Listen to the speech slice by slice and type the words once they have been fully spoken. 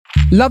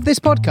Love this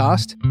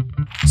podcast?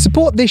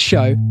 Support this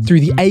show through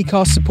the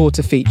Acast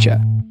supporter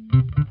feature.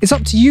 It's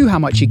up to you how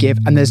much you give,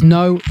 and there's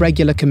no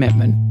regular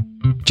commitment.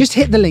 Just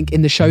hit the link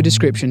in the show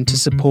description to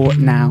support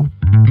now.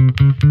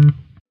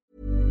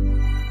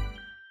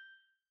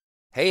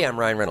 Hey, I'm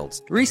Ryan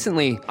Reynolds.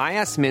 Recently, I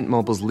asked Mint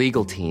Mobile's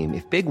legal team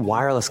if big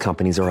wireless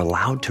companies are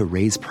allowed to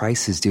raise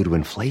prices due to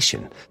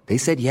inflation. They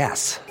said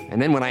yes.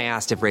 And then when I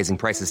asked if raising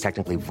prices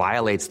technically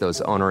violates those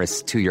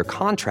onerous two-year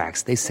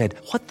contracts, they said,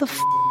 "What the f***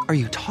 are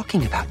you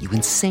talking about, you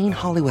insane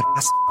Hollywood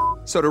ass?"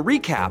 So to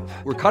recap,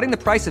 we're cutting the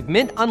price of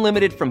Mint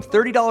Unlimited from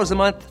 $30 a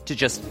month to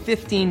just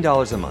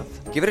 $15 a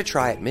month. Give it a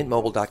try at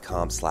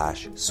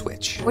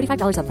mintmobile.com/switch.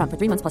 $45 up front for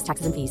 3 months plus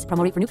taxes and fees.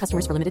 Promo rate for new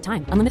customers for limited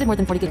time. Unlimited more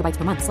than 40 gigabytes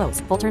per month. Slows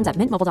full terms at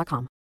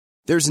mintmobile.com.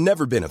 There's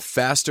never been a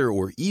faster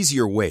or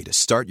easier way to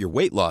start your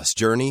weight loss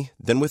journey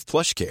than with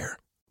PlushCare.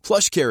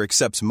 PlushCare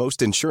accepts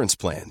most insurance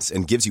plans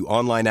and gives you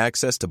online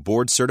access to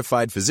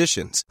board-certified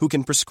physicians who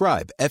can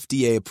prescribe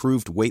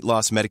FDA-approved weight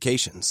loss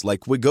medications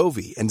like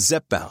Wegovy and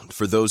Zepbound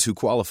for those who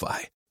qualify.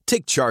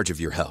 Take charge of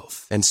your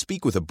health and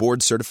speak with a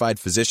board-certified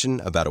physician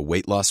about a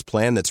weight loss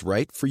plan that's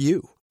right for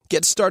you.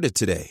 Get started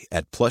today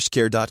at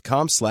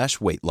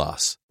plushcare.com/weight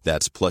loss.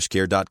 That's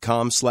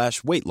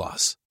plushcare.com/weight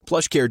loss.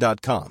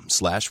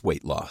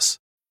 plushcare.com/weight loss.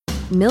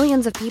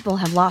 Millions of people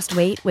have lost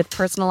weight with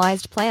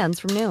personalized plans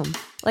from Noom.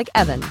 Like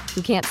Evan,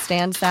 who can't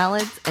stand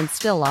salads and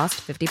still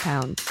lost 50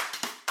 pounds.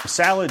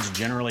 Salads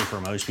generally for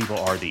most people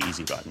are the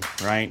easy button,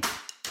 right?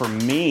 For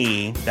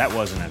me, that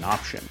wasn't an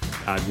option.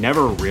 I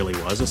never really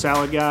was a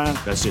salad guy.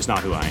 That's just not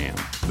who I am.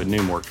 But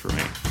Noom worked for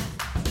me.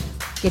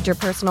 Get your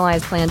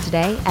personalized plan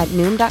today at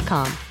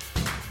Noom.com.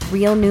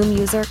 Real Noom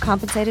user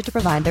compensated to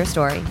provide their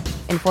story.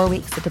 In 4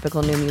 weeks, the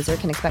typical Noom user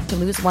can expect to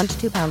lose 1 to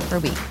 2 pounds per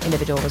week.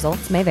 Individual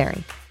results may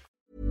vary.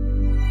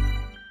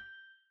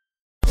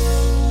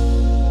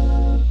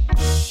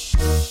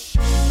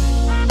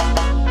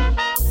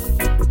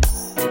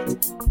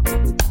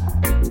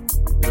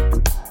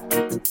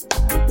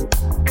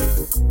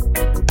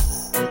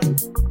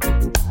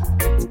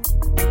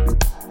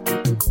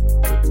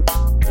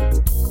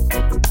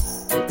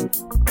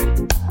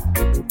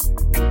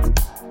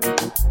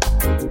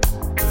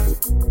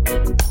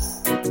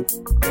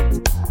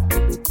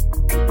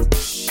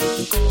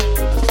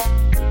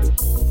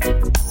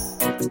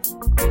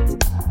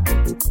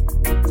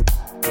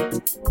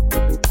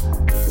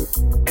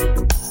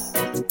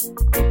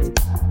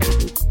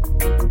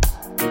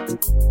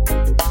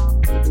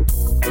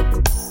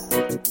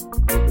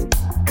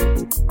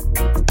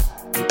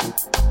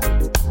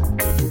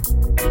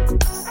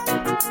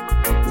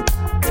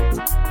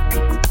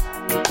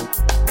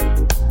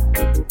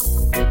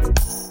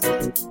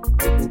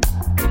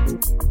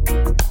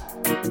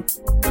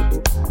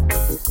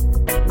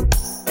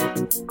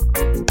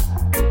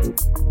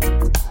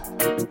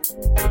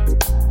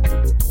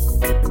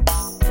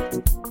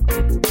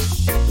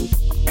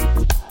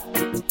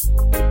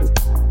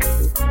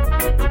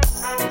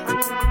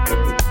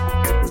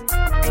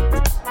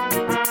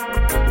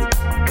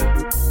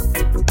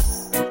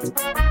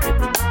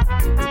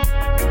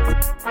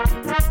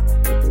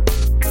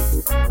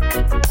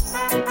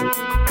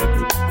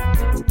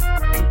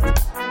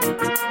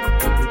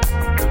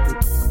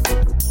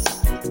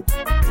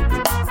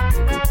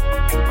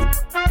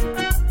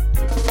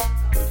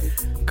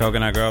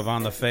 Coconut Grove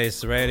on the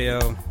Face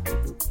Radio.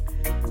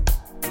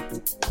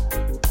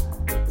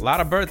 A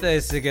lot of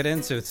birthdays to get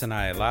into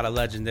tonight. A lot of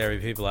legendary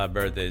people have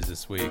birthdays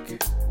this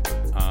week.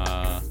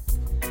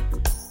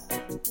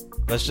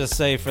 Let's just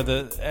say for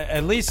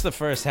at least the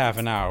first half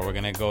an hour, we're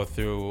going to go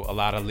through a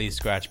lot of Lee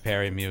Scratch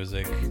Perry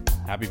music.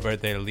 Happy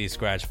birthday to Lee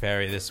Scratch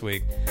Perry this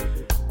week.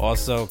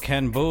 Also,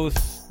 Ken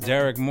Booth,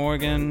 Derek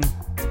Morgan,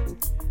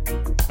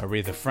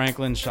 Aretha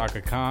Franklin,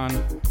 Shaka Khan,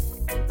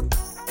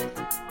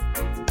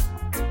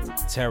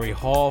 Terry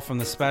Hall from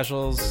the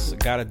Specials.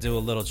 Gotta do a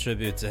little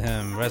tribute to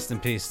him. Rest in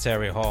peace,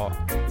 Terry Hall.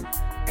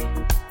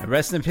 And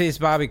rest in peace,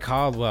 Bobby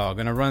Caldwell.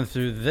 Gonna run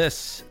through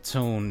this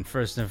tune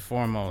first and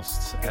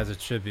foremost as a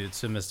tribute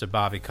to Mr.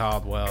 Bobby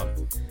Caldwell.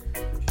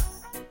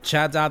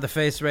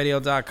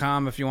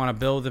 Chat.thefaceradio.com if you want to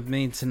build with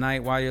me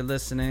tonight while you're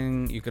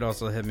listening. You could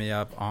also hit me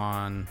up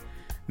on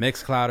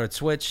Mixcloud or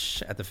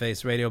Twitch at The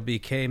Face Radio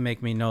BK.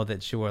 Make me know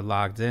that you are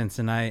logged in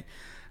tonight.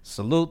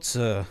 Salute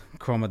to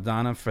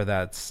Chromadonna for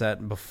that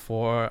set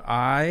before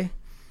gonna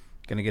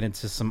get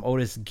into some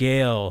Otis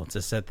Gale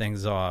to set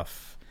things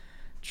off.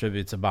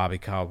 Tribute to Bobby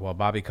Caldwell.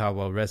 Bobby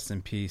Caldwell, rest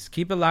in peace.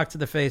 Keep it locked to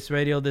The Face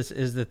Radio. This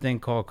is the thing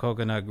called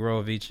Coconut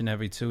Grove each and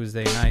every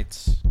Tuesday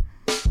night.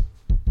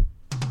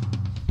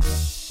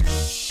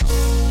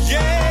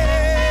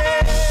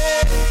 Yeah.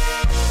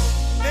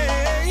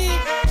 Hey.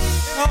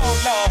 Oh,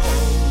 Lord.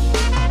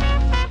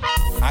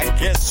 I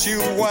guess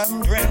you're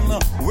wondering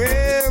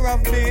where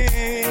I've been.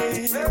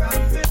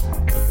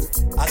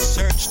 I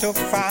searched to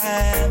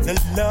find the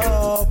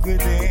love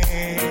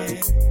within.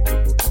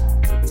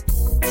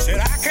 Said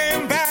I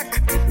came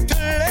back to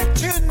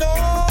let you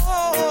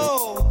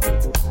know.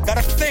 Got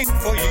a thing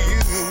for you,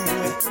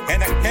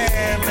 and I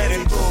can't let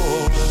it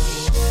go.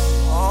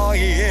 Oh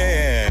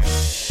yeah.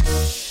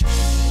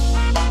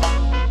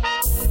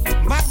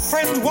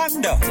 sometimes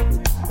wonder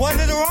what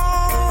is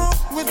wrong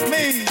with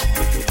me.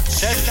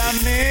 Said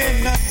I'm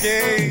in a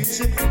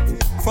daze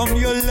from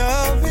your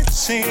love, it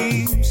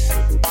seems.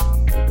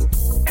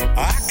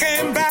 I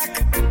came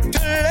back to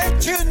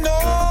let you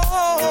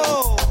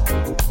know.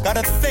 Got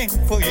a thing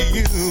for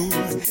you,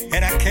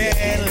 and I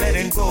can't let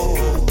it go.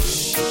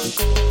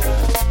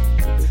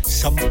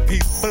 Some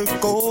people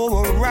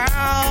go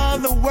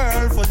around the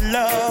world for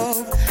love,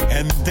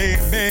 and they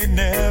may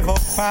never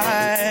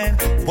find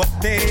what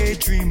they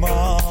dream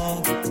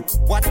of.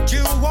 What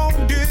you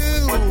won't do,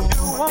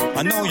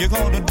 I know you're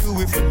gonna do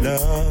it for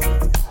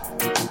love.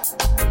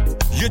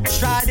 You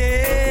tried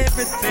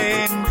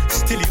everything,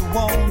 still you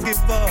won't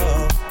give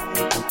up.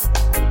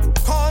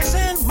 'Cause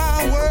in my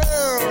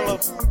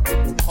world,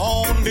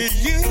 only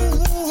you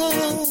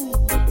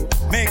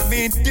make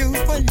me do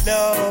for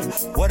love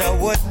what I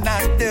would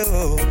not do.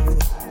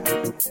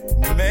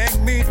 Make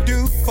me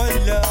do for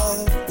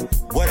love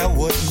what I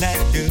would not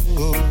do.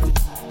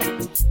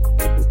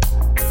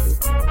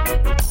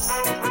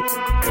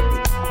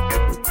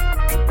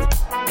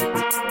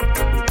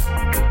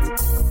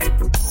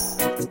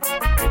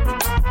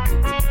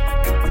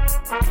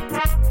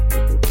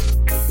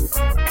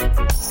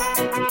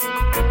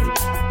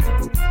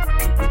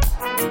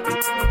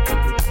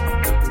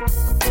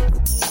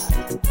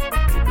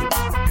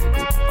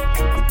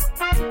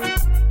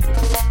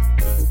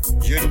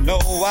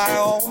 I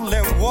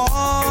only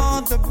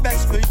want the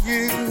best for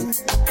you.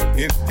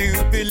 If you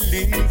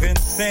believe in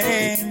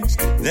things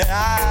that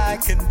I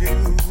can do,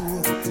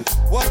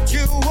 what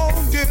you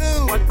won't do,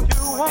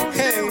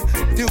 hey,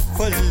 do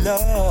for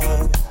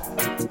love.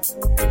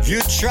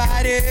 You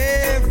tried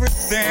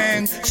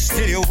everything,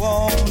 still you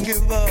won't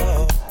give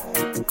up.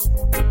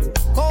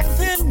 'Cause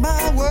in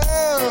my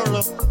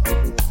world,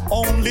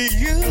 only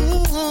you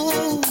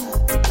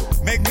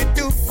make me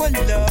do for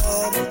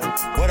love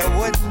what I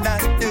would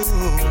not do.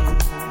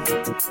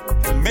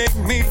 Make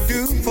me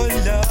do for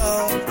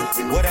love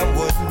what I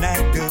would not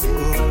do.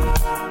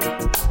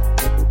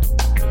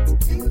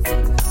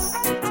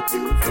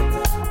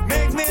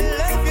 Make me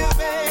love you,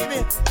 baby,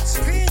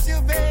 squeeze you,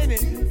 baby,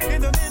 in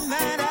the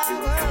midnight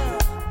hour.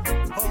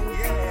 Oh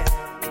yeah,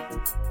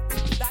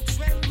 that's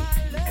when my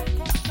love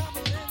comes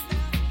tumbling down.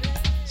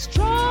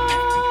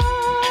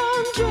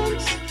 Strong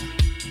drinks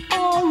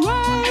are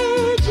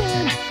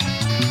raging.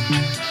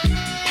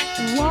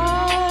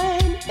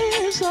 Wine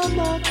is a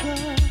mother.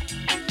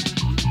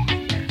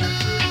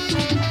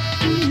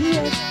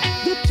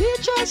 The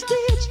teachers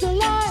teach the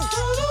lies.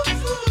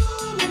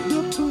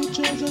 The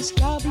preachers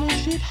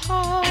establish it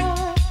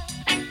high.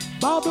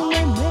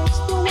 Babylon makes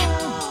the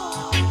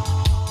wine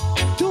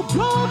to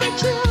blow the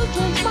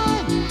children's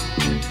mind.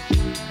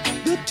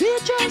 The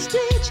teachers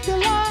teach the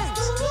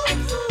lies.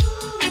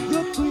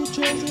 The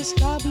preachers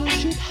establish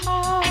it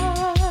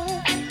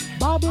high.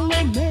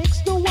 Babylon makes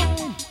the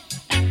wine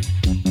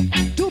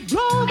to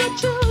blow the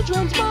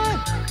children's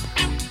mind.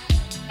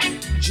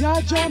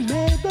 Jaja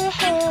made the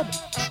herb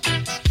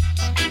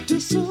to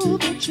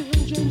soothe the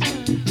children's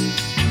mind.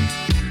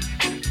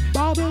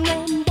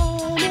 Babylon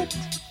burn it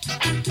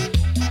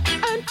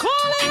and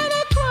call it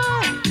a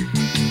crime.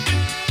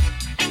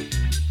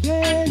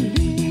 They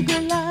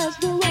legalize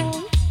the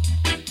wrong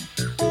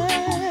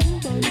and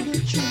burn the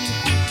truth.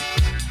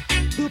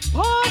 The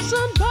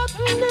parson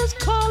button his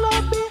collar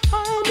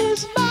behind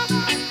his back,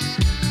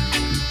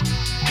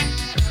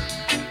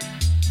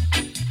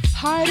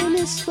 hiding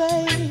his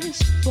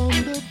face from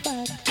the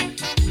back.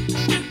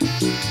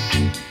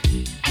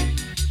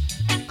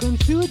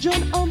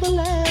 Confusion on the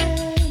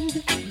land,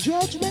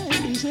 judgment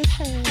is at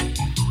hand.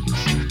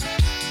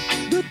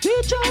 The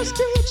teachers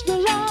teach the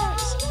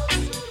lies,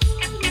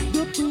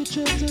 the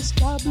preachers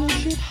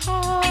establish it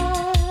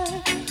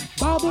high.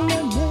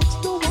 Babylon makes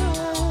the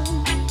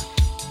wine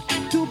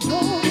to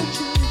blow the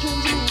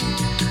children's mind.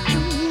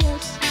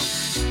 Yes,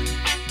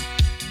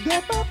 the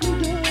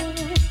Babylon.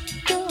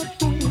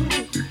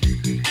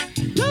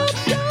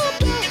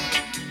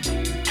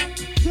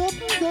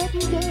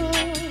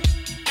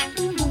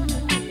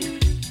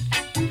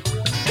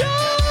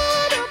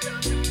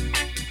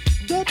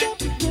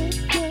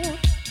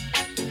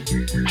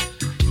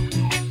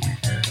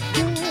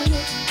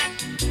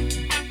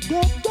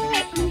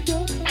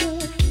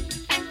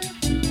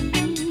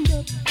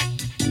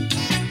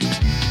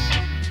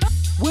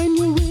 When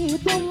you read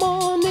the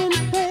morning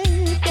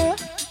paper,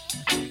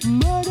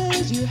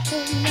 murders your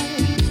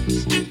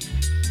headlines,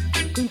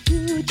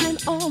 confusion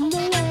on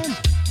the land,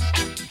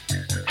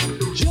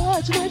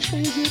 judgment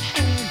is at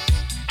hand.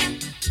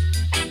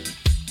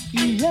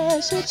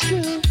 Yes, it's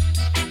true.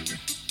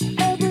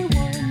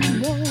 Everyone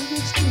knows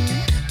it's true.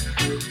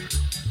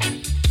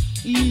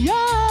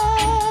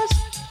 Yes,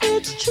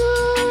 it's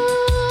true.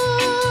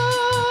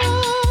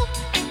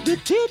 The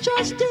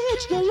teachers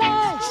teach the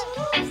lies.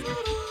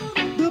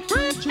 The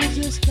preachers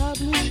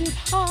establish it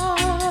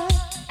high.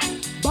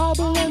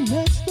 Babylon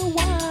makes the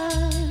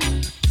wine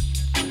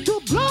to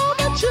blow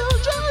the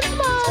children's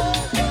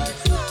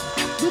minds.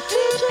 The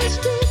teachers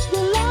teach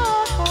the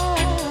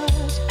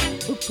lies.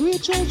 The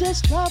preachers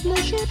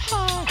establish it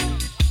high.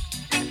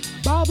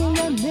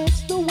 Babylon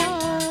makes the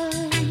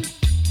wine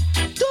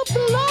to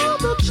blow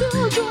the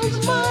children's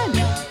mind.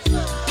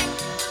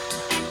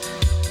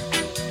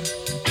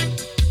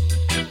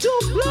 To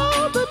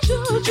blow the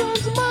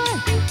children's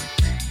mind.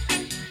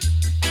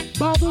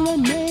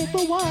 Babylon made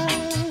the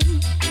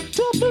wine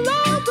to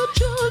blow the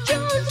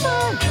children's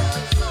mind.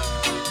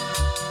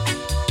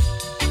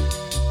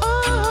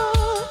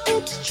 Oh,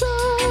 it's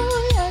true,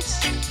 yes,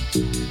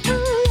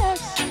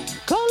 yes.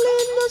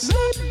 Calling the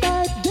sleep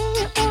by day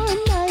or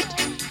night,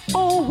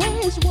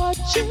 always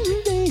watching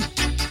thee.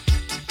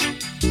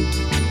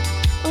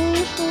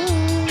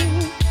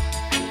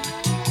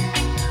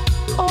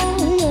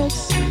 Oh, yes.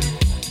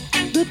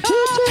 The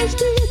teachers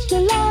teach the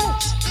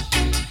lies.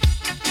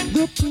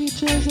 The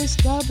preachers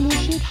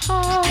establish it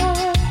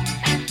high.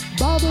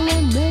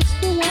 Babylon makes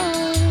the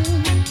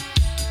wine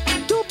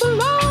to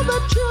blow the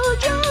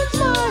children's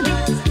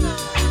mind.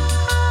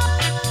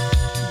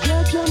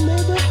 Jaja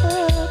made the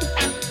herb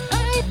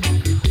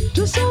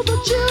to sow the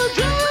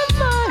children's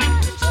mind.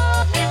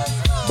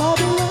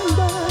 Babylon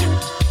done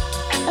it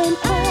and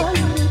all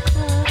the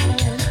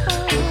cry and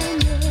highness.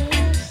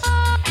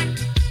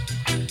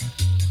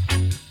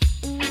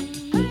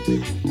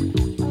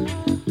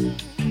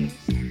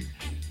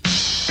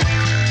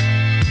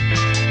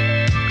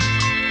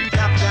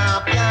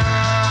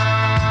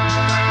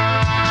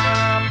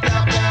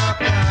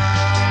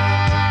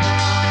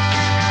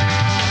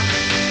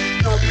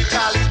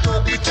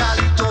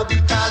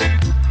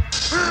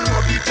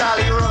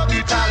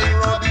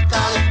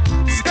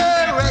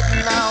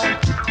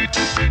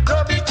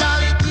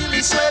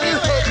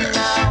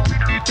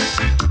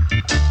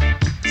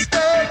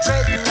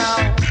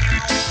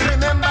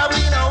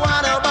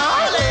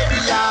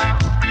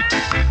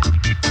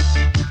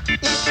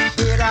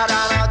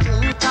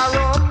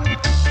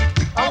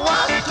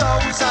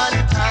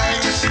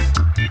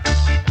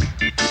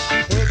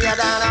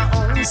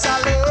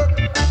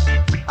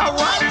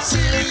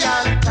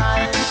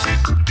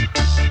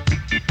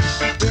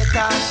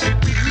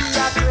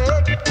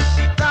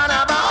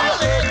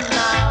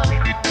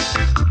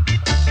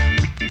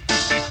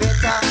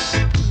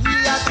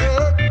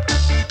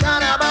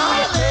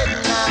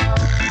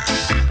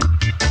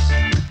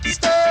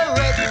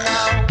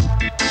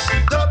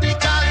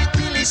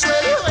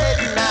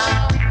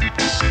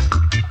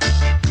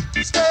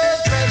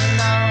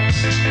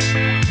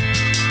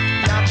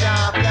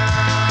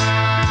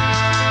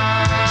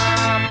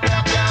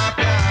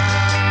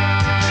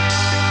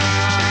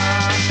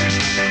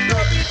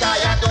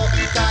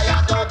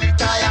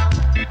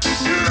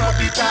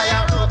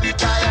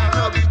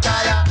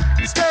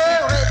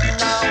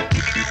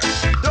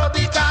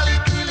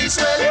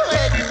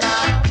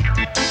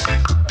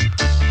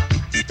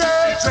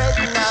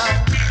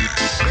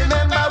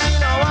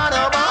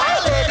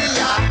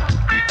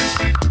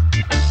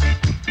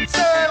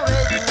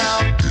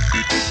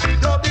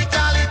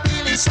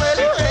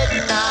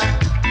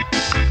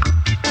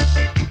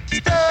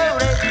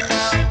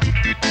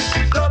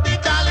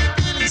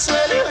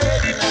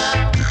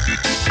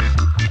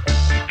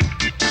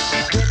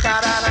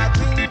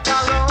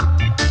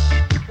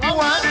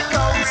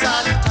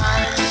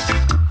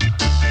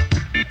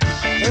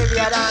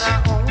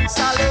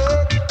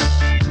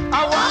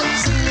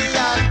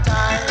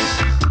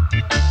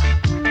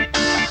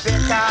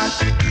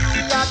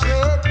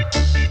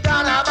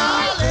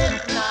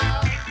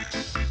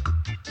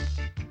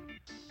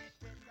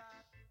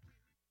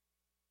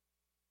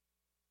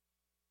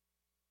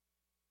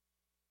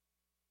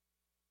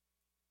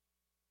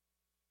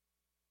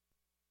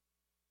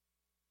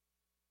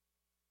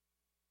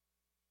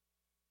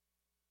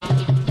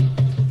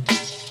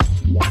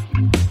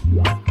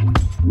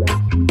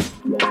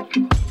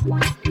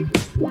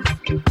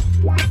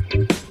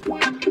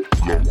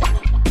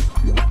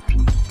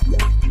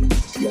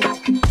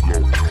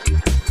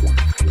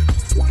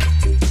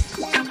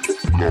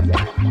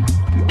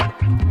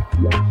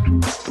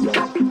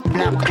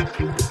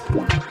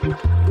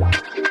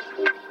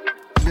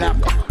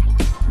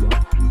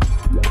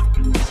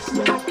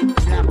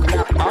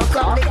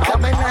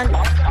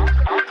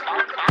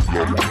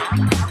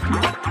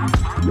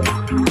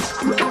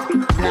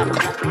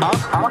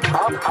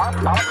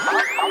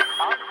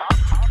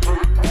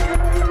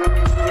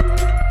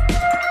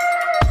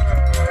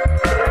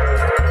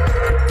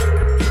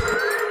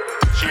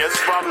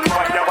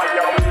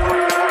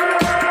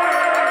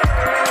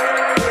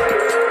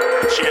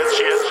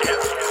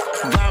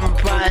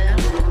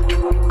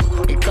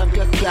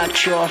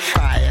 Catch your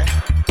fire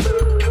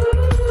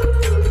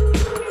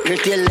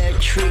with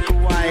electric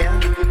wire.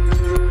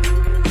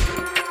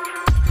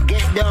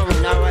 Get down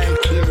now, I'll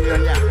kill you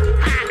now.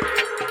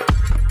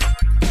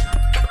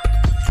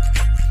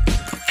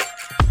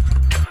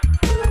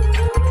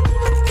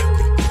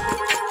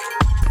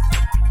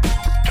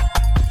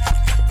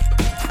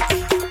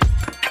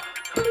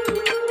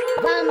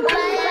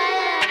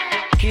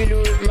 Kill you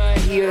with my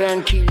ear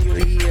and kill you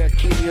here,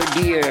 kill you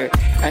there,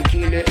 and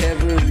kill you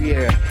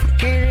everywhere.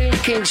 Kill you in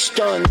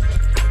Kingston,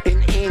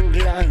 in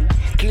England,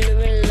 kill you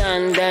in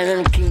London,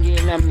 and kill you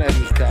in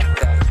America.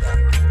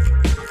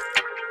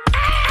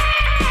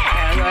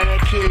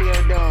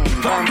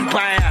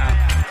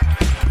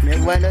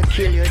 gonna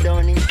kill you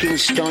down in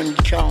Kingston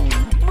town.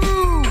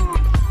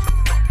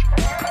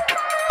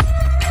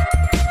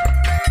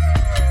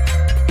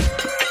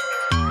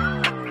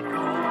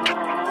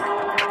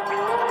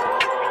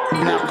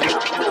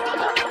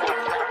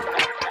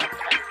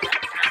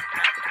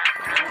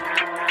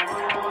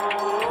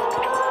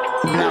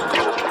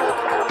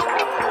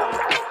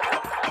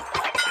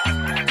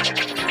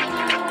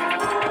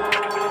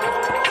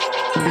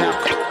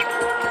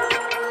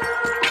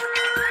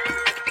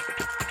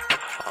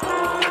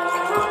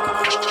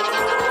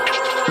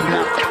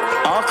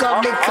 How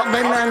come they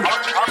coming on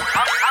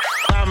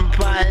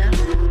vampire?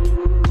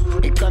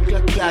 They come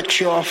to catch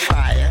your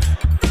fire.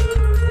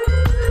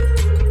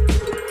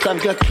 Come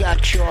to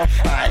catch your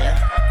fire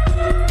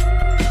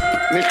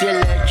with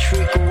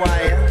electric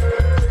wire.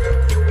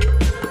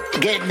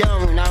 Get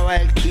down now,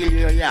 I'll kill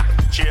you, yeah.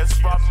 Cheers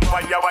from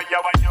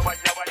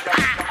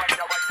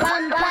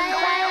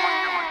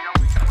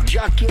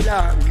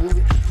Dracula,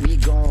 we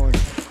gone.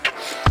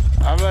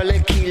 I will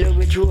kill you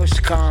with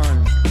roast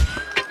corn.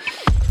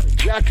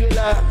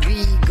 Dracula,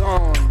 be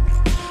gone.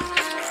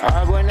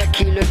 I'm gonna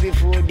kill you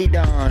before the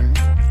dawn.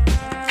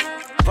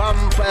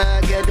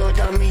 Vampire, get out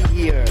of me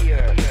here.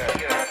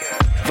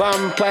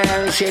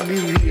 Vampire, say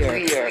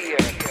beware.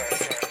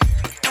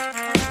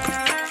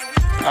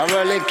 I'm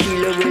gonna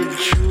kill you with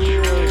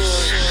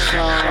juice.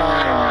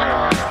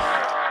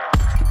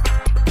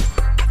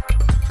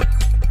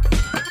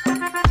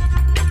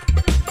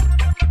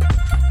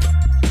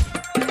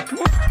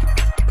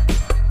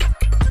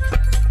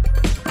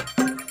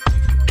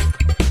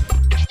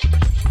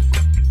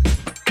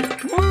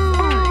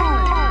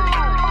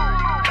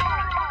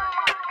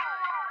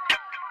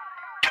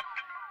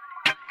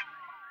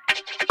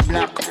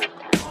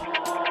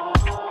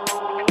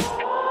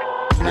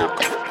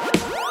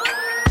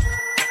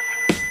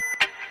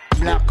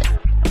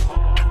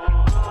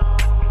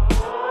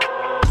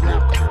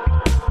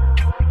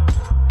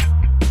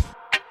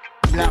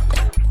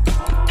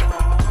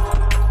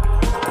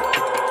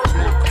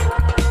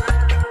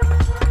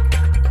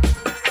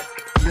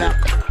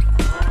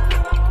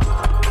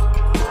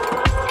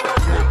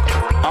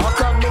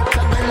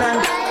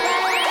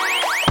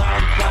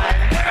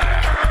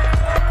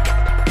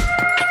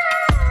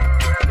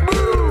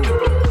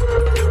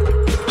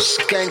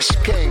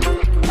 Skank.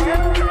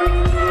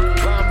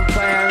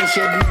 Vampires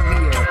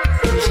everywhere.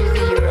 This is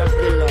the year of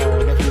the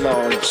Lord of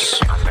Lords.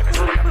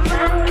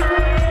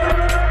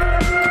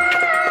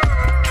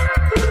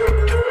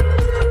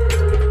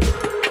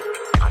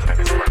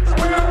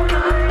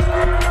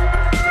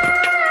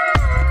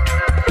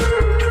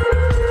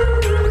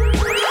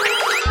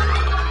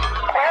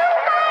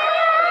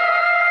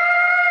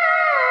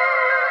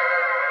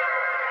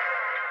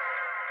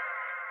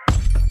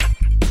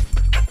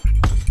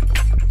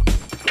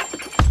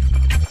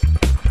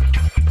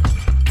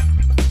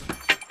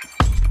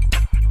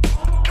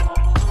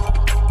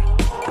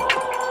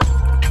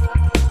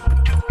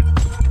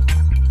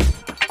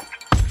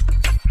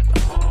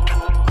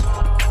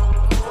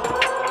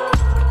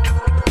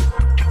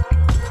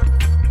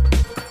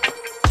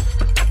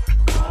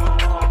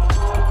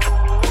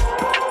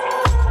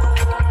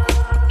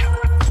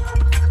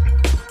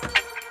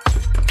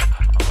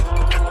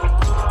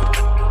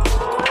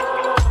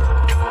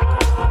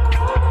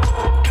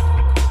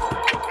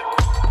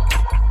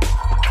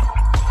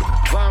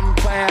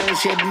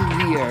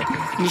 Everywhere.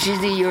 This is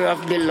the year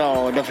of the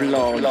Lord of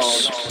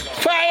Lords.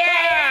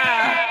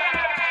 Fire!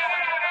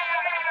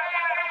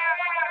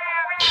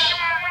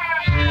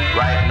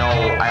 Right now,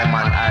 I'm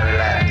on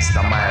Ireland,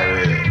 Mr.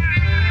 Myrie,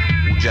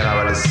 who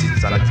generally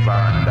sits on its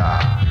veranda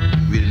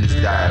reading his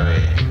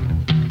diary.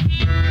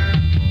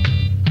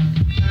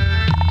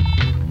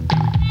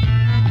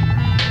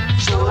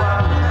 So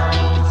I'm gonna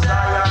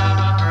desire,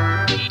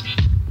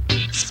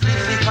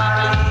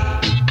 specifically.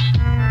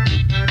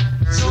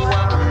 So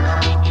I'm gonna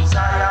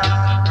desire,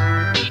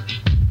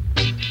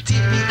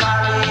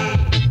 typically.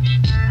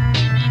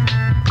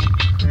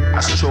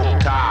 A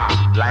structure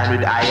lined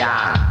with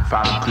iron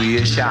from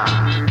creation.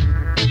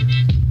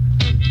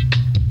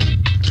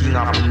 King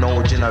of no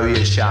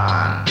generation,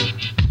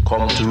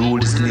 come to rule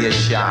this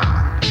nation.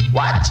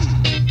 Watch it.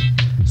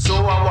 So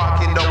I'm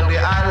walking down the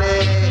alley,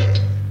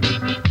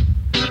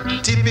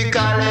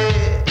 typically,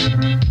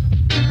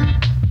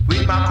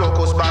 with my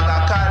crocus bag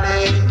of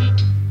Cali,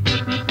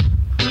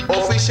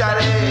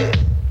 officially.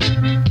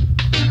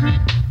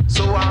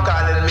 So I'm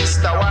calling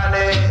Mr.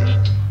 Wally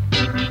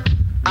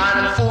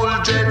and Full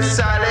Dread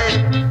Sally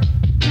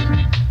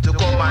to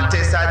come and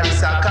test a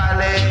this a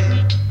Cali,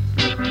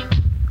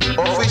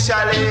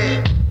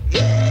 officially.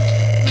 Yeah,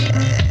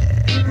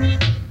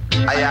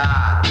 I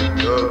am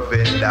your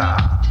vendor,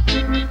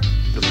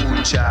 the food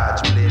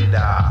charge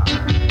blender.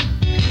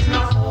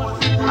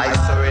 I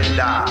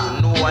surrender to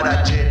no other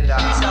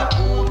gender.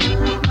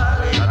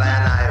 And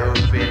I your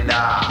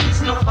vendor.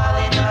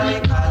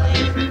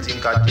 If you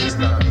think I just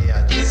me, I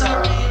just a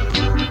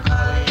real good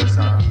Cali. Just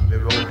a me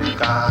round the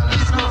can.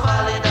 It's no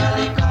valid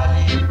Cali.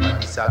 But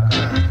it's a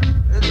can.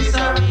 It's a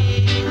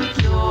real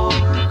pure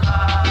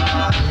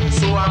Cali.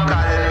 So I'm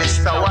calling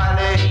Mr.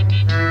 Wally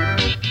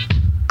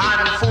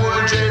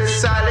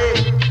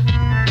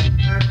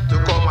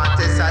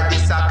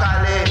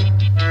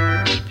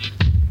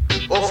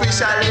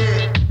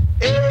officially,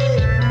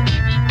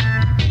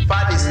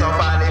 for this no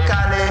folly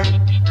cali.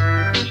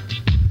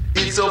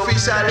 It's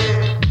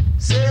officially,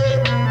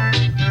 say,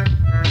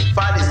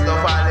 for this no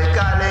folly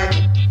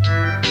cali.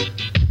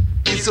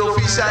 It's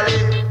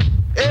officially,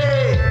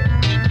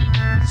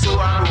 so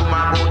I'm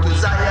going to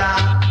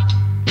Zion,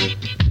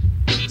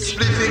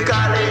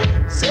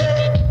 splifically,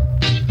 say,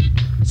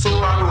 so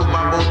I'm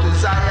going to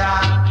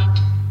Zion,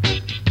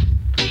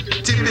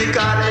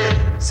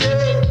 typically,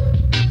 say,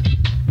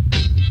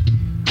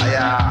 I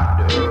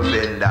am the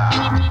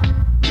vendor,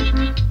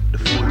 the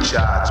full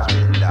charge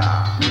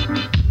vendor.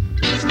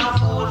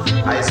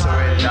 I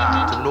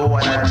surrender to no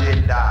other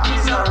agenda.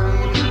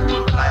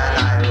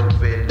 I am the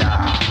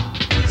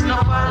vendor. It's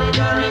no valid,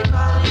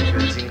 if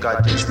you think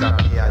I just a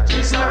me, I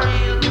just a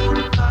real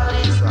good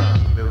college. So I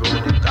keep me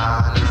roll the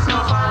gun. It's no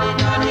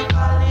valid,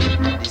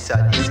 This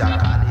a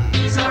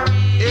college. it's a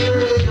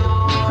real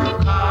pure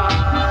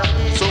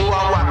college. So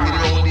I'm walking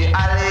round the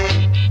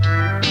alley,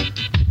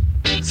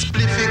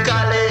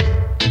 splifically,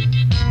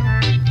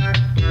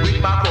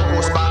 with my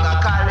cocos bag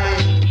of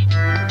Cali,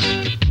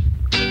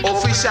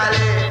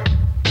 officially.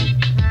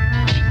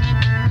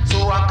 So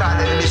I call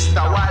him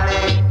Mr.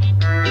 Wally,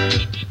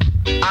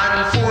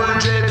 and full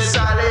dread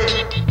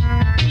Sally,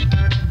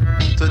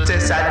 to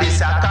test a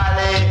this a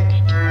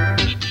Cali,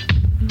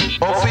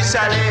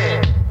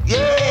 officially,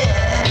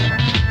 yeah,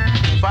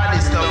 for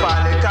this stuff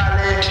all the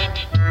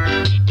Cali.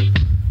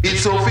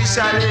 It's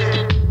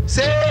officially,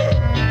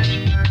 say,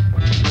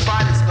 for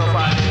this stuff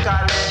all the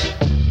Cali.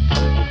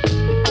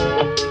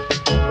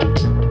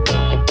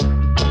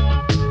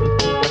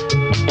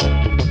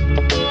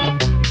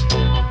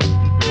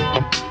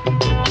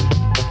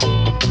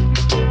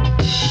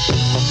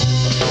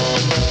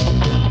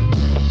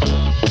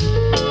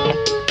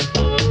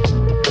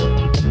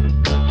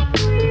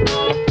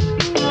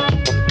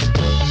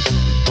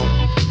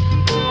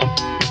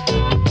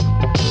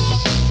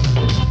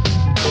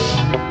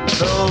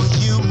 Though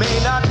you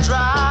may not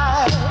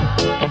drive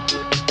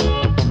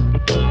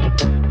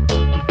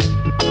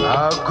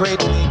a great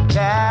big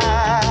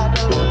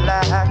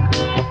Cadillac,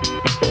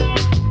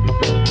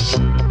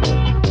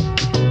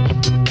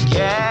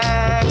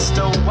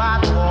 gangsta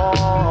white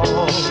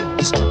walls,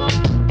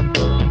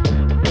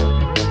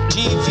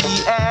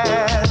 TV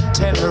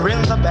antenna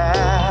in the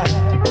back.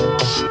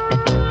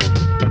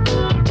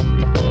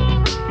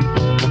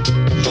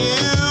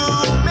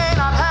 You may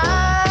not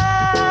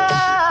have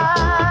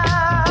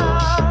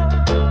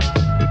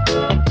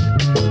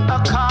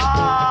a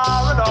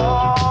car at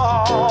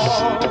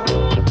all.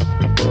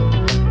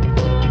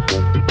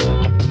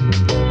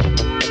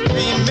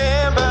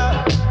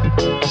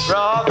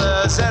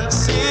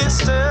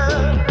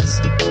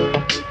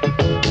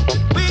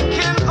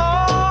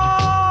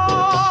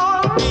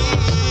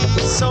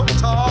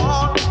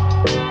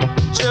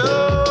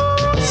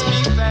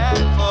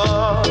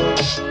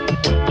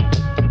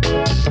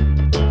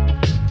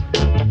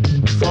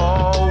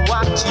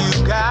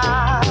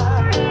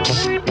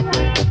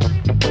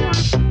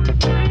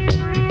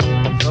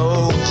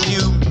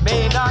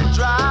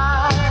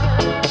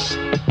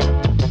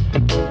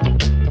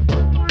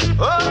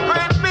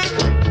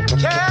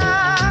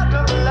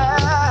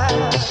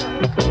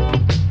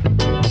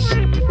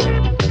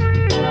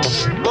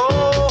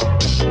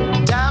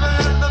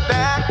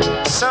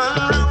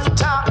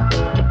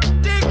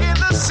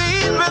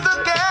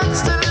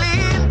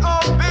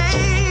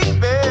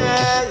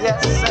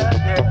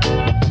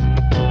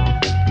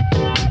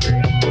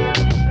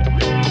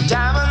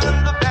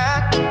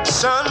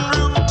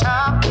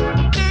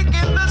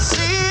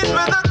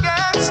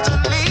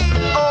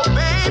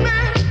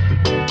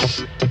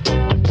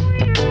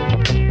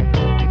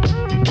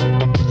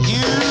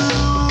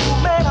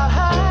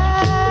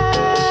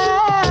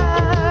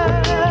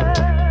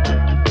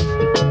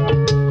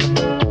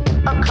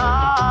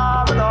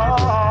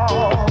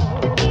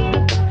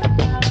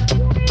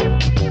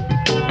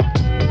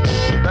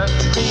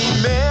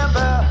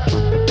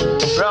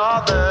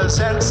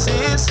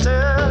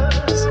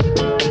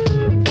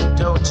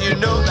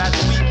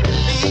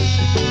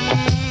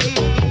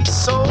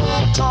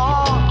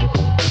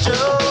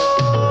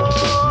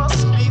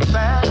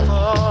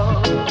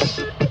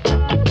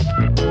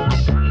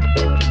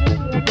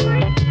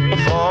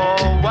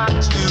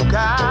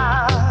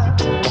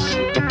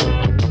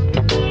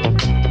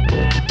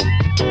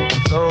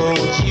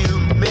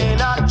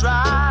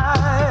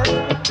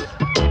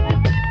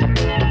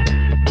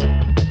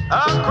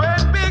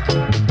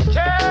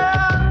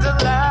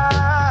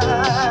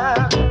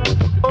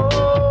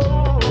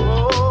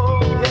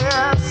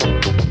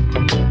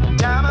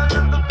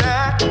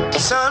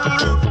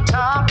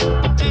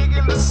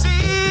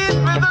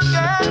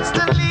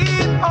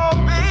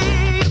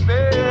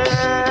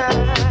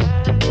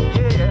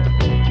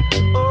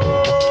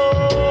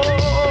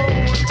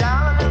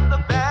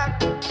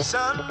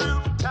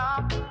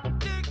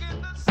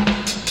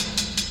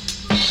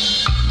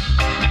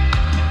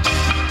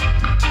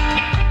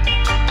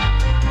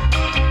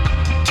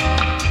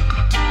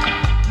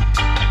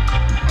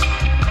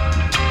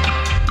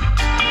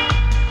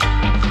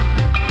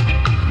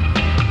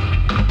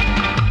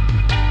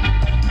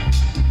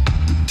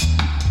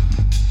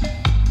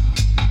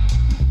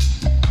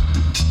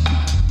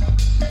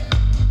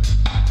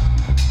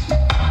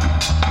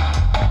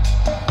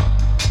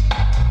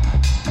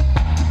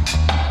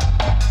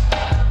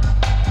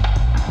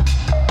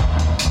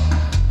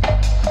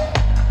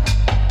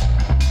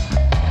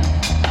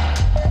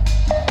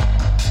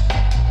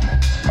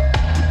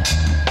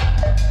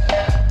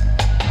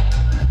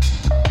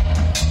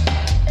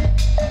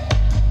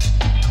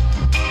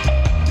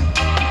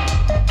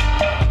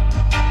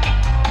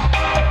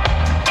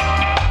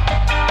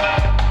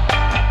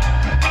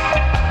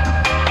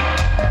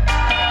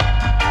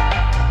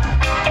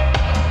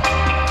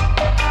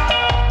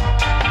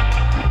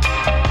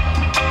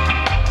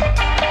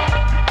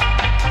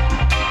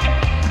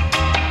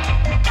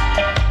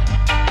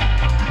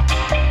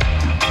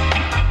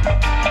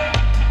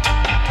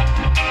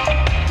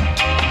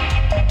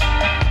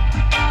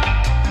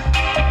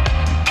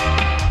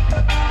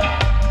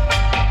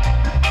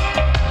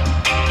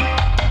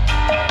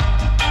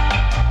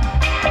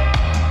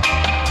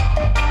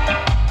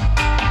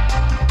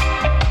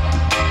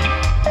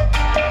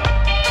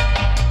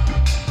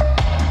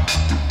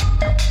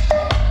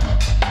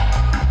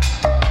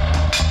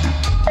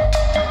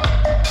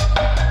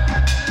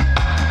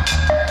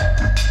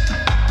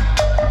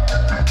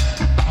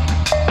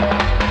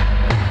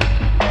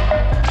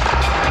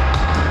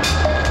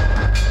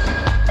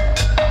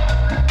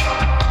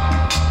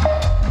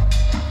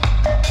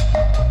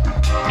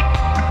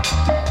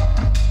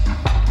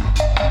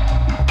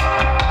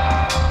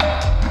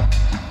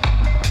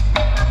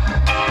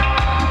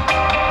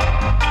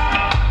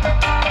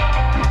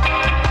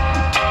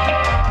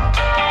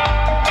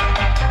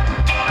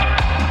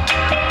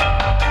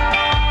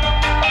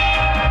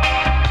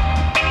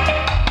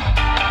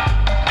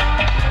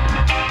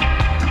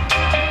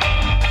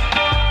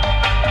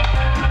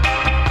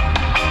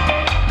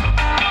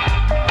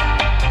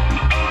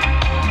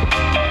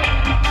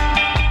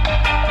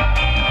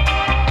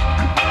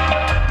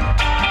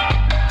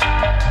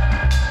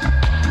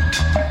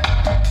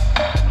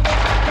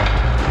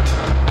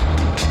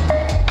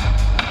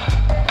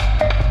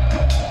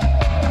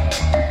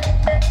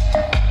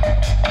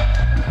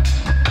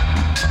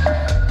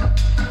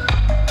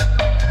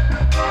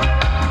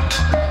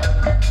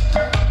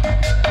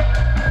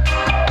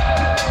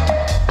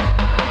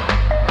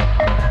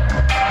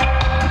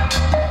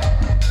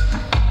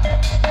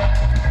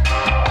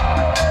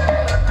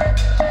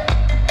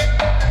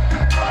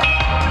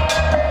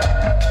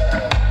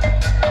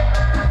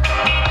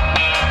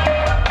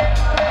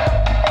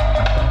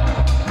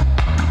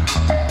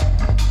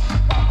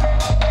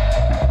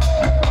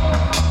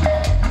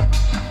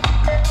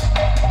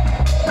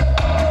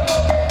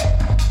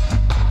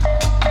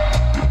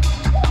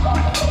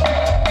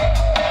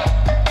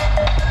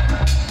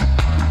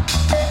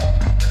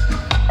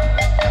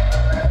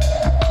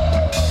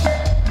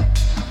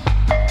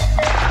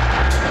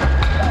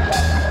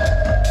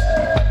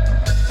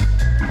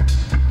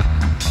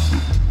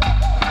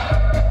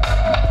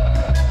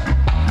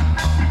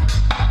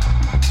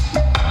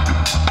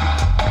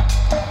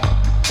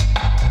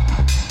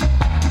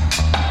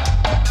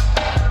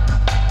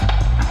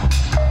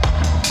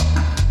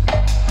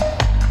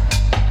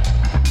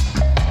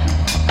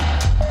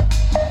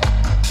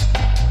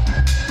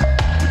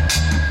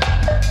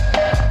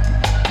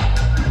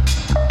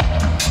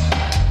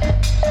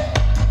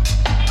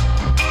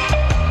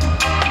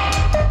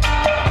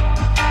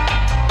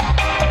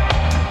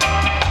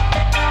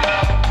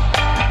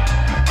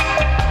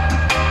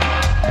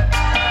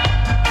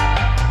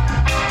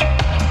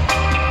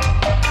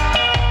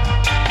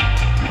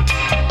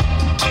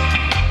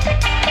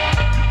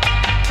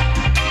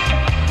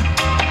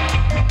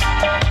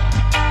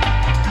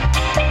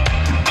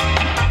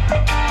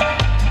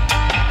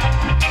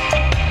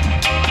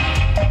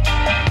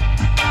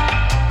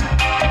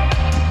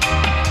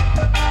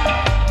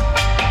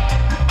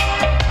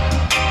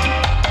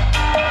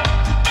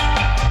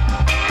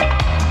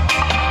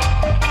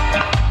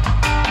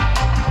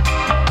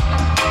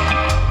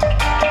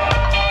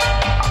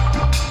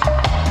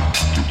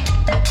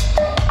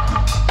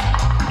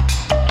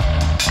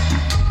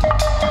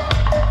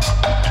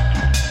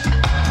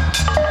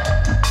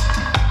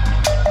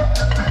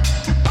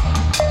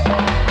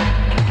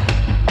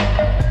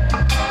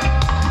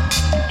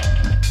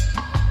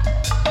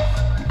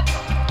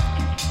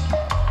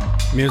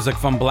 Music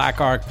from Black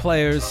Ark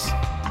Players.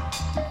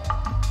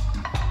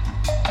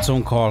 A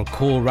tune called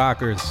Cool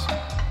Rockers.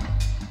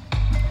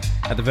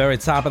 At the very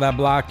top of that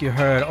block, you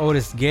heard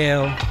Otis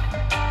Gale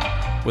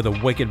with a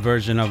wicked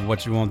version of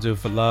What You Won't Do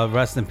for Love.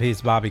 Rest in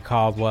peace, Bobby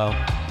Caldwell.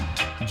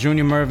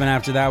 Junior Mervin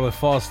after that with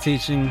False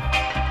Teaching.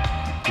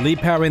 Lee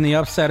Perry and the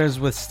Upsetters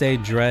with Stay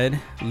Dread.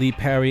 Lee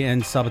Perry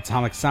and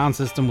Subatomic Sound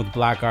System with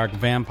Black Ark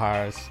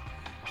Vampires.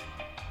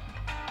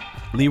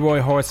 Leroy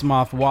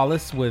Horsemoth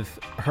Wallace with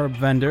Herb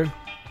Vendor.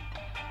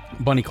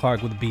 Bunny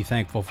Clark with Be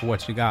Thankful for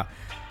What You Got.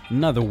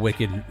 Another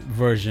wicked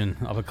version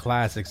of a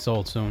classic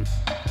soul tune.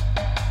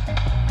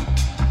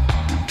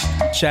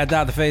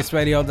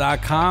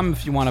 Chat.thefaceradio.com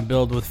if you want to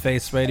build with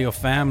Face Radio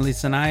family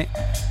tonight.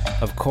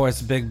 Of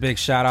course, big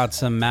shout out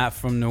to Matt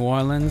from New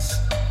Orleans.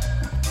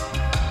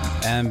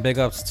 And big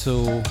ups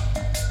to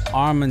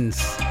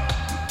Armin's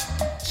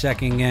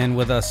checking in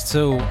with us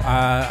too.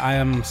 I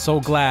am so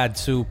glad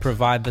to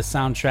provide the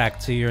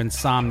soundtrack to your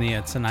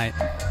insomnia tonight.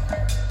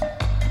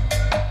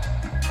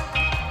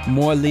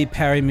 More Lee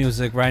Perry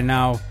music right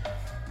now.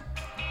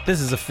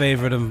 This is a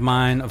favorite of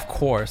mine, of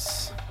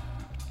course.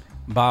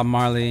 Bob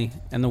Marley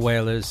and the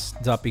Wailers,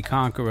 Duppy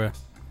Conquerrah.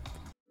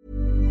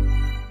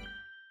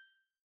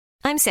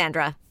 I'm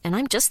Sandra, and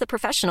I'm just the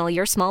professional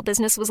your small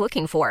business was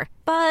looking for.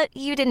 But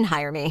you didn't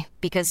hire me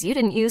because you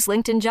didn't use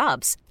LinkedIn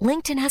Jobs.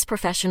 LinkedIn has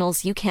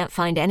professionals you can't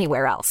find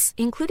anywhere else,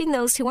 including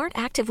those who aren't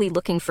actively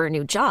looking for a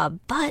new job,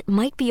 but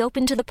might be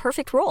open to the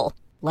perfect role,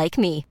 like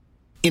me.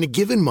 In a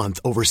given month,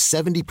 over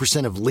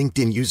 70% of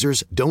LinkedIn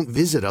users don't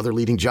visit other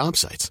leading job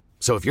sites.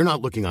 So if you're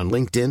not looking on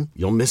LinkedIn,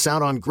 you'll miss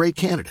out on great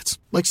candidates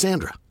like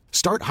Sandra.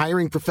 Start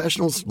hiring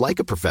professionals like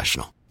a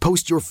professional.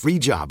 Post your free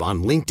job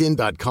on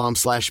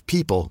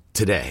linkedin.com/people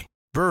today.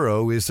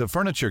 Burrow is a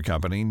furniture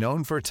company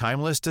known for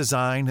timeless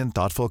design and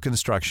thoughtful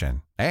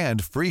construction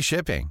and free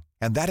shipping,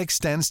 and that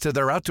extends to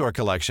their outdoor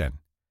collection.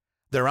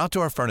 Their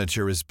outdoor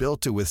furniture is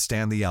built to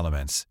withstand the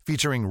elements,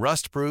 featuring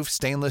rust-proof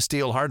stainless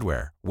steel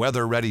hardware,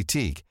 weather-ready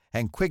teak,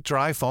 and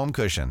quick-dry foam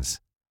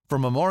cushions. For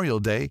Memorial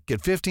Day,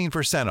 get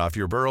 15% off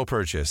your Burrow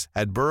purchase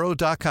at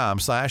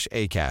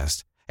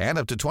burrow.com/acast and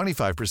up to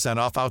 25%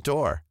 off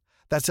outdoor.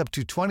 That's up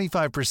to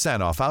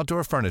 25% off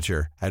outdoor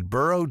furniture at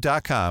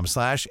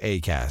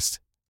burrow.com/acast.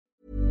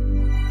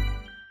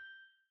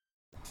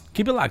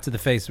 Keep it locked to the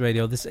Face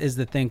Radio. This is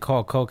the thing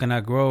called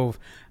Coconut Grove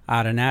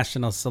out of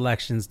National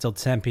Selections till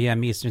 10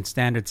 p.m. Eastern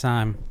Standard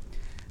Time,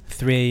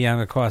 3 a.m.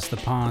 across the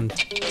pond.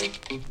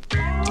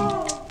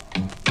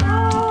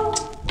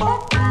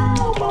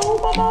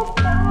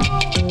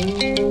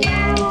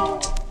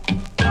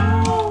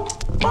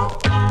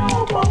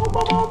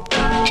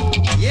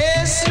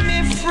 Yes,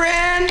 me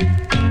friend,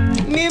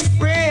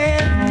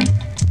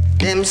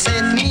 them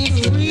set me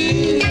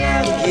free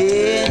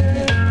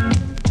again.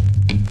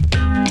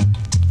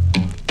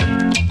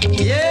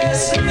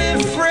 Yes,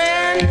 me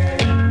friend,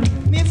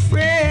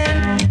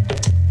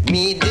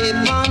 me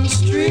dip on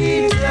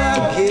street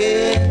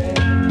again.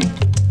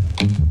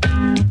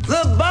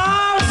 The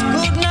bars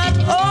could not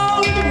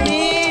hold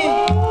me,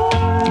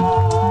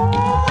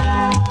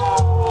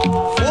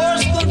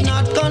 force could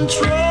not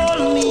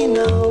control me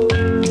now.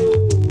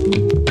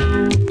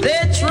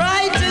 They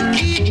tried to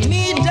keep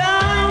me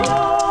down,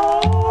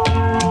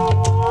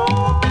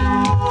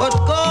 but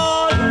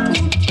God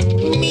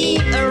put me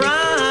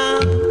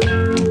around.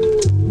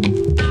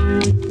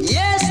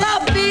 Yes,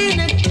 I've been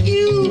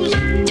accused,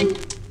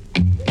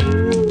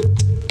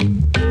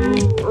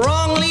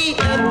 wrongly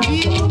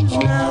abused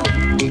now,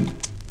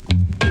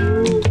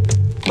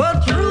 but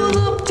through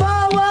the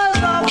powers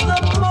of the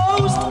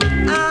Most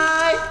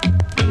High,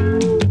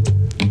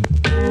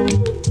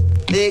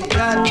 they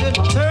got to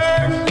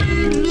turn me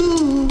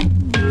loose.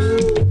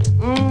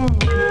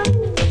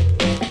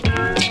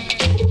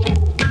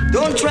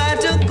 Don't try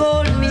to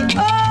hold me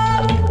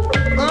up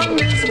on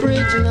this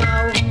bridge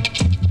now.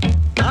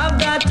 I've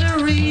got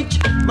to reach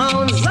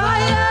Mount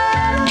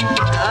Zion.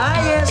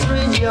 Highest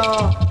ridge,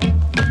 y'all.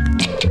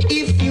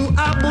 If you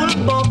are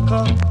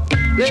bullbucker,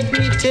 let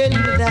me tell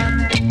you that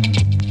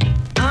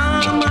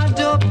I'm a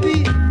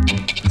dopey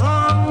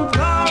conqueror.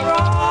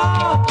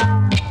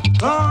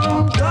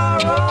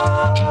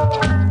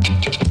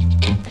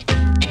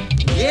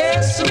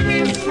 Yes,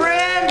 me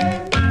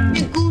friend,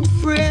 me good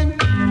friend,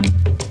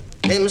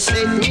 them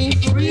set me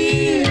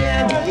free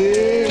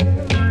again.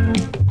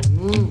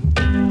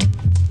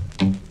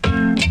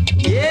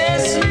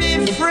 Yes,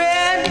 me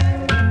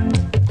friend,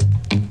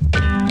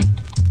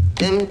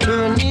 them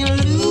turn me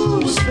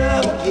loose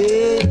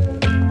again.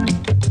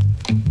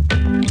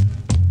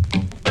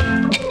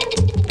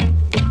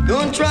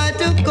 Don't try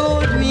to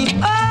hold me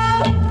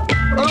up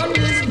on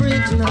this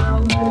bridge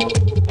now.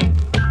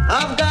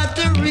 I've got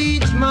to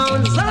reach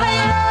Mount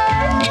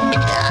Zion.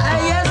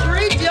 Yes,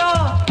 reach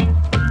y'all.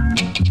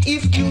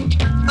 If you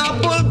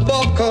apple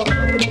bucker,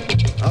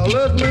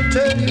 let me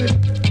tell you,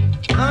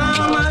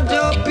 I'm a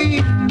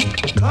dopey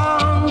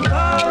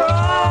conqueror.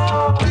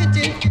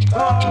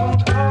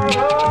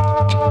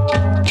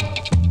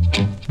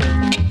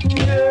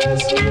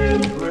 Yes, me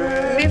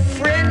friend,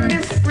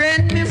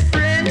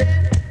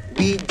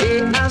 we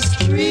did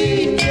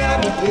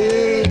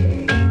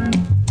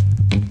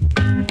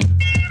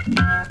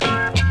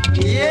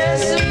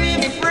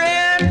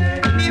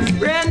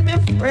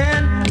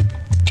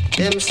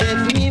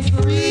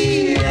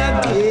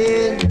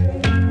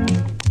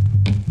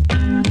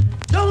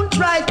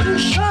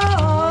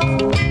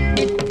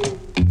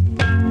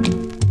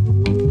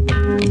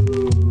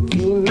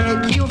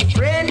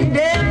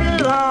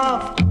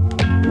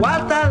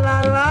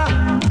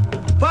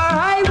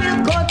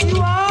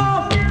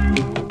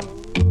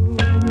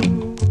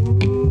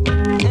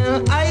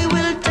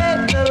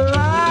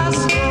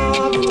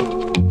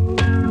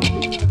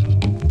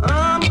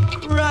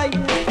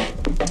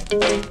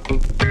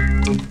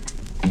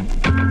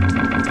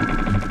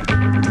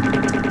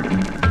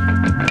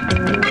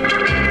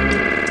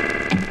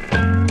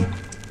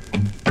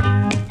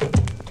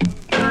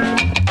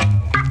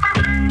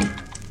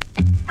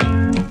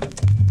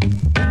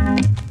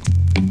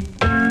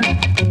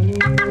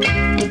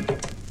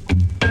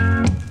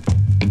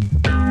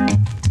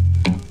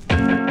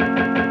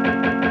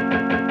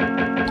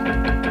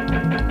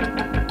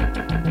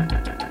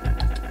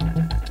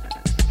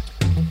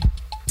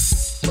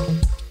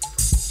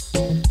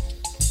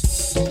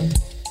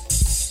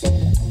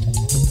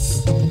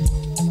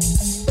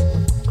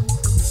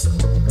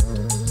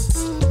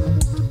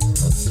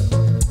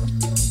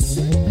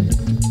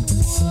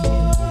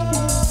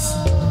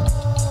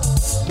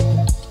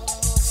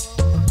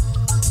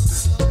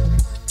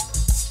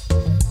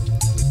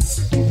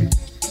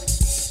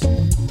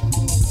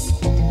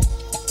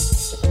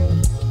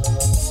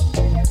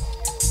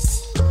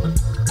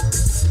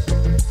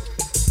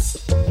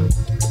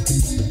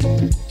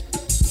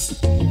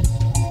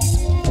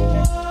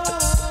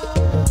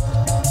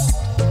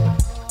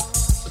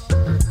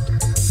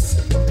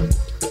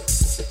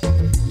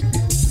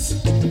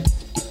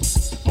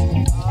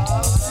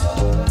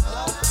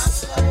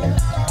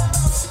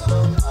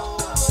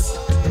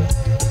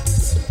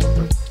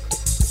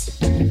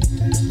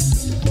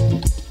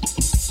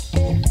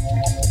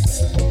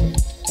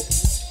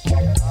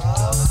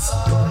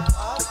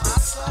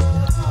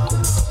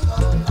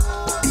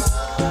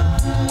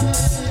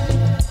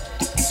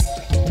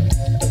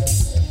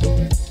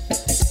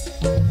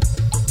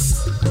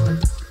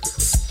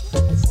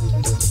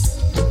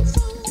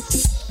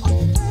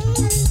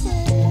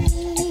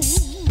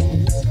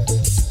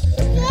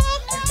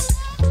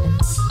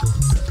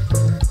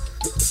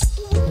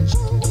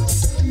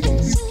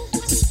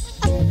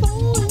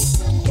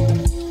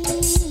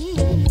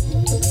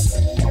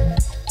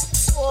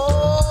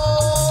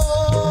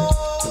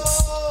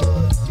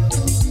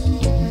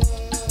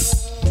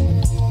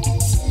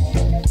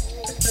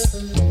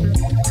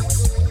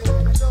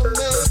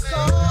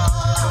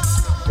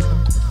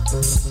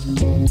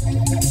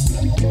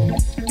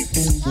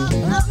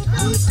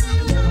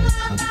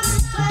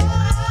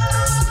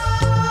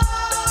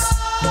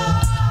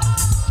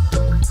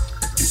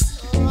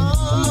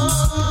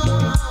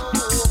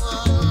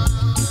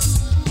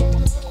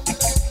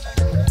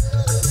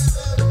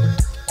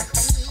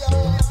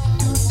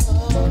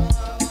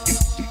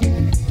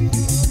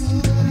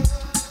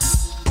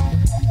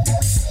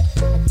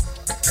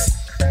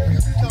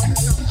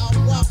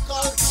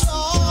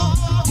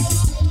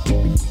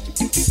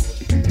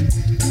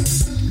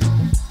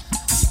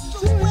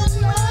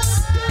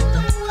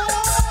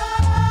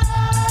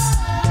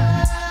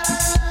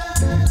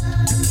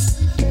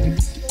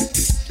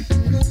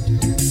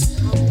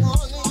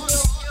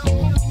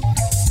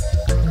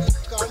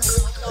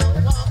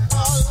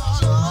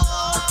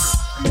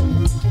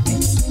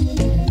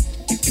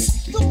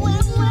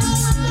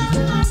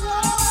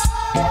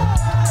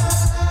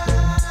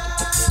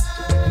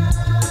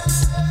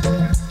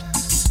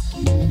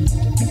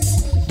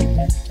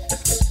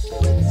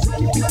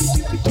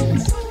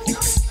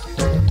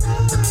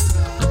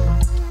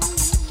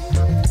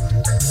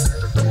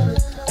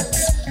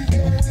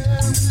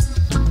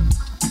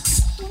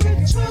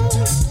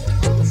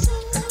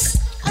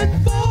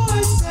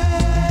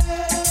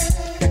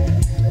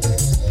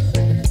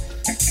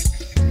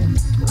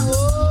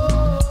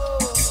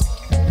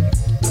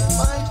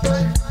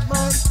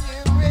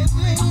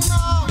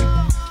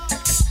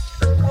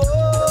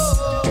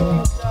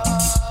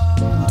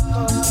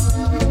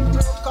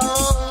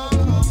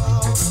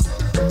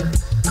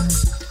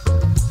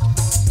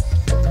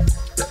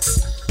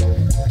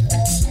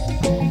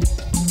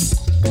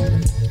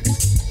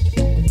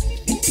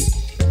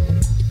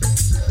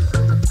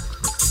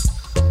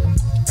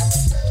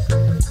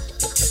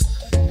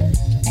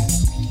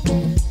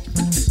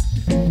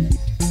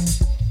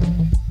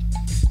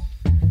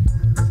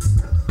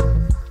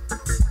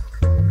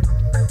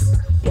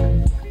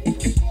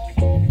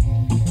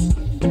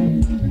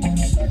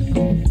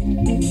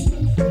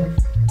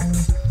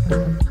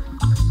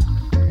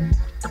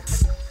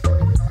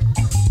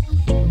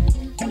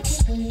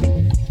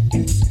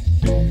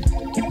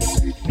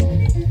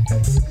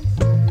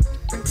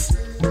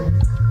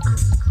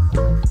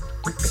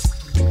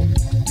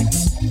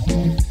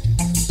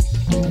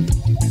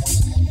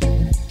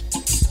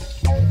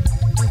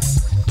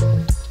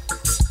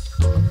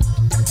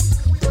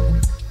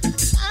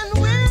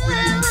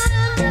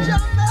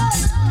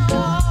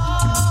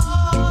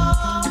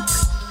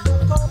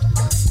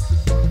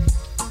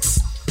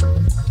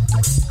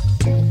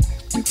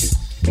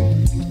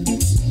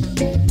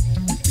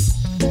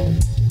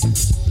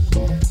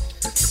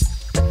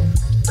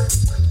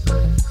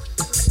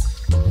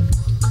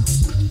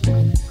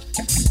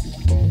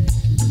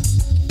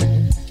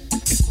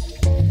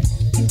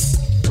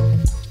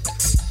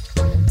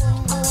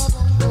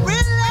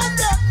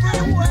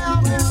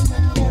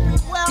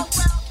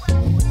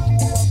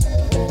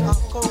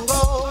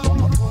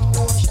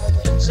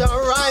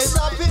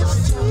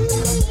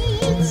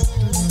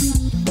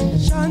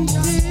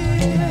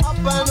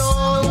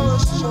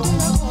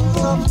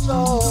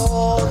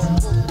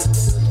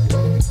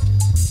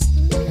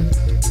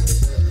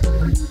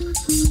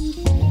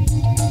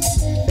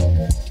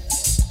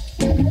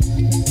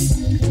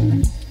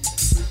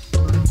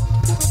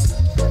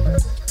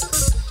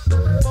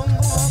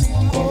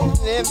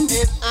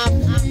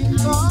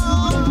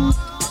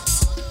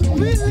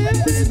We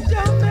live in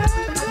Jamaica.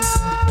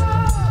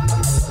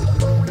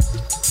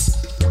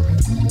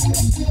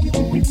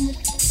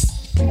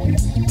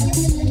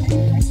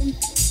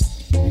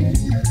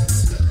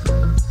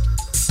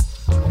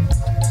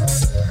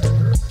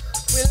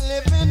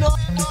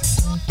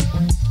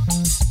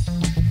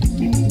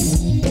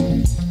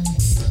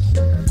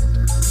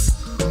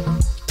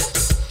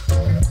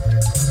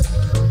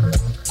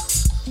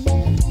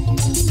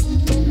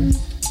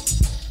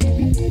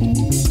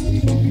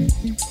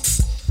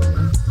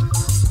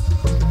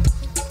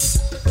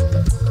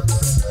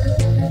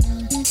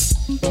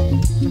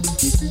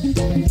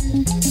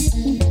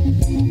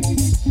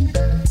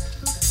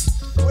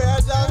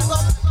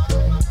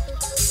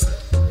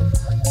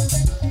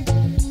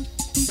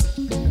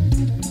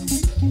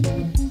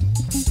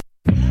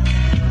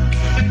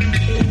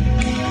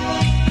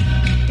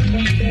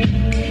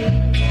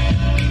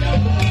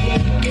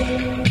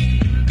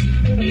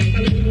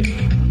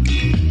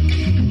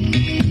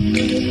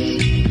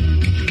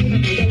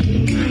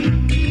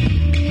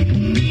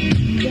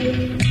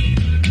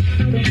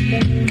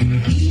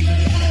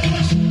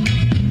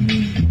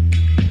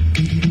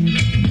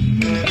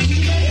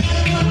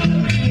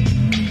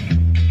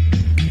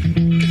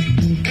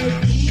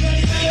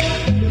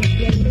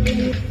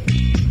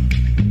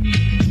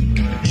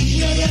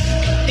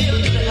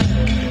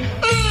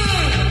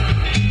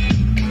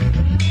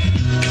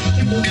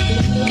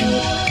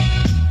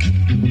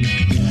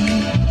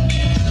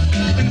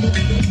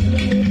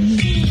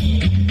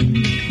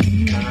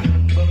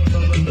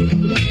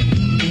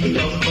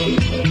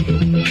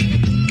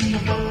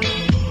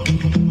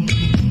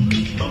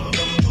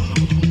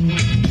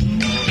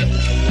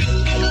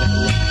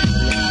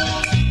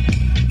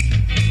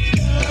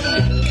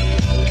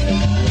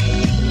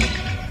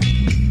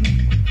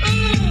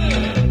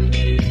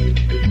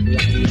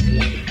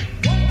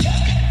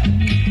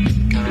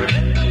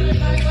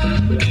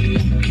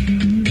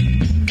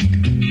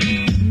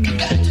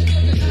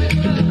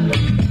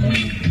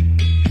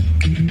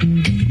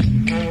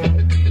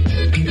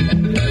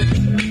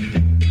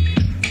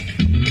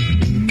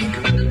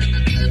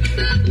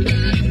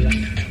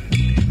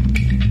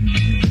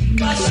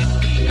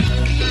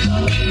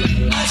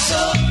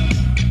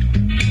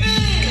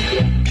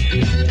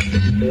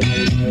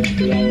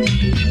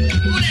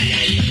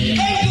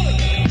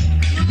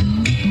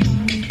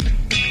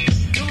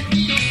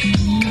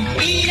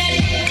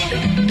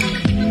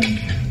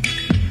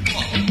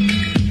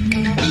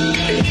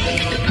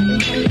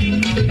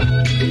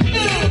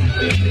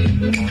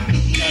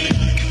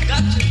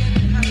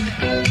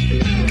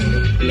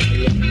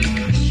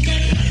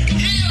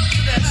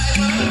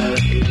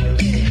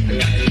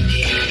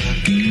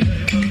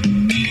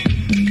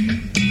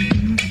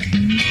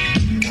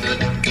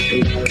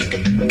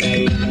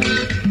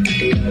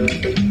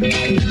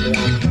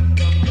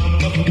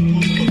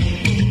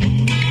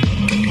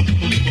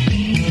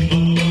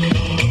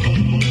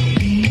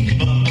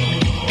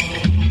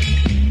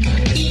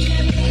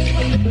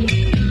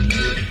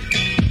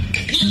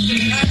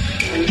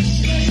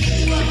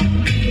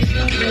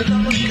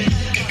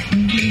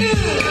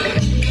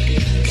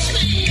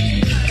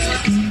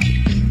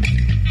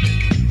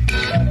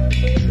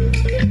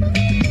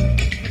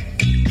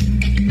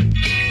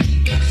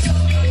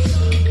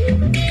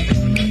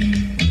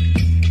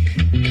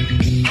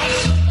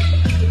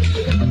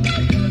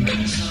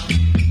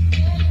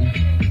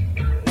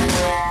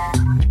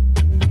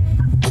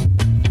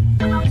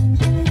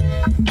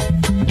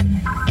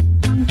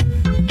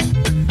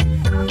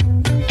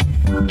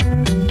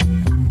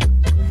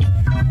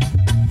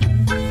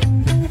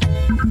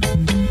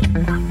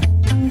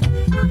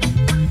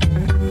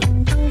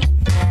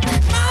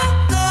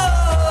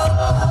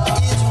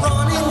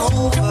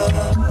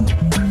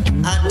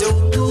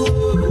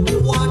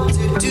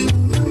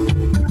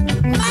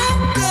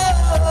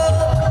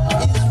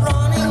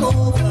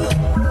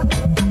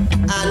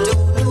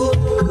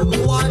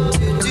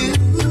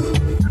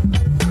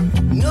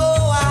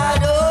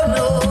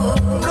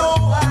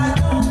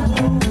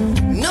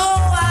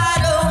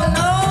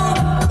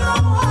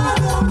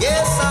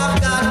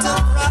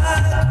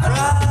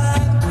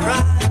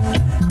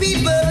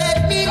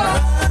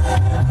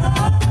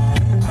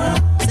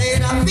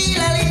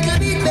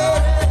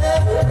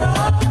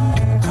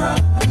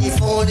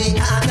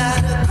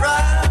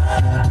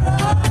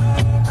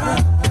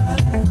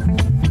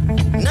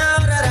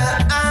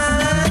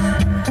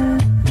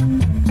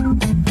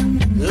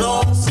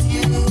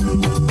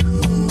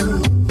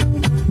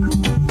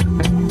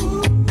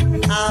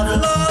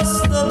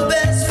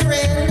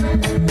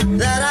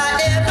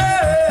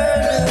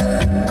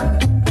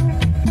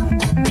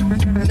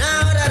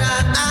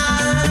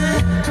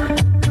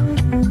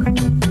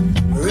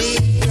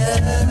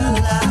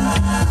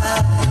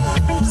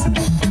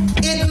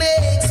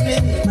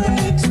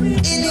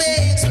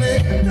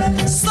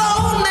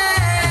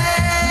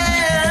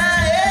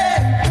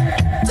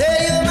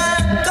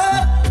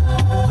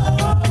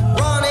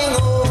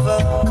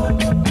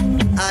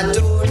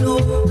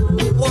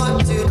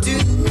 What to do?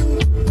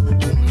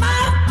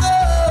 My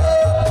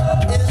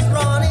girl is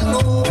running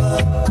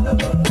over.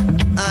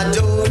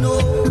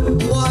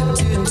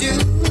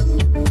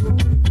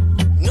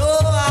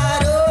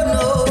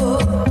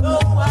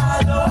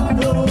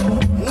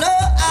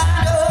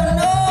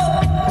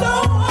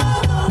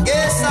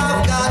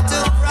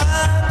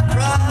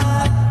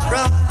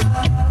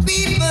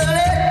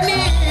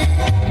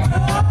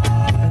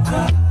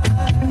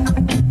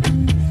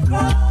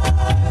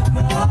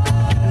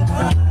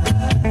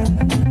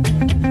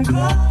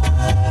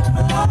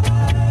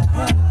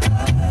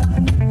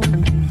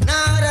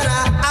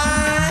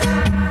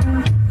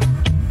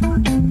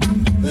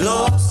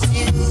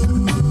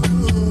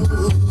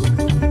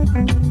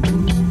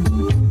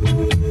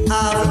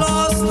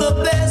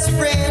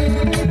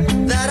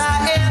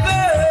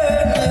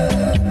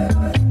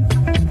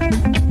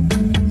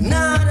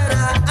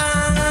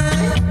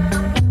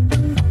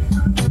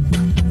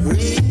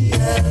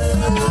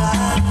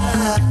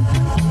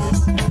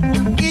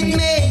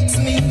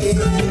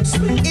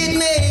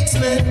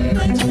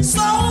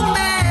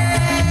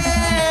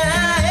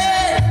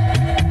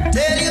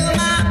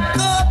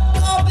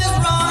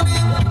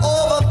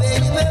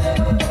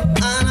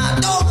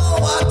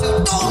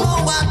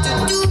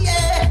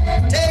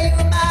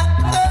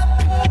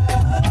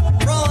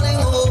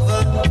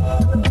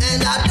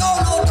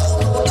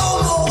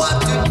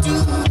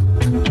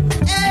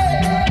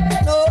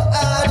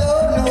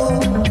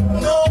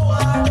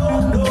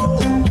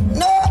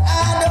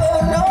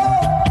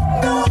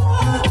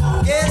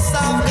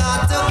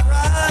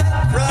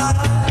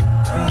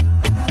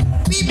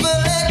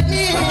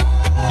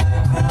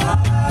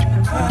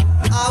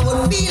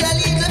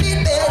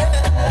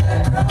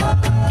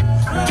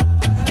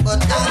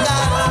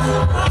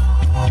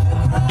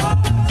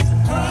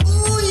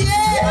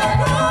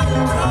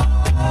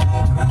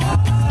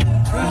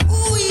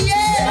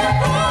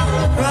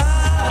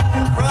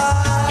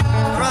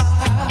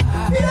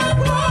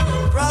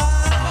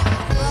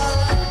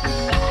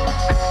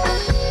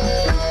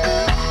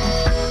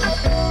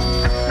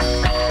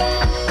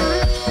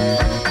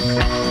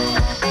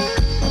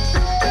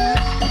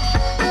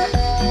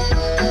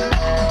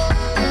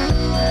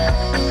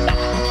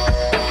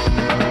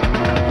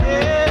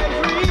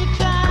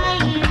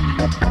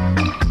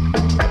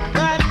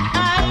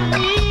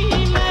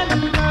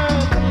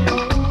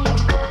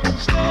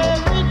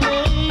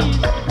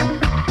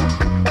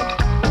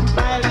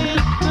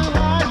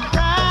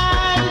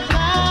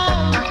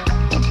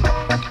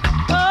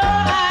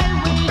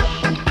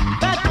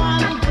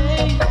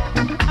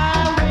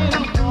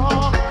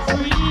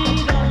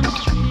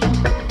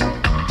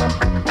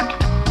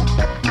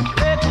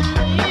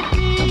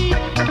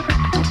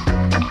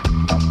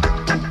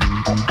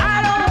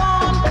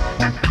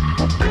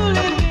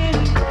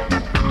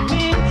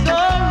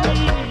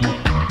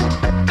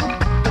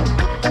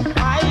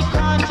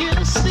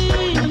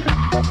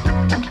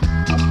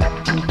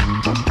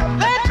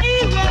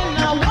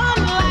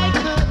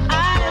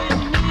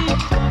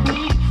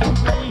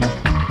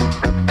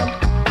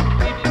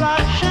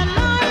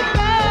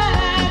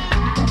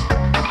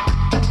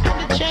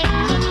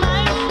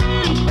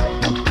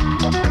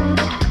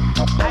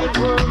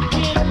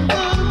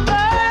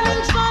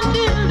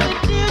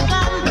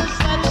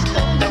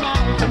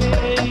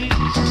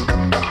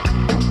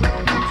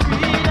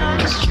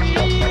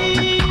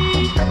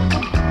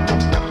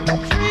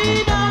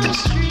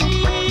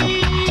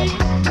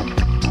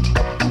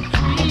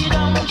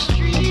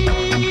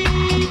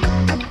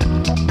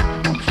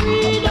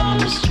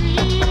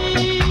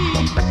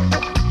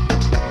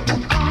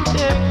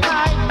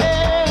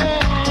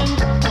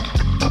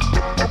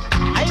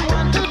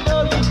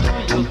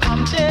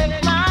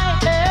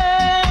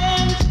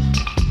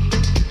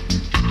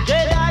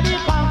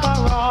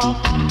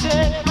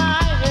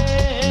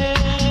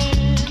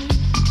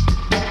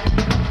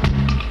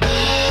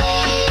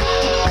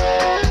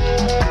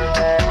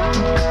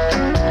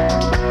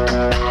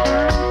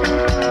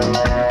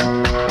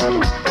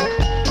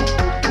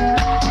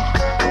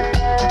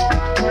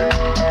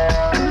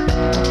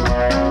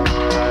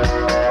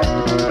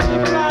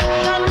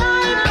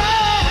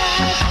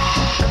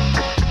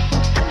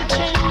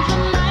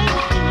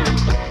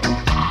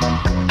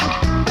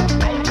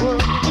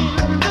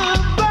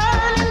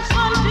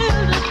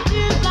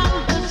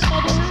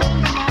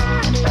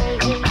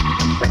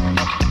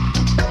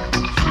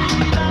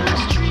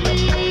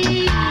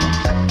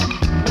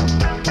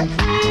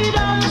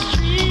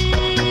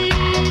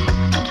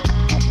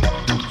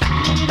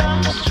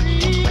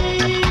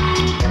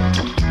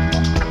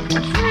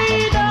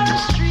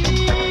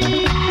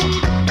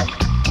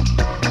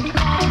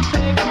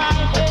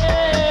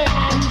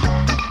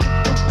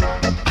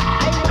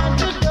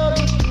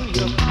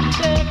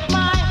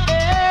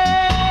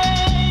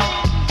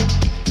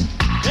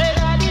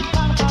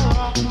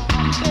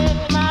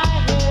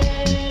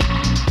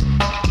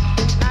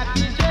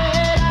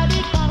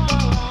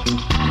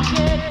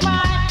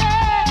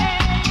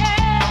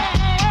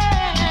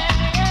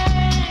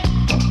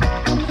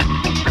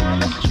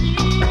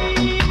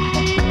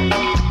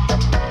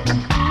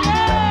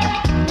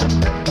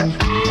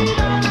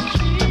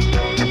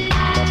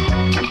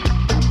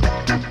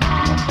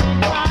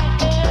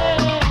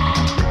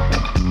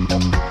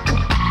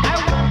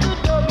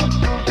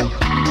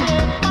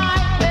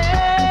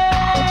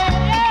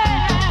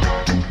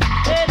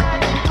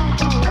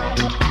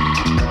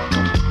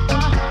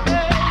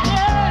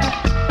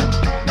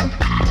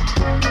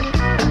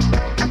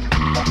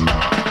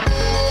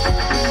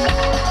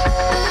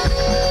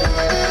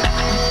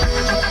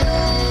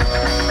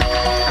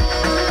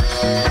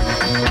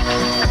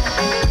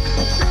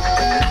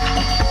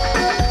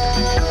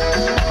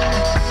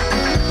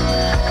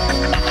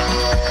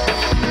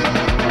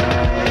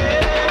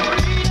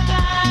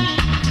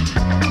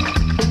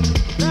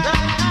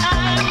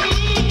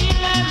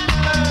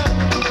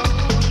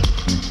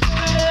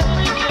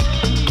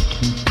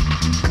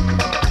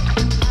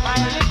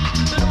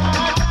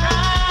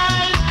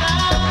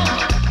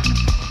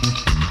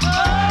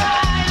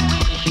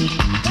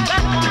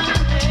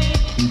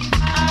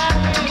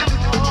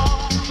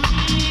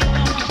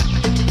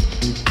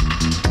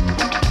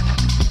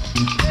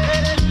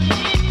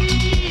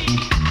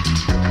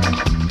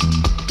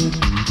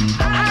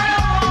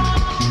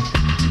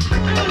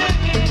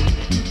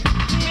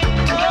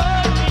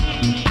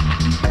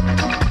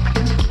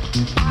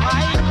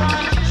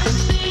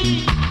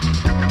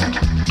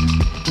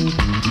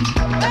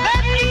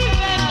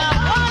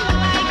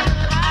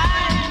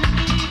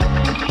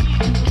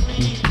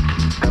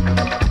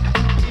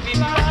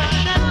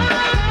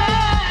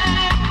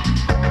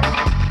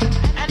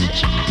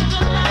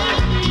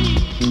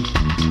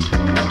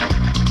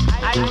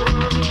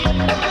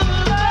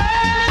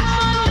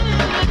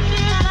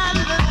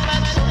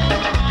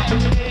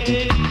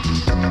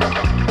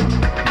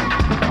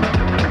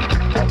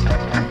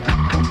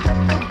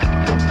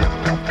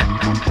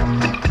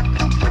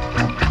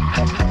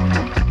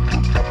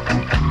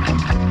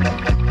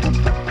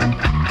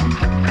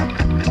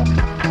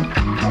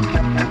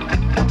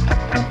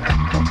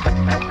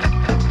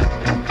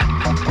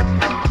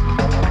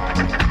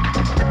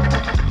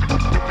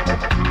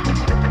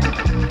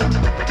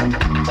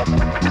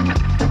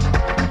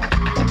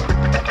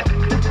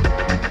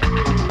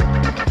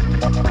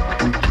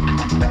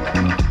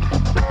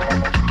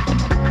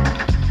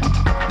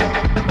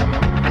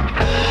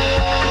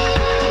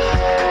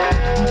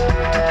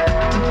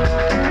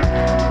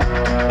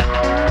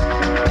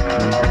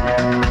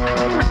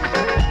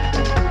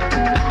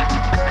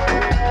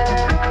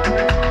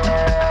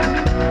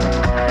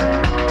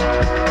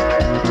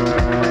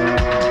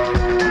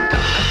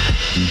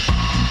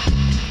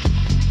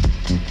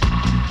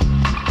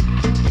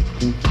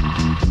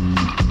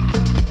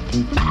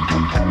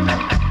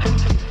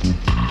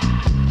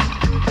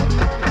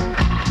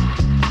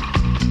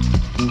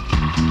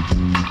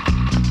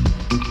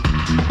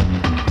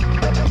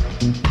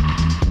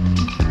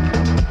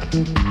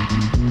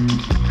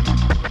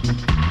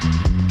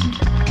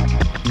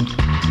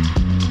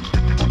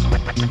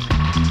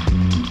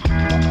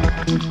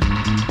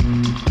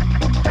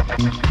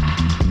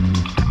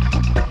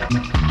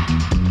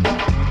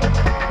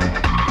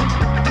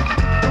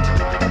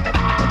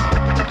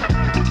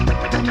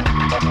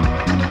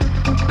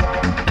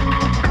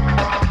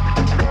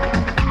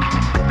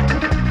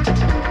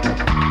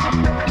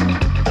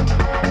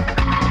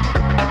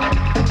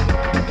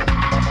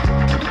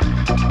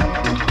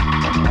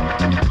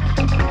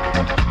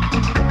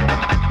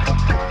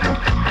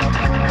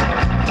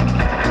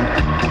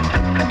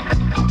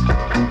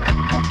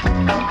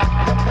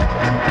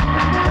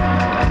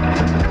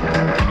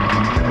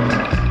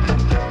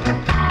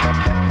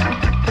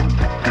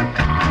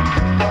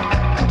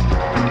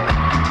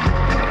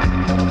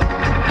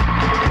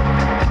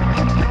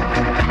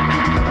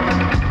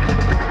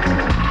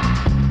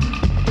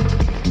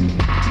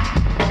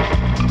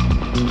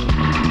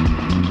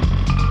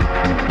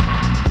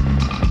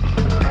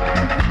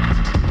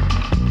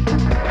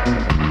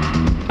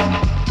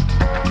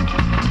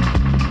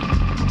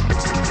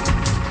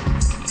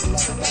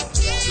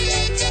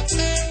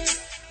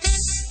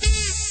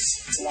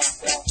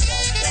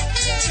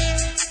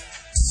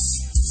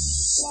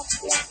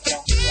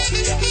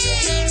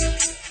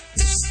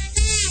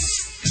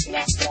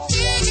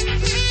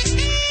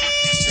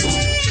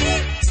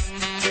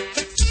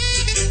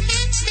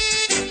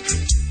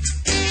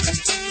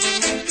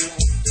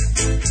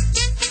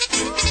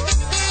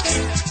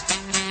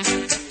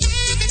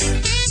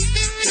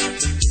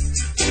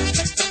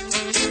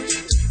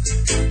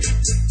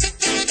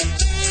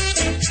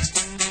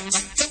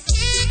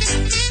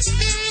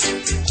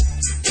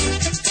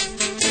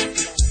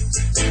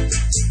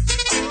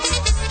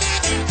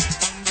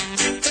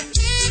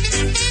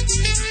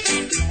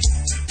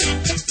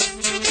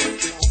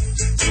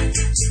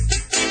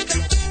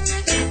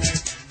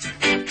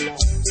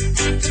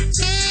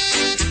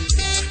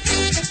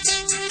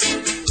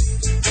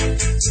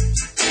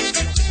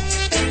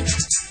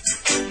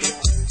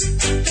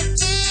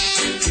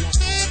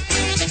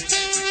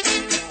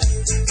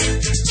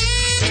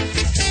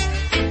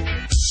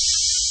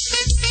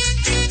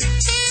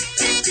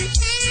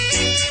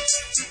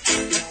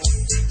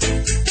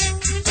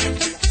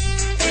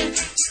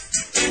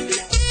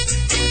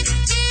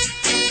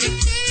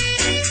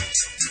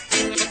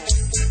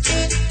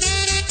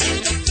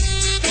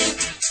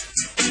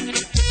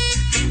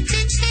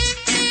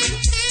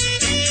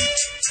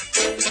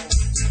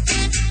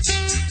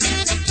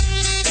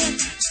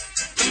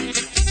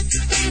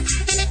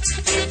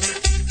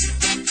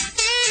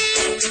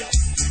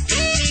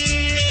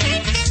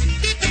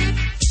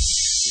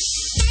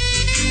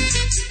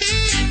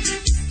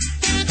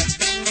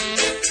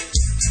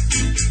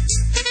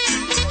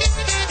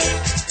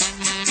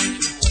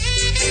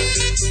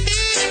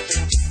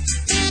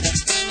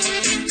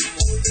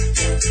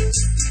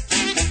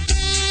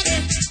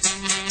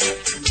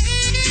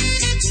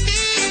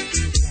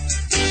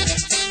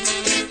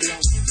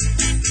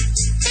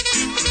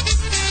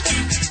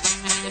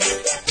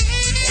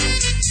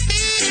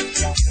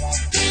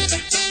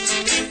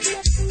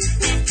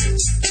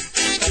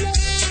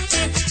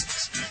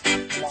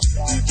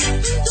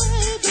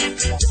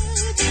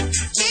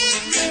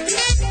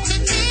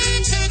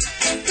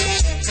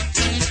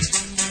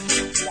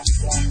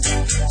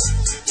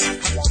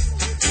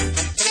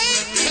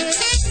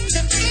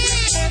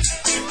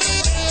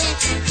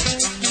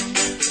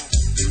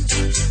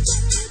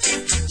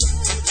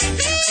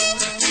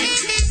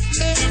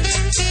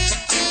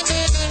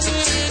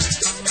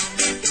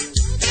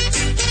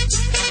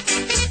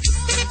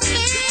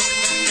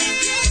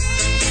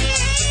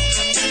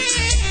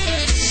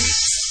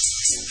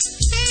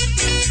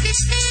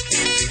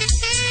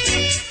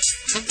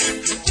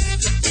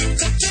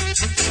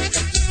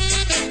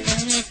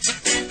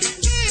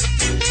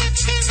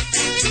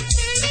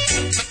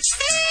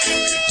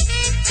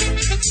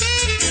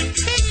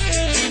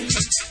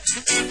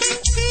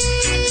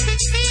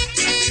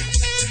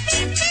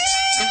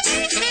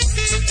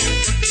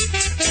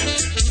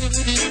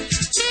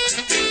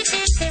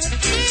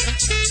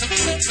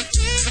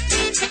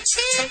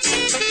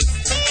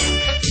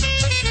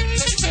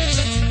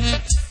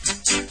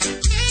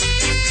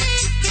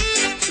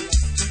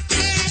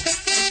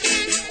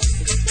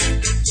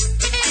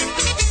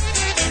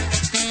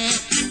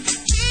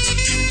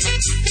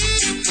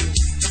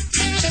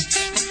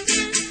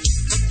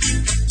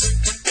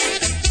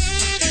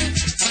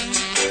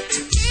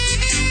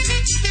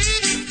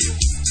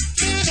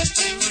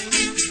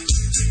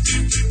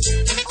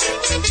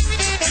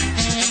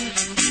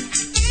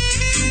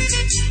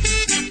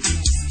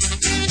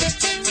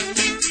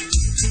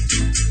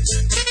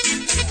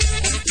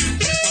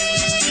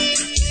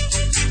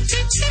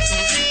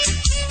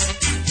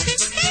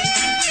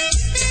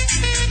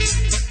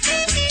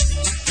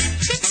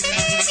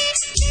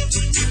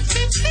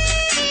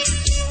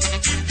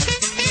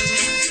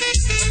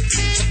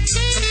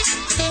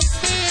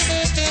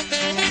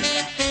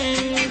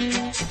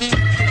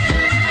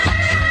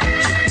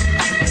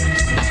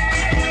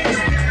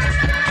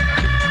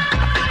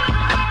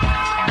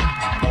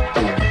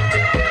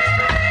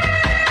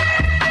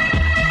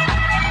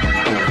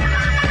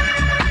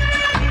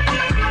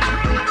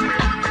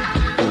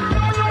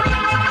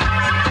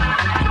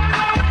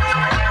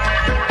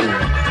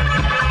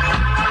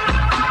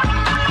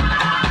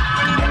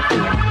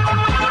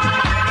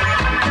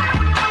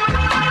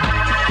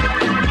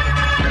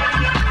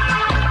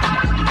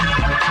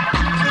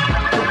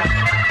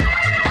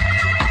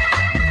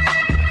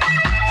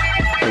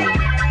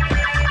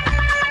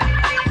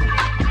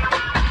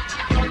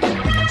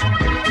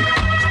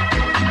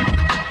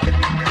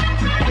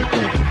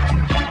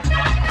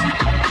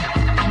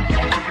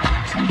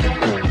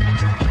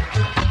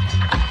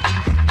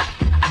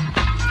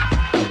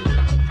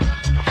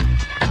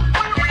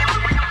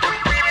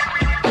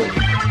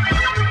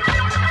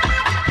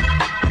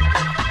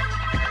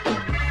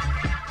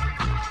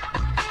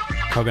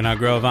 Coconut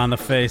Grove on the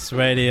Face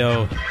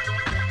Radio.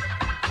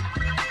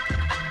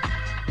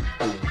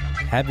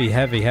 Heavy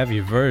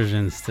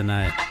versions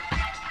tonight.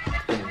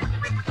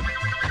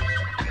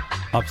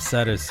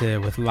 Upsetters here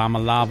with Llama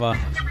Lava.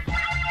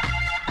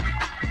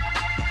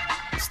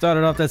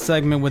 Started off that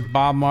segment with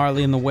Bob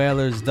Marley and the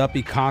Wailers,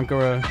 Duppy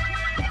Conquerrah.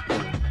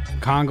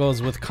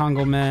 Congos with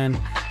Congo Man.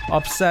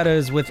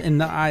 Upsetters with In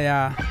the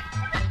Aya.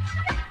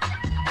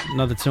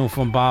 Another tune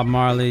from Bob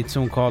Marley,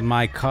 tune called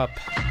My Cup.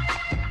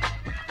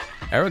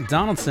 Eric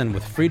Donaldson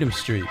with Freedom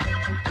Street.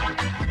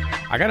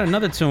 I got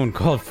another tune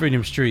called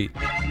Freedom Street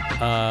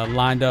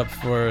lined up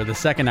for the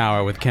second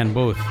hour with Ken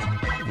Booth.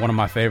 One of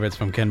my favorites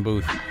from Ken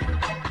Booth.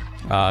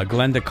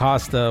 Glenn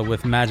DaCosta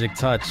with Magic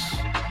Touch.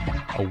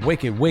 A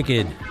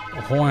wicked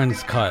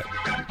horns cut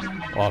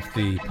off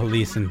the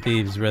Police and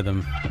Thieves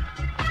rhythm.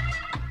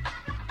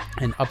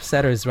 And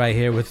Upsetters right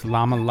here with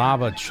Llama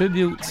Lava.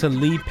 Tribute to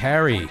Lee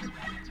Perry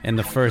in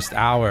the first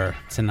hour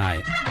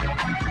tonight.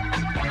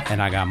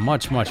 And I got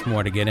much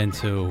more to get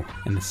into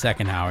in the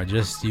second hour.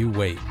 Just you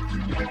wait.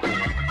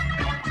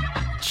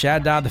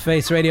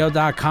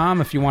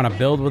 Chad.thefaceradio.com if you want to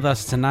build with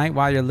us tonight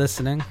while you're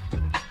listening.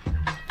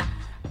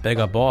 Big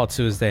up all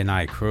Tuesday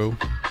night crew.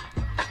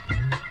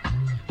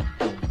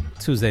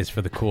 Tuesdays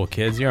for the cool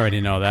kids. You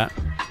already know that.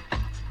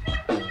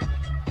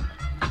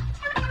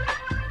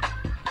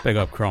 Big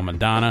up Crow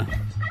Madonna.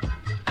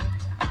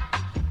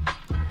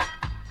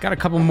 Got a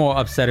couple more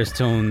Upsetters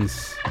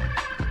tunes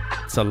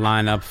to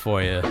line up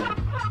for you.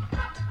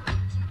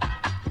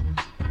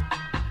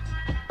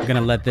 I'm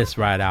gonna let this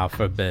ride out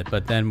for a bit,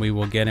 but then we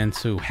will get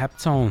into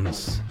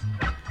Heptones,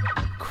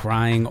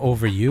 Crying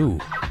Over You.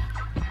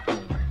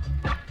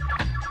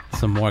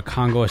 Some more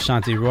Congo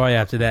Ashanti Roy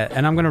after that,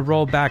 and I'm gonna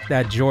roll back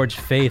that George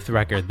Faith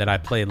record that I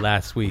played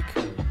last week.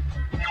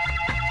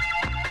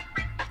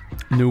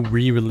 New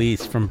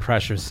re-release from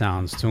Pressure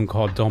Sounds, tune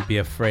called Don't Be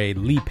Afraid.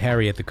 Lee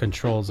Perry at the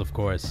controls, of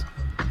course.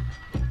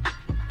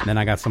 And then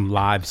I got some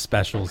live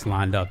specials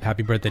lined up.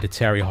 Happy birthday to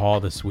Terry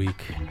Hall this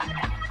week.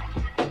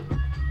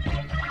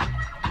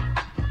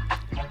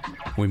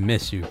 We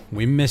miss you.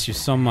 We miss you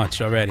so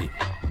much already.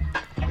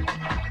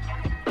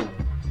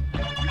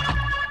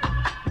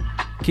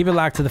 Keep it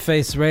locked to the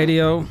Face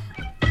Radio.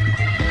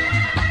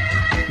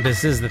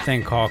 This is the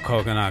thing called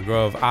Coconut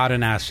Grove. Outer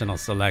National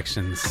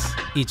Selections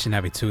each and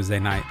every Tuesday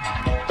night.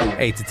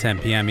 8 to 10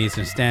 p.m.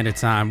 Eastern Standard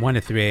Time. 1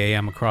 to 3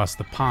 a.m. across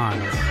the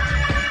pond.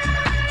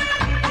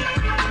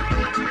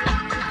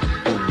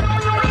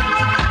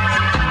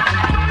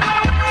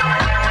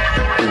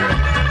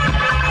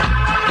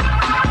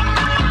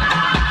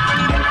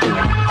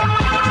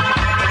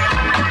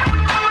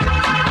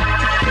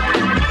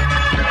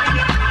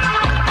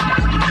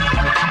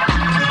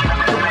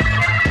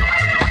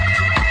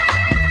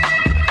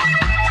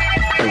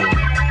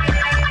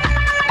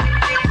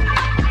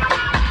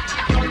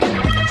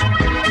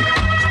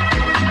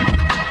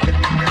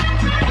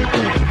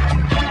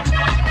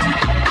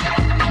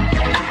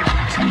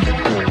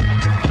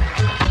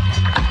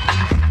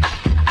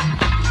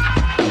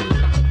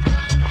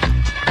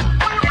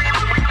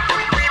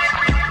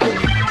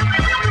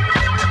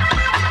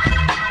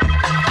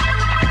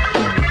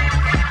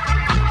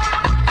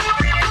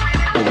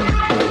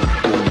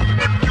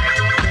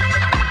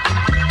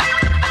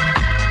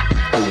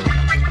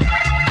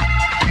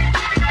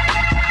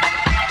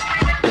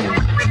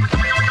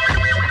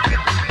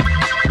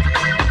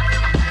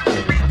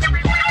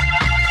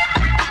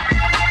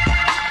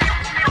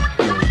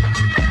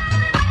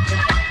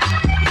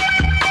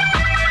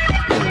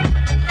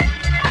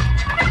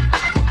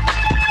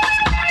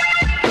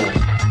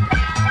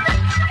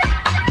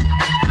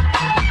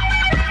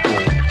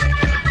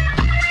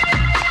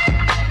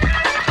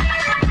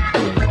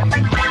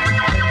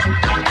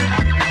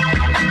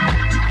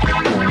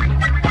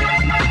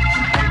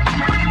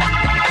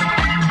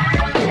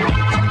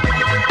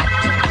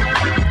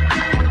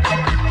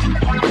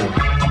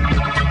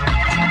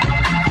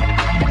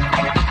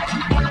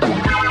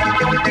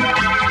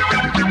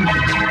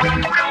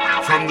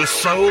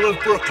 Soul of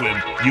Brooklyn,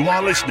 you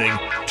are listening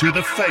to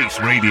The Face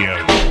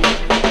Radio.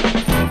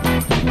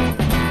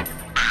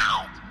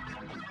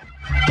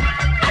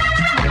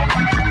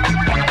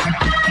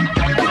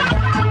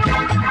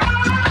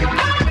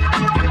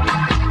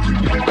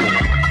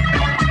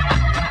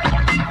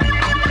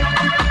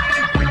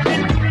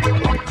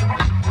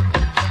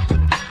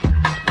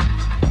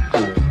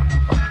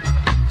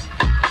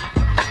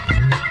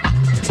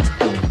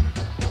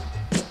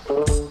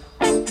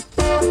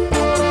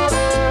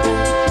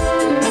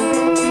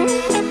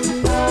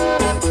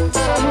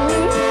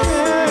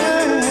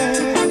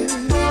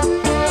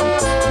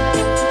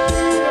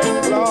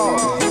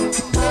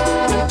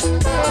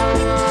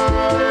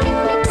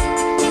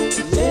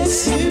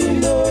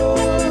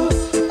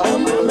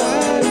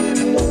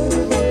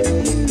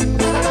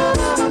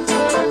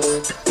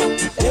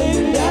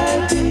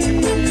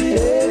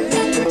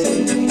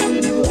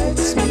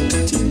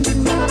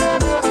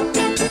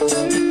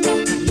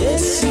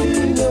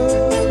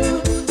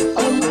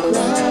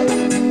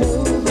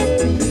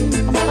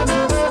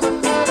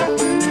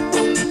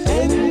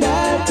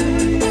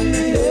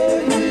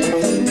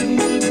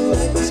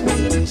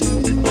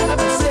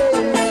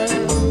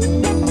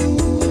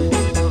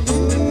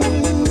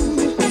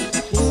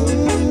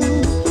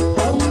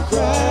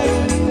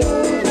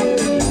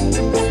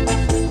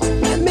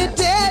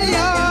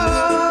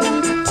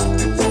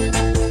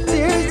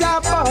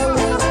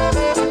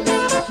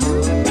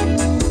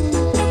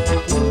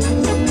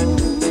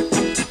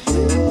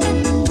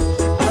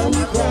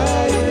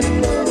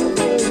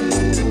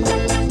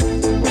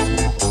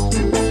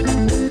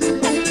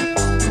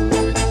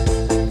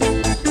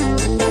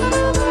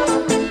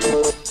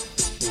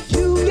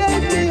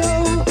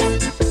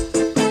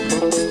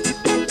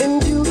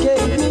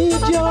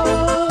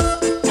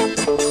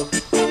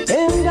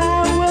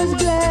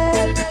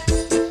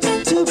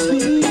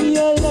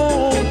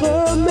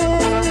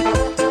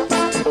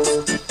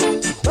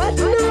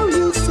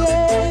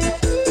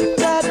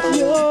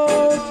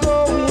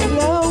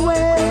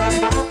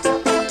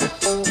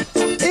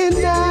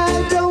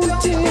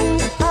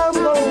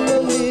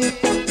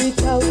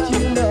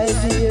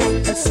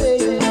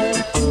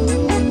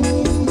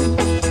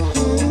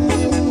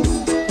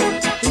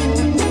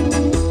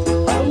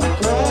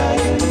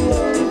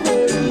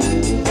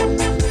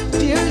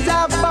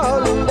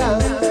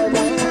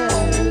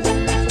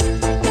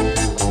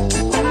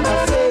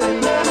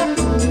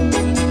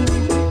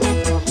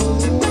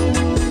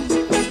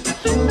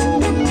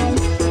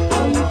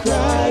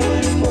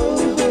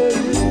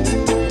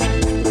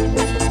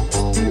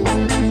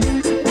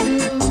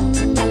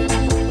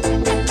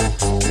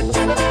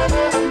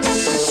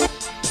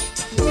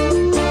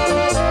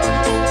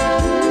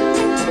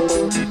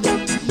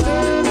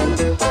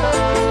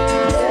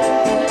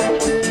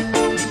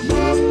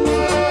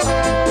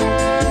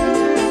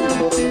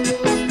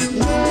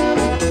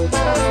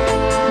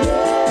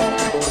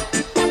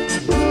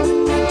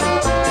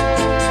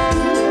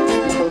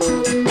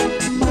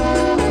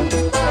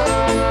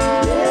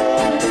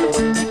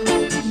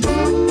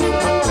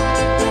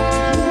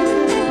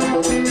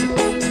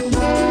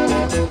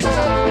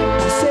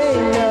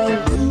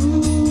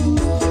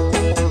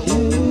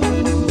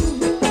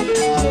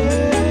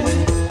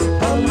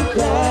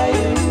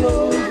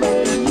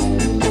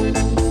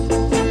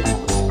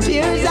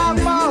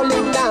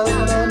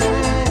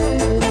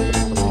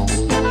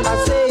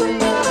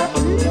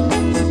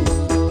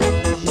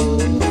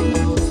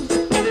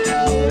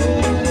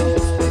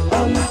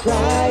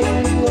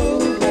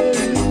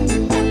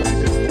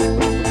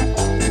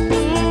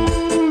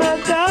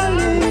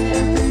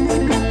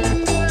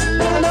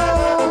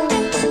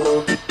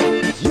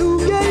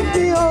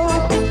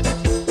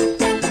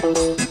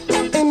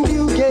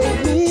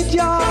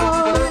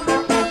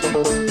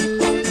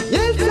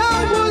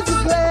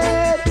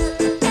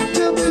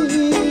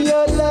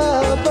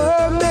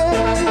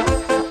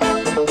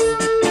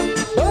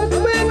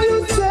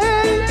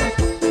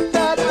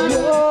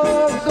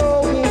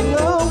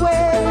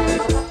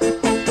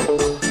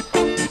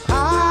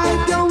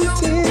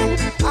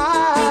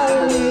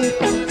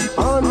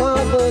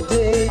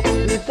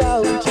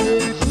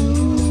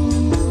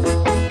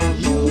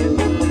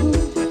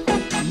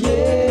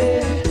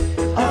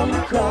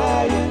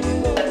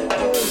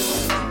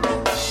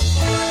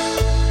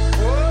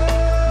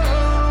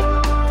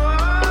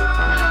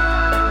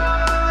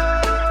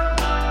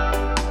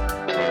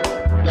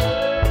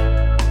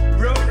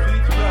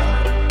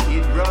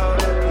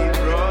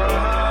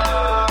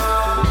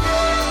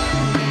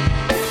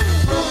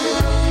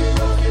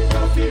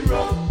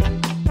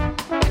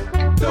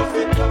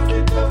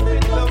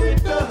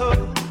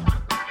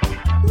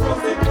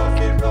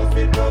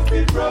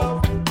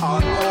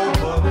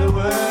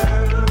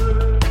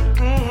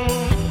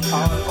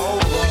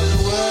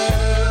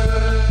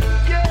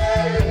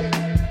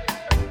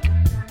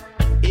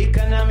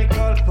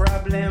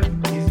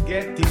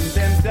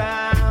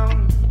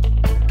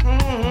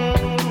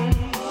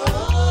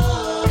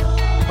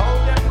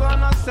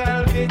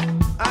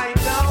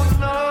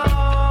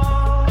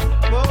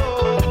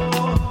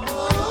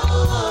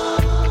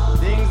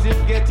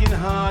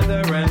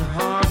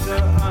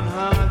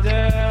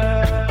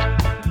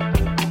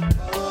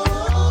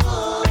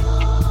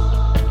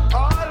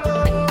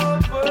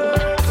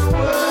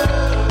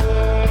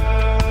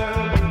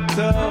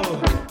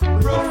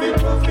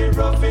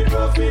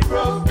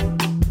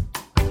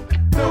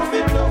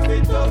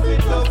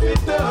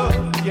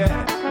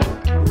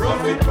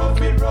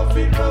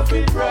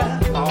 it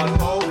rough all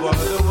over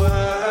the world,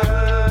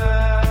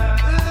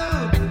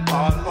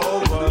 all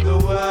over the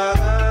world.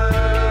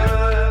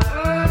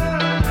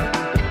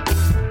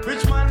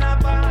 Rich man a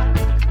bad,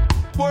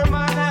 poor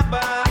man a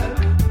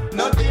bad,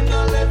 nothing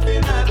no left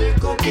in the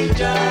cookie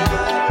jar.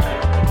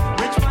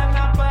 Rich man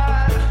a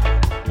bad,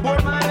 poor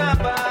man a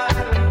bad,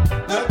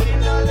 nothing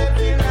no left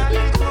in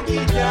the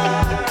cookie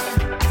jar.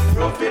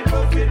 Rough it,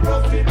 rough it,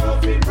 rough it,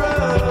 rough it,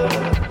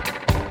 rough.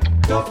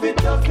 Tough it,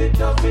 tough it,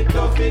 tough it,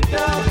 tough it,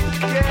 tough,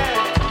 yeah.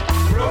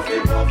 Rough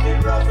it, rough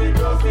it, rough it,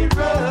 rough it,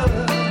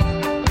 rough.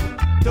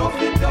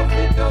 Tough it, tough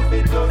it, tough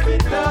it, tough it,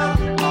 tough.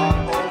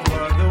 All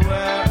over the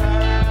world,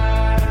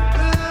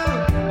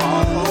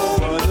 all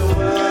over the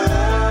world.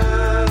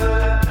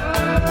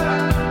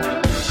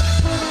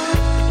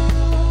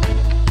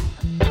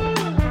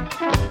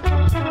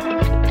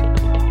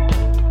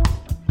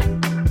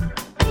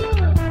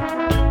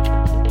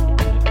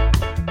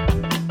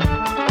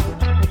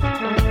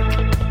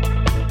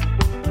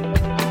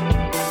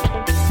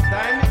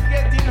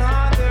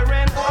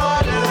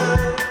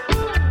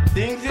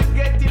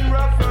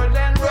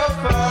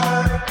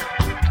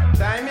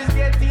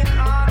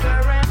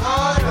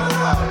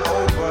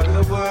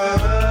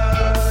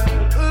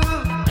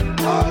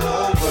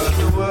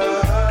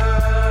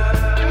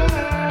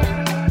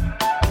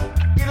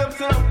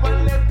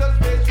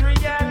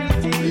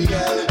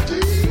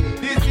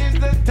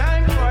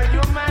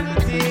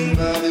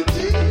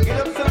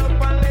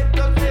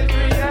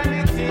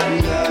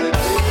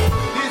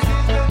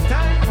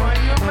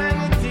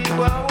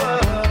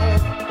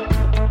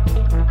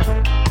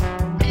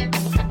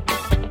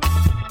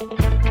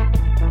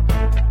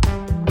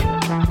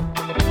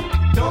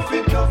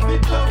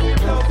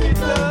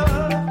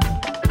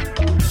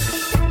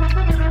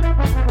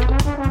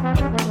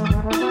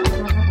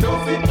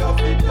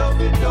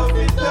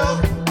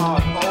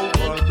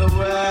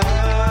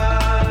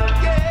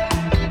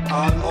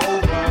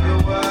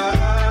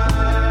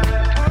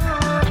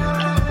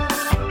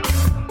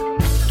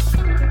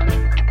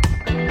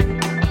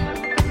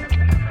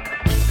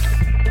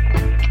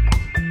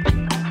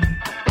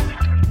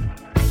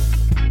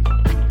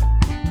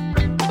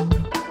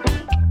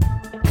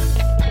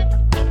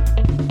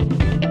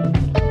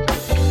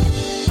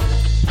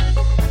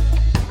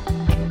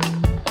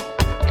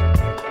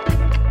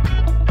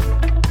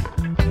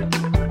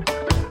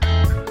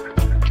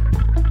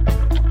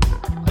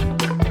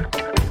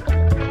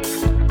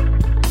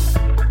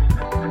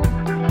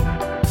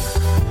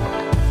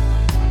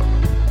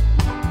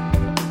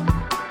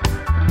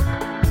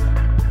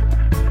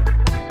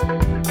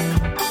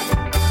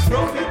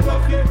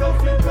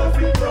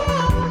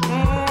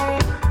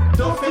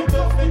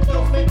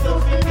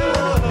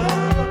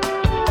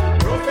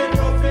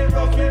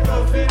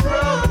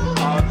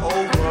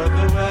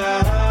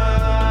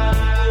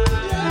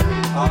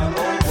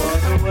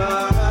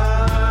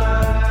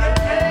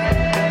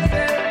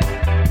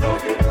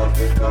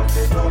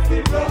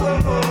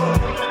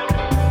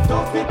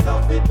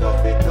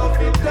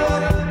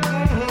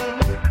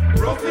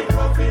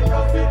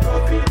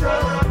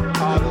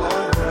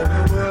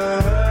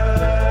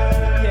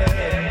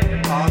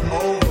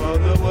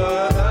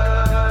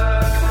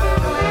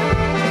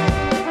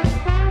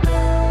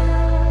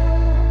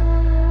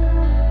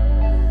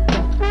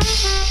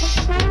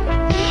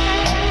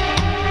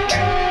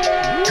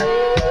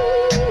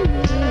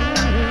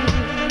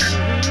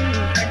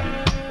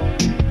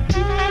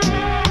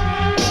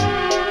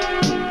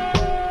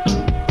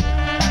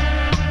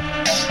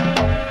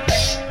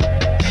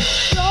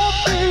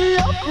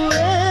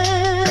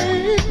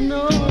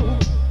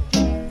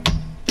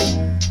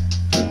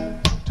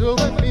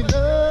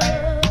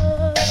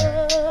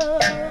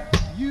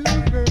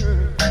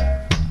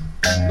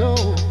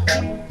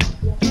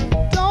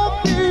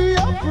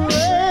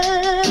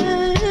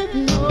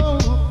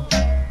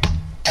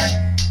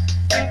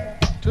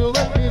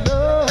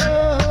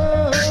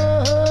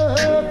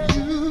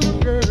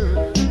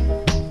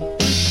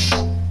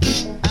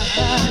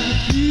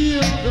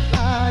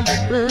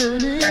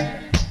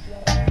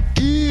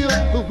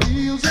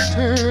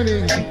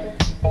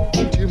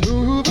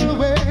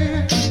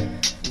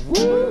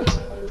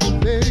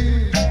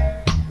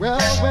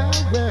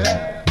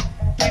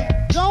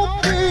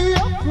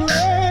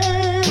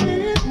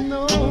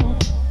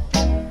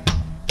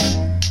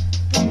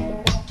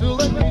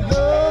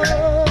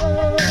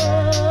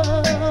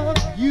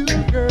 You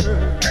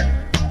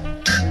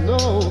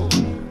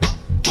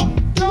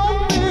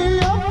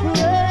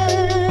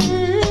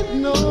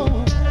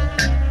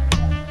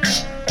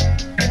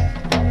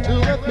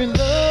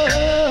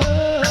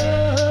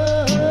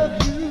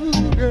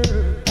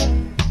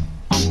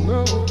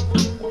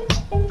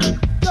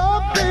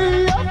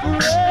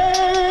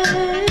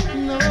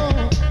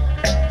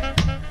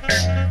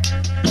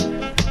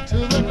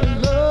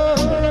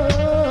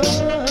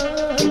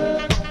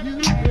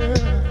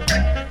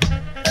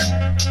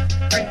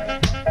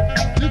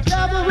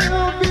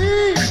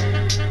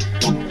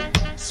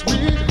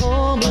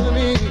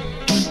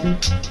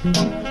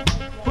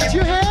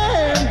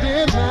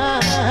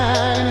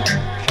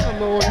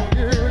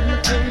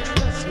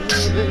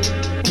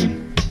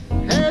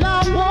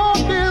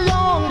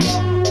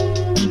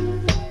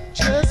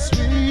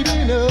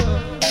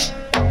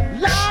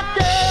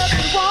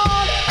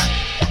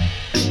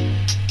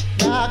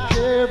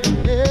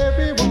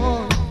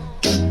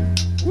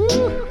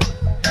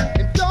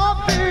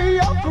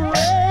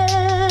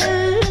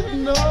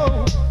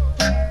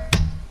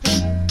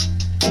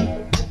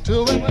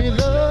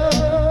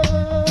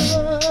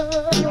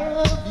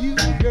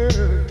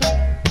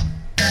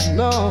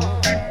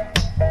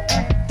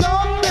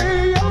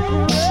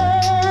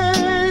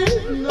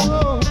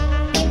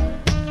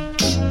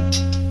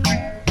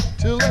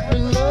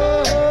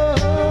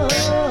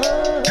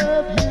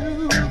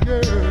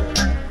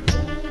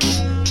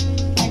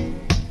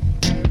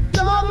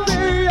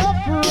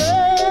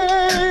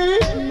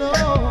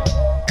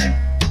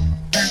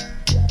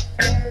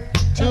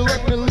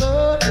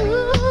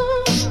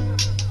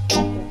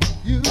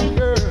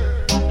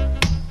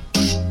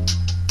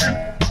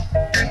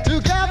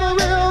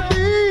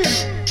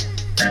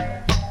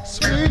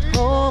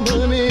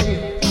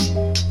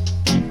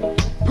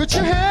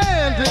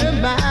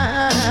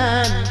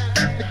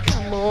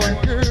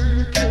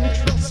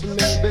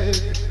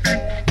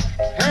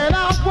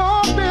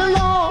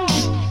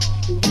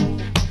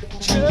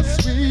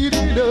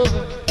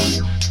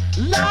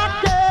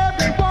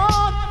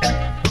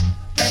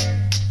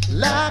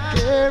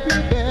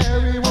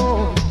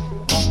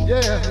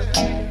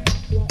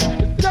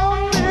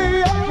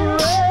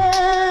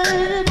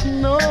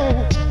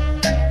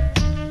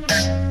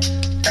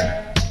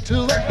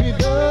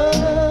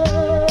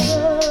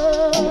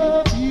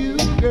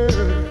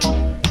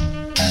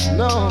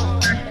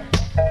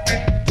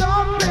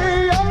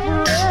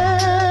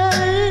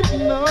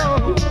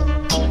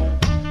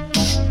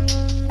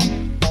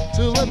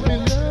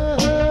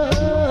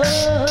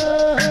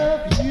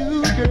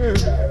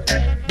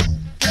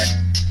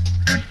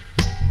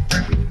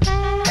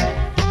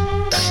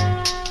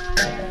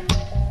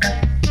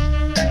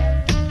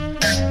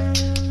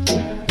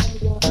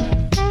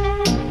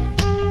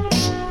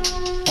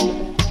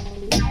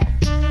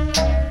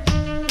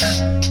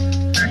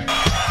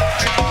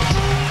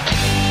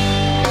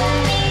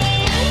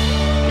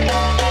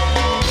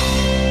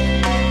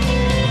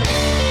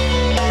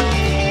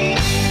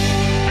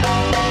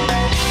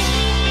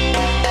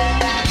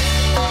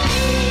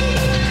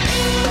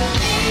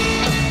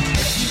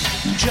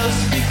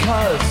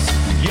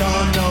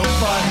you're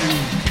nobody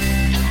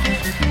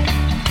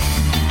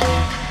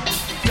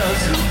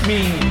doesn't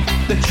mean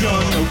that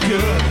you're no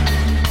good.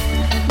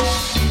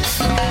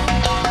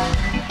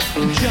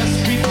 Just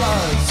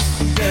because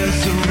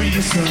there's a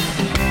reason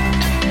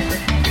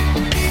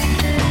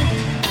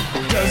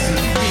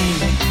doesn't mean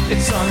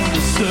it's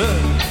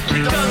understood.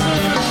 It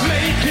doesn't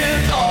make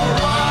it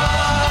alright.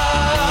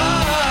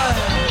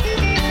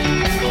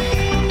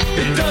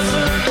 It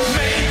doesn't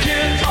make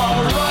it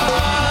alright.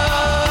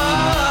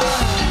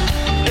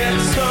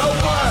 It's the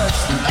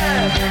worst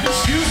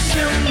excuse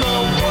in the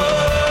world,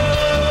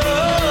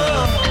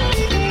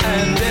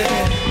 and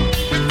it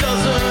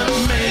doesn't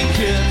make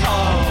it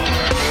alright.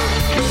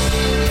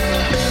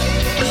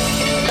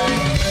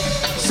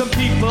 Some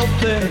people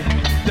think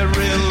they're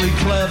really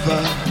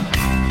clever.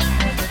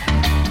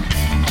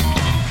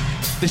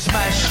 They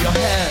smash your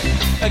head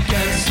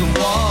against the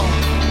wall.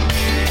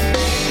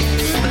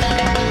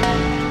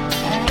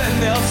 Then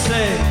they'll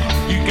say,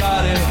 you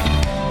got it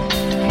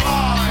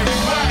my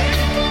way.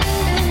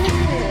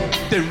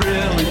 They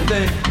really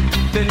think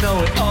they know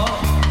it all.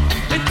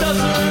 It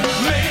doesn't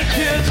make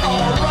it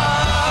alright.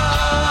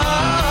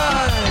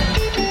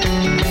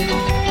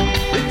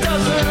 It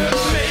doesn't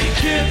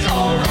make it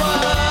alright.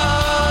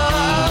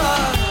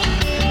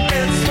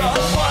 It's the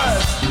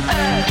worst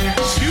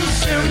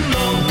excuse in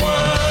the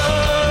world,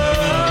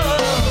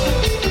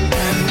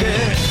 and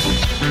it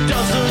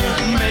doesn't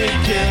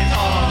make it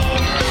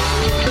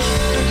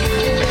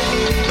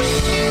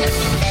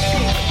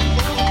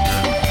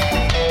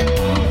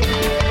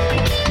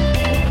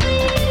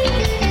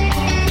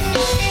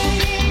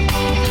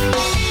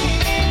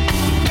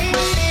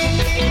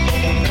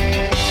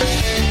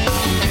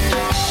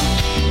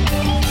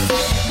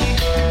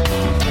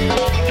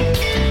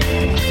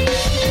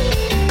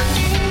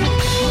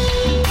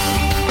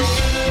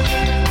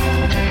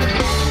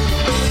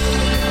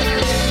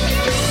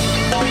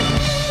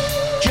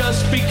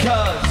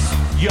because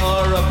you're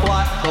a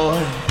black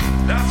boy.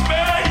 That's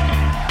me!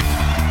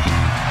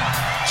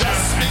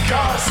 Just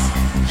because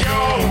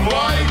you're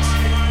white,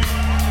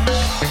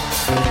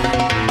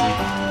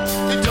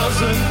 it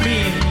doesn't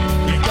mean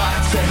you got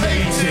to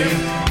hate him.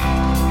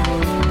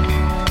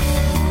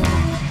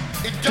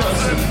 It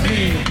doesn't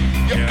mean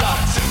you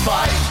got to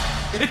fight.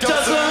 It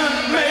doesn't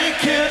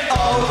make it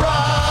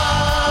alright.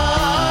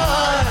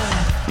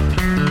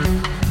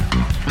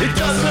 It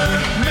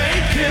doesn't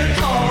make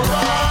it alright.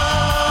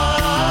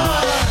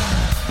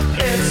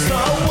 It's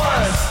the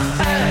worst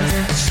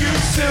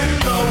excuse in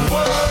the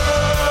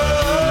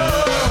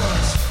world,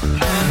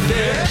 and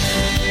it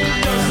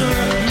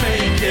doesn't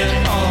make it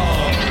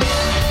alright.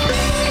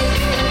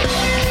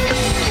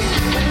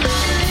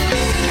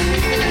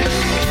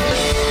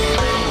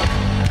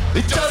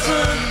 It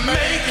doesn't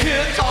make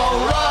it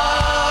alright.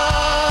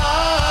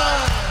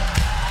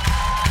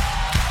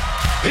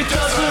 It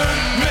doesn't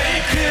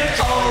make it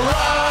alright.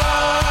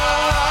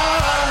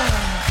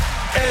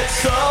 It's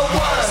the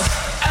worst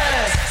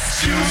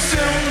excuse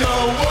in the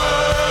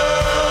world,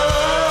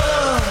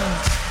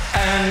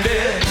 and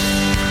it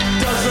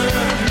doesn't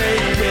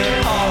make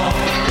it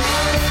alright.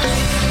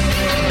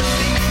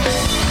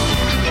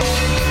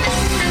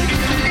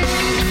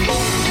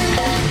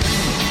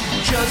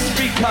 Just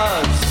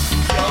because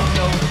you're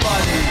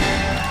nobody.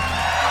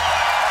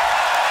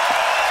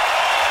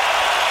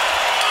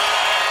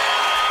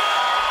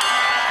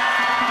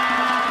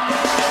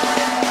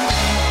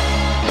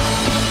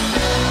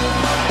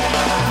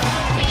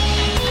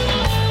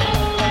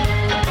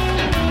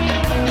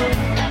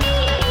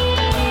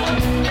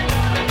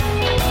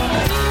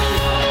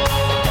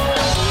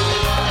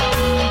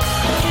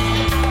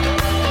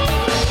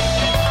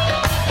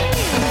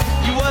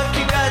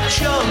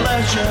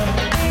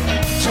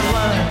 To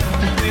learn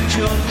the things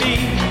you'll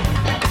need.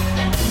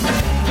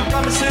 The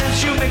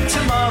promises you make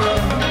tomorrow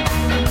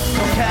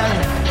will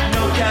carry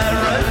no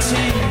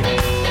guarantee.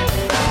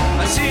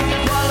 I see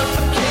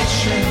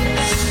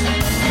qualifications.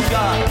 You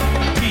got a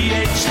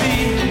PhD.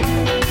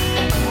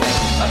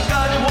 I've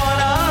got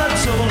one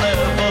auto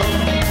level.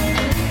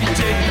 You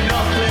take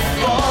nothing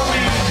for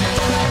me.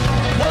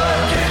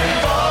 Working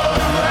for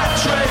the rat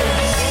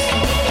race.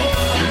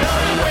 You're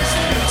not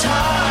wasting your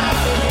time.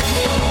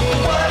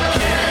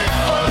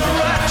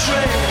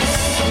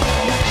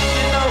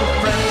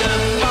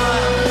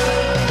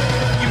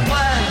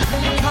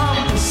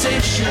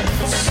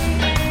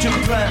 To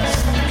press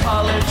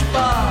college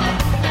bar,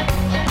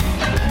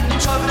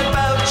 talking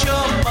about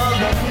your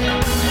mother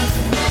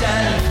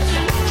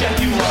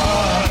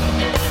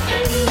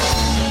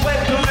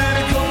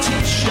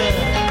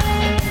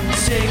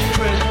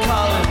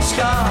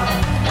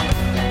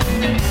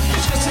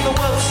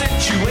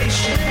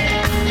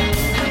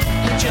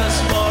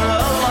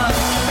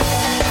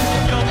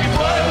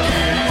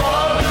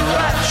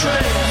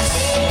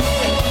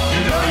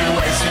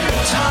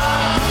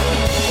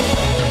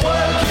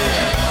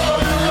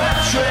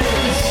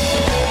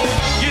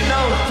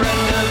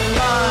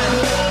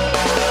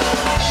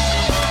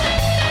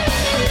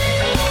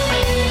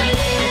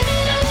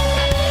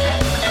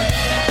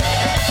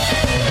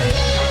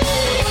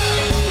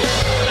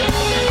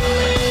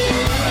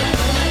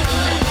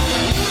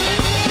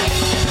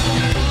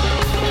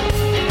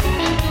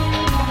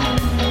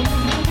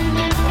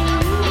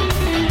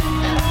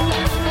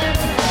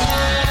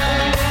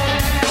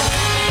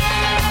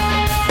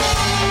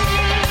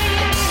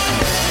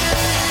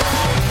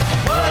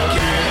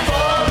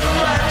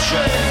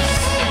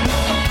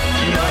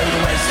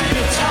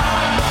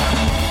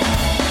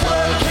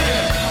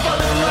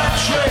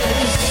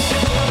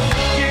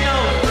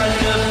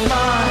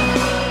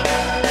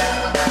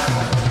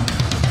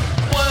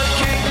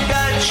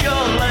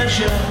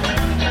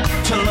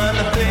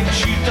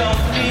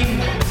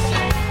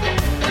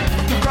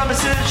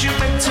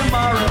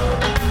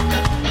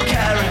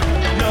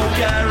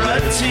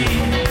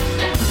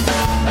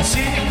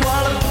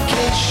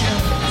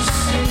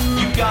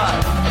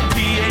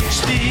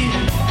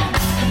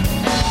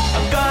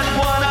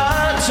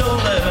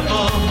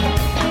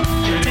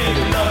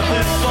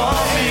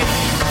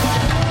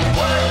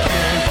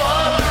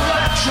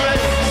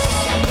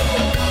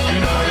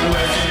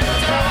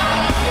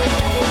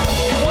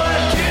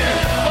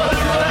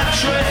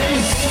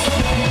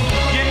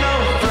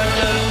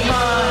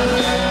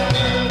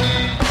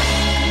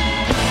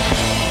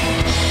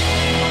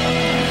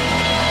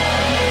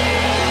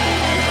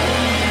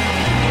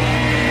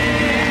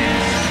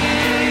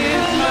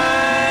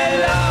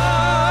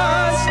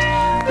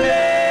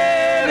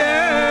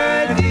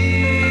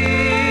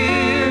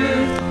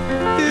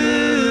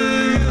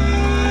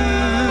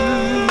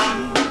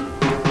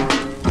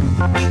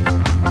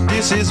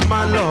This is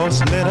my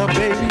lost letter,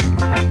 baby.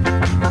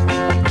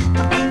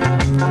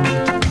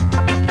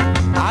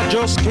 I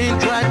just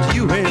can't write to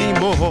you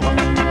anymore.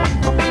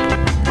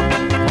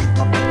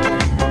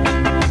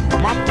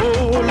 My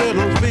poor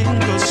little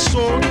finger's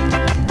sore.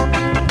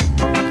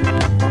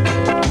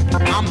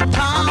 I'm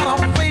tired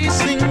of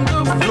facing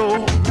the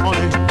floor,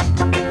 honey.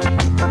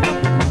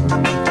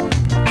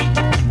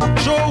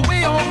 Show away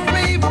your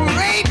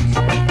favorite.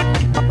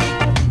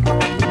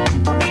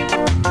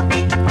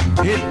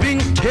 It's been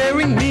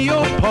tearing me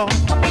apart.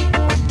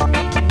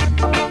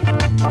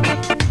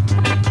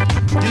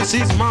 This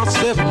is my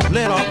 7th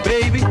letter,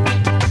 baby.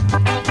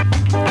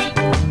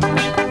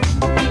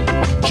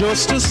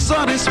 Just to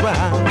satisfy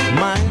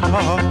my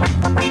heart.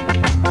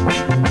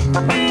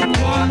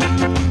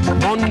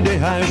 One day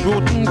I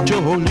wrote and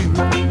told you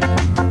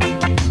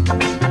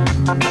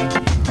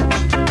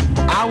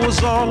I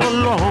was all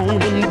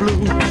alone and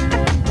blue.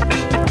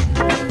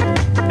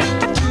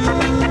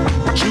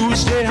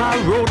 Tuesday I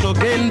wrote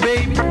again,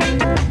 baby.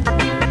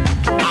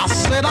 I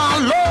said I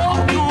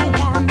love no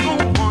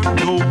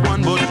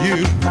one but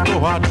you. No,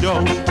 I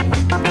don't.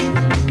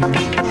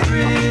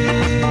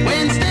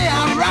 Wednesday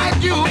I write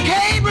you a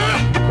cable,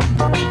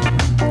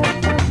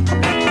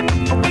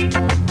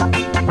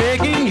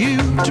 begging you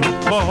to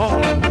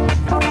call.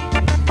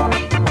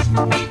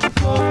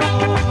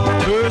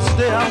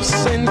 Thursday I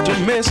sent a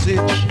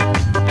message.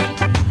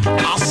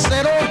 I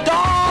said, oh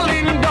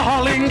darling,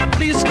 darling,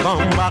 please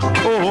come back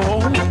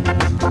home.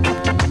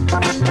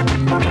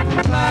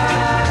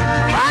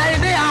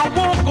 Friday I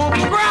woke up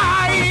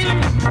crying,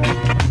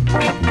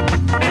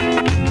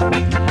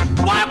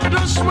 wiped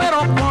the sweat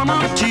upon a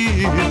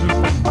tear.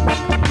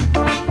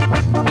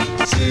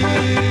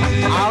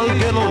 I'll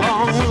get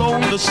along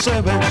on the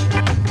 7th.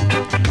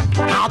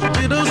 I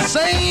did the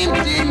same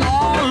thing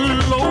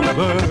all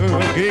over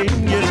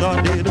again. Yes, I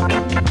did.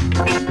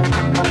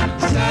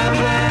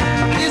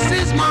 This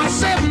is my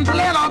 7th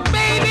letter,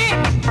 baby.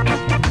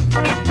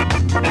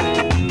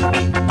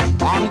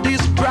 On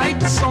this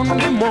bright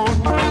Sunday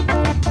morning,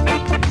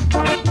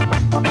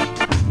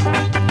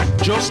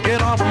 just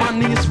get off my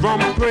knees from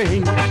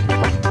praying.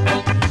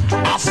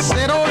 I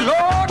said, oh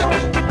Lord,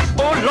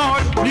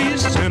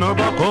 please send her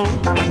back home.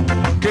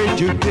 Can't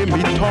you hear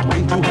me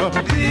talking to her?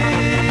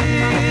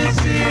 This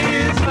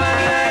is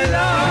my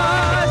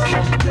last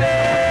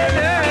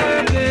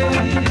letter.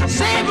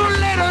 7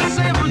 letters,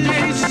 7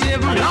 days,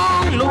 7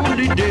 long,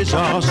 lonely days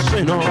I'll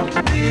send her.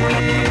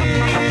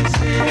 This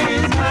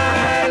is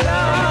my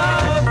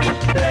last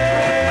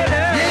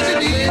letter. Yes,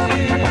 it is.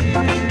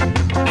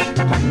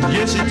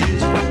 Yes, it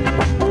is.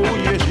 Oh,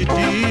 yes, it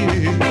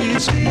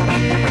is. This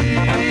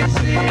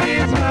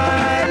is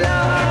my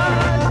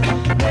last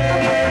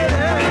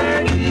letter.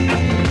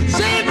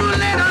 7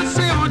 letters,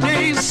 7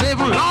 days,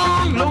 7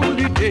 long,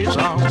 lonely days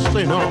I'll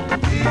send on.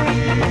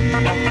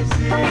 This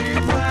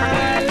is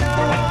my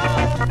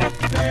last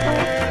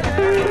letter.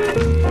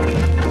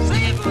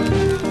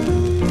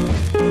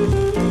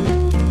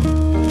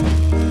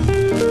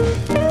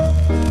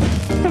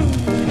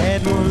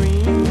 Ed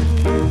Maureen,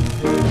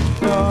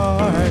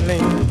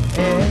 darling,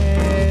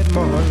 Ed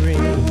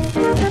Maureen.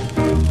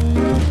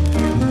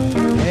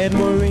 Ed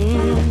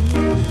Maureen,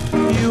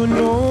 you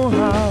know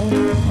how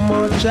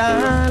much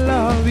I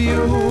love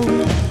you.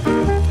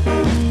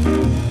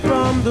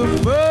 From the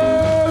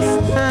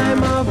first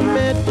time I've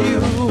met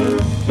you,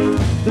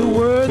 the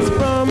words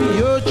from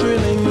your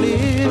thrilling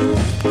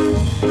lips,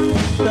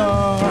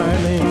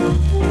 darling,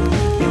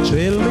 it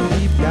thrill me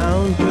deep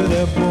down to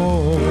the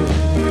bone.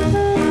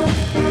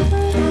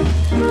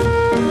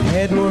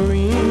 Ed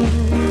Maureen,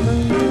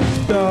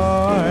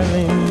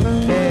 darling,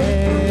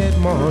 Ed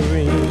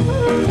Maureen.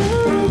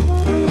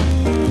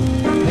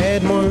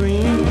 Ed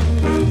Maureen,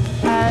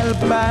 I'll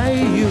buy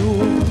you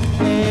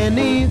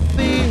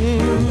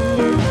anything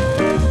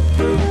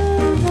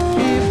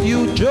if you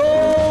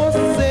just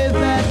say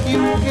that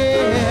you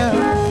care.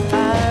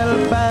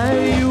 I'll buy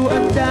you a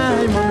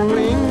diamond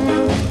ring,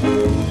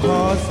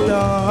 'cause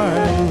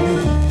darling,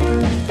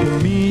 to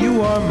me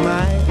you are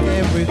my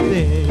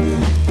everything.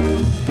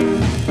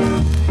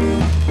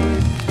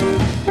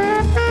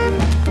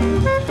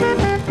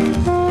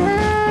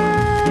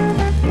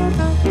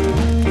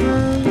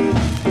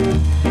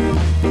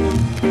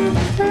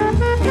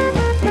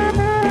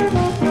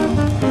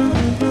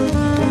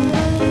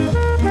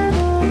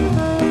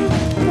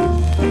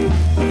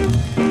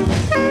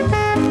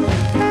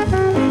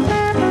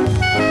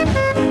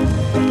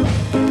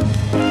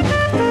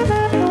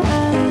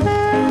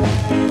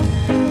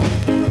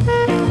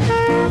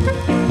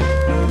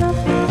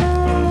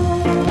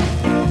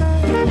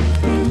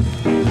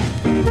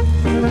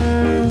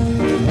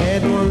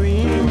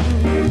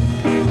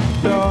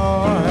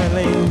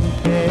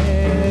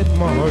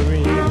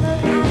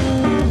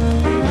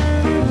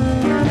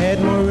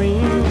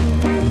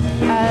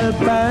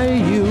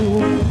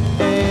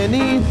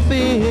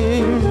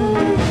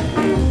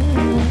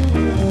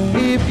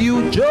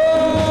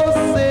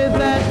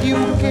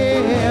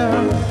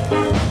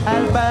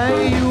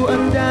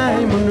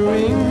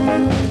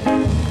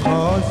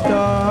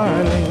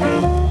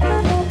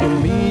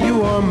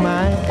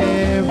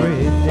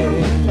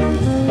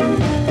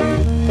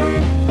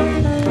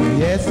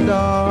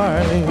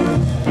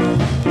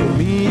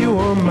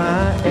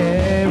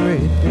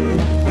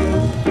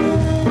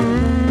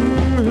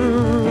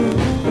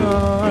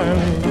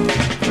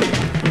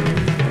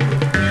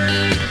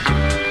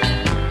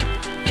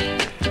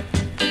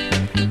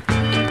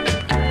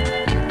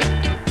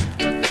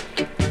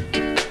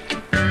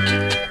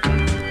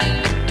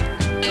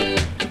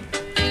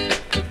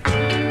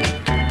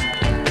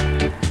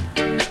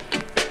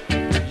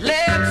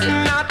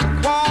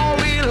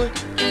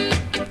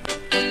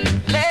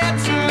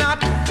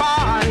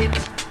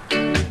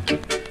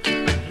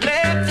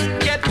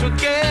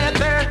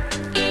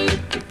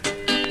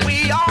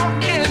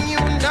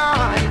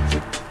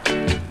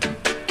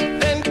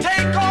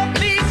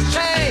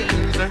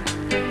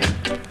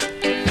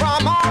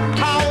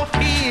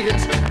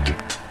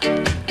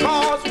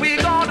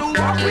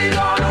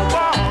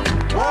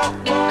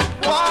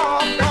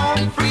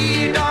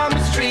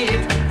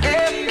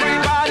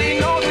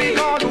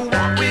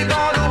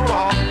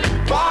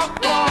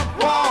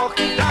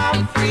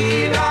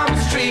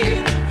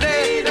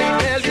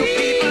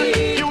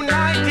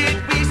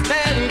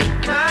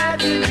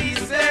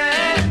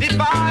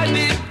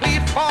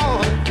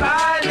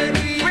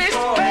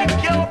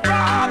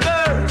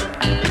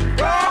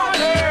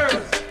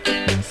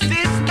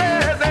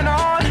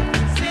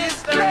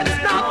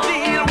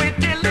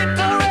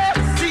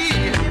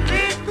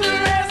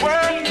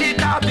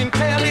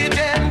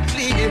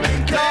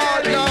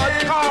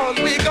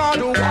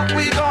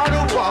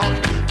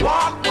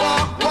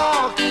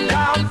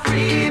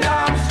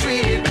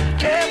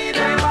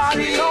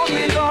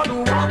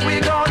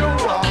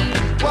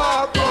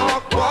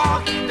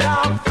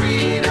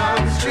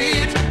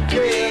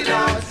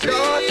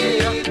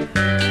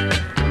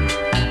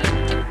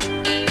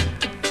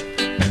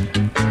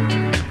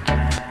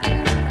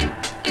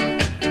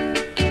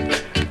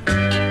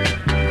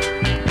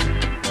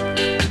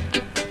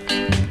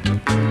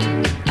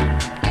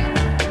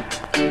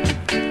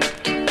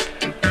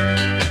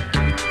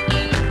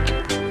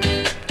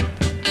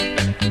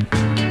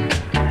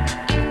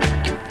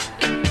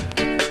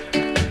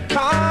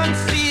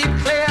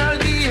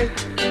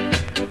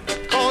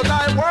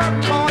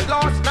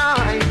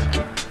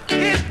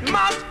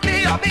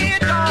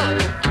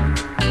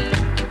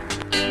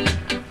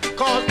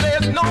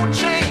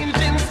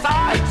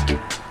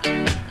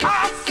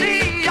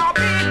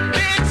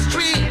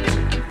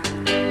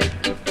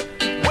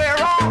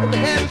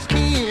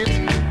 Street.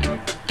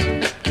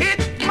 It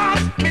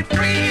must be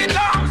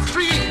Freedom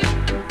Street.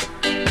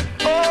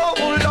 Oh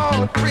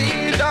Lord,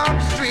 Freedom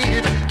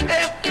Street.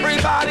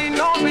 Everybody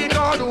knows we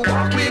gonna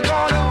walk, we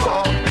gonna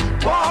walk.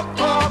 Walk,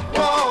 walk,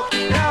 walk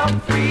down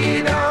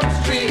Freedom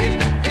Street.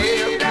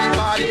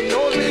 Everybody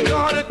knows we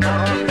gonna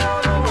come.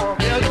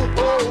 There's a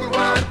whole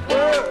wide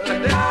world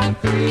down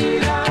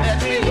Freedom. That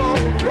we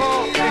gonna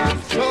walk down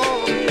slow.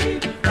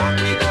 Walk,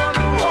 we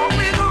gonna walk,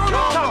 we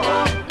gonna talk.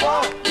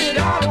 Walk, we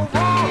gonna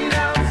walk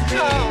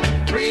down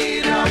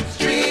Freedom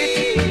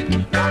Street.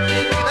 Walk, we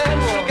gonna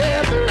dance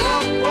together.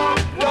 Walk, walk,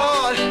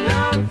 Lord.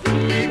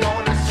 We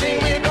gonna sing,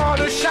 we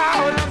gonna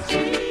shout.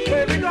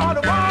 We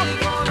gonna walk, we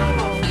gonna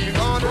walk, we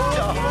gonna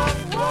talk.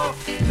 Walk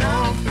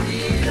down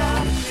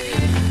Freedom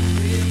Street.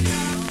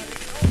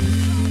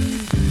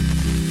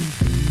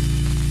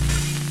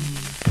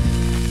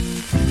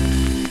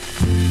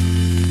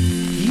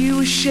 You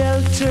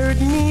sheltered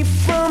me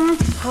from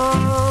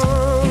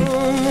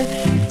harm,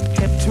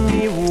 kept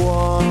me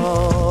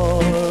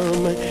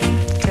warm,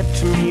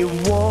 kept me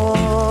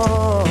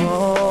warm.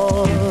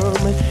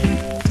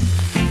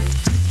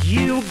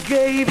 You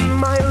gave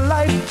my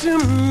life to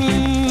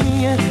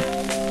me,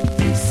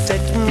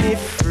 set me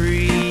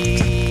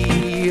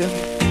free,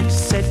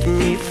 set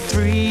me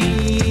free.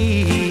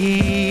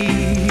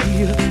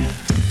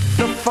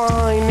 The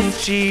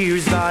finest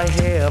years I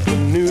ever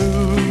knew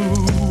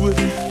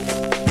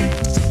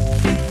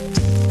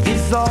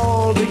is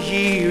all the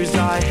years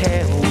I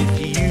had with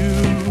you,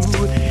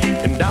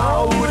 and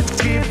I would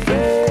give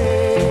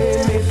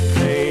anything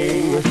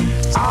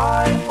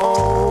I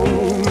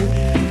own,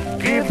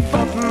 give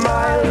up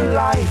my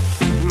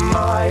life,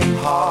 my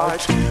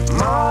heart,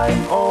 my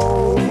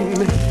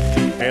own,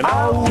 and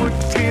I would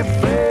give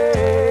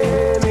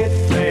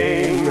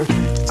anything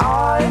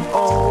I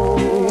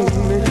own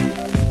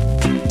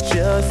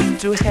just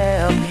to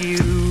have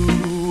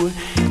you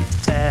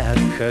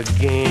back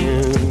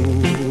again.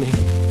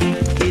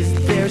 Is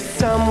there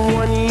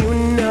someone you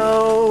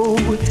know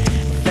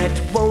that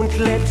won't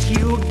let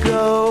you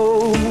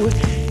go,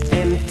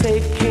 and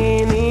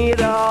taking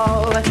it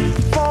all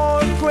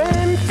for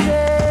granted?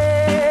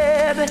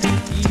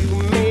 You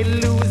may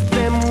lose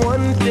them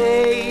one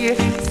day,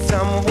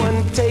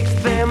 someone takes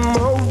them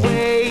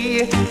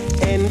away,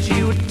 and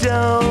you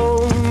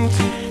don't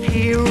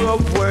hear a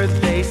word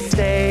they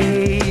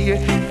say.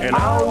 And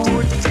I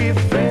would give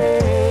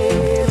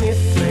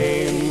anything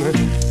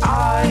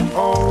I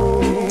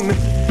own,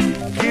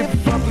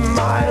 give up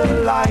my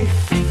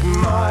life,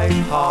 my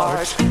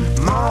heart,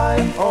 my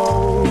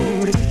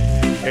own,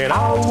 and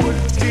I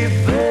would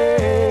give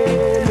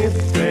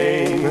anything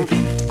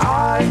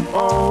I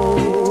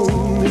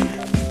own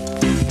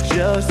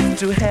just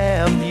to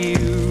have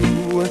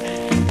you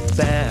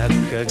back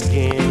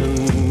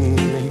again,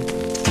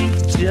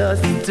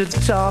 just to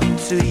talk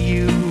to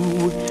you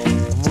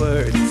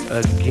words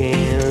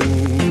again.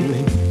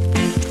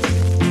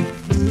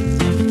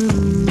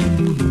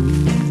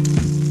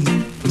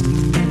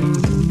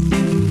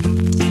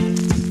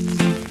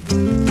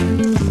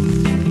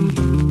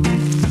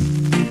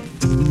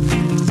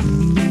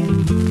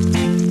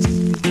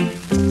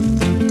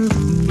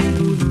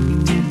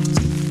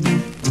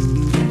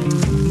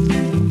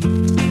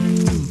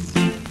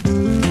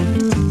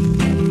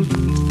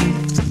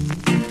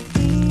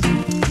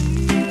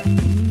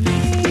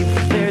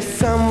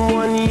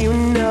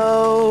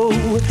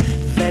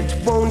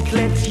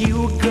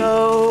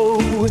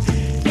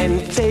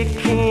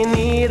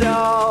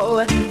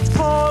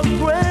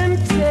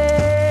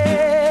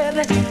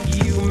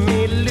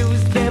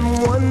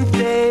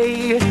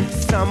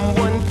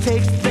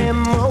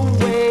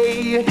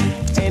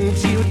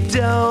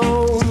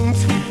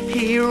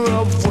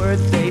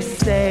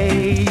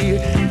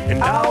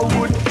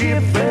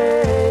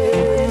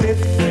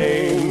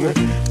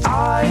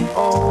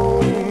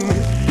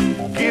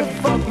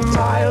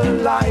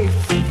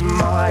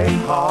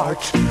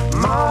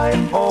 My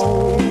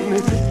own,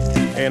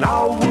 and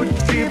I would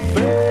give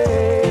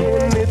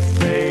anything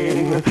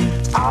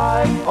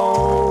I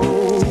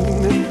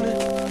own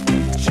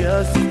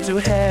just to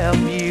have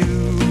you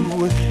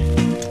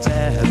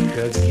back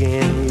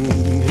again,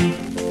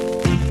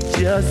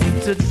 just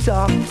to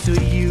talk to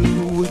you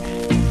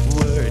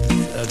words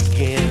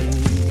again,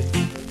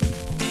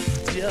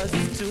 just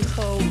to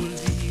hold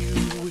you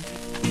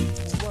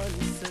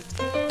once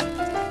again.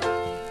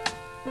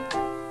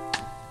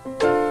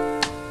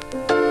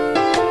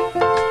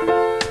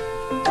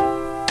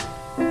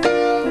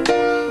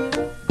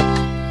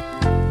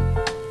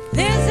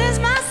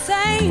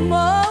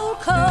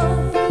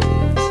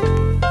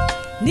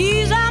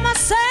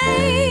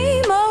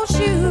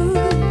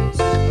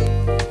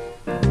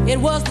 It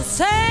was the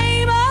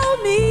same old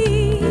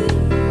me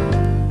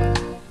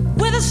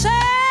with the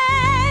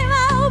same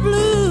old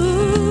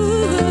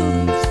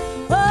blues.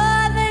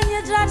 Oh, then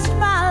you touched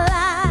my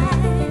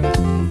life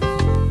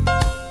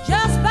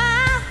just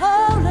by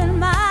holding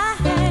my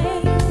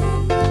hand.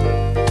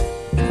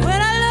 When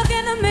I look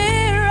in the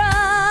mirror,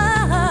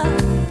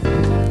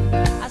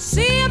 I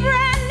see a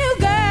brand new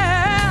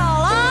girl.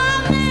 Oh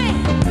man,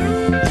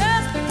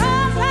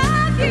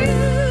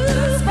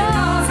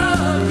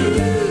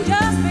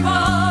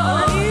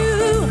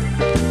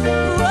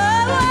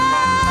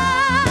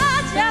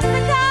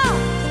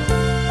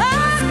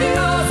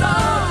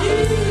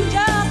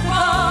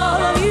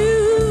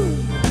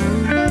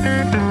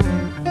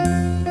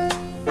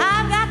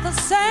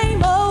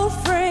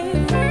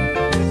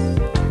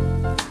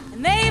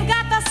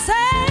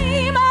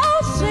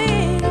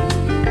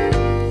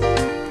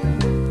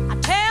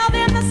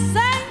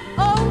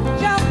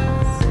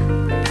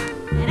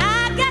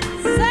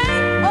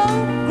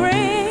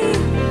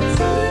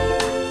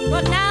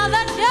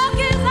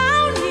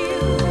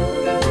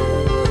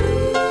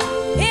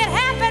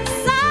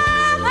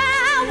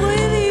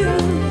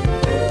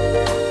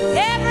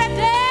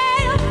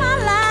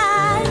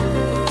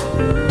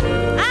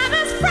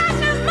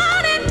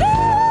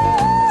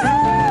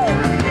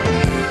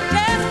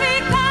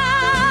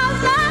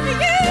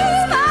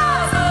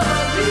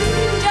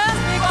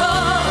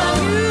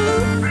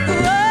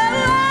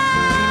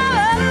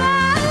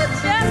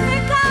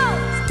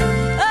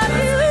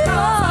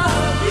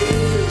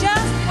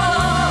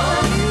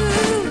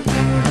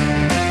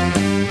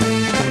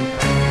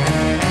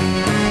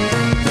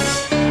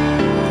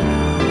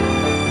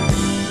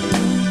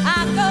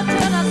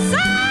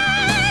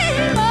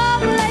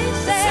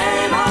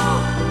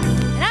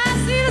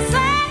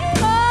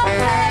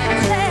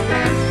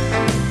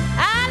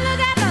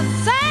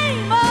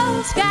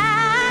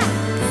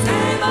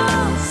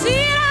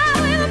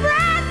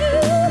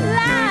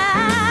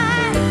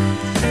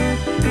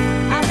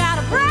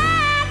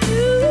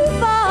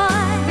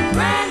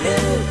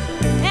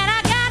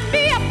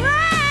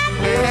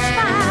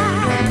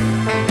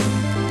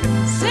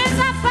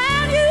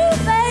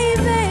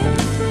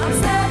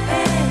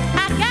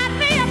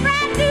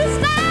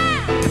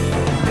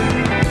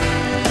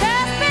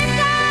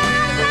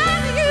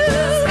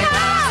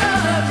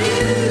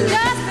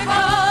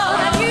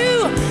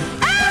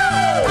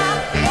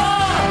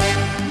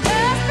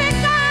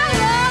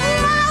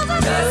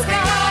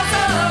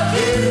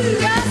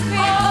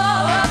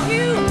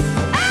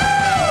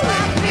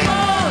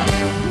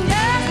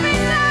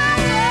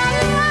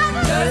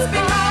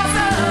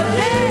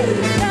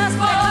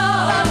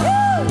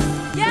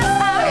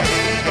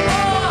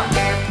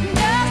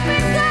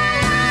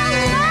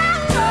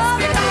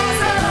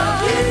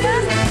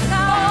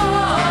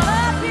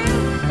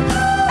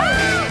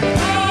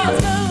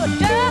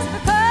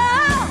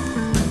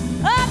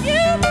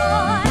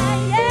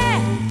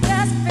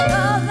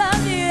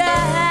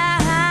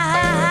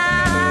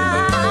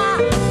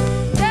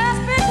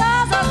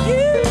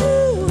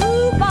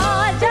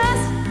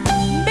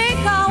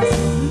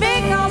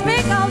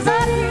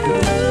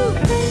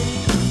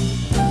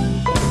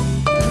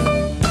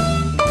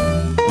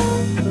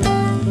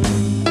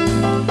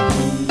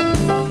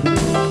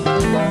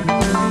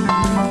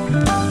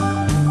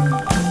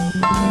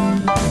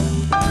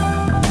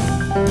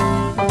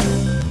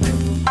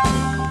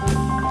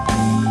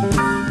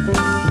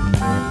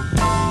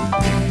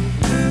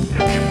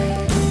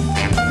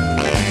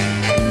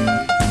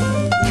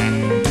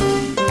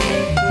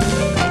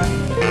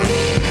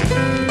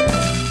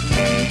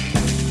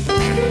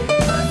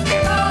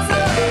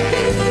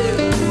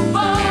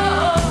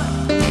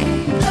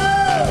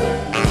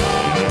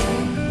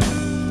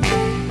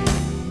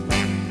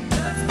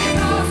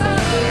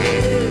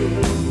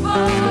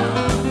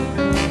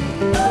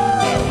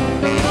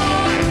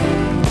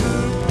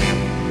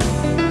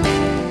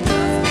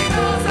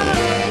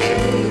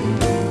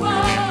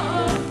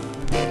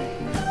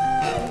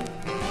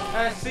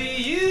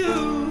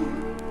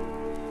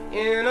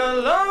 in a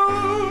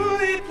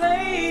lonely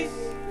place.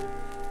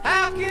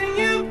 How can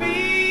you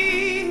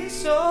be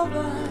so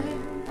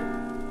blind?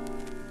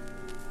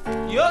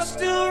 You're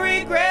still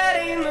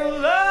regretting the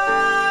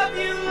love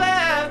you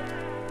left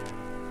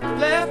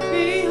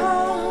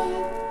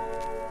behind.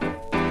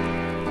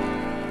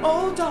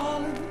 Oh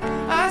darling,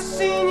 I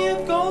seen you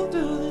go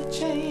through the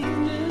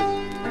changes,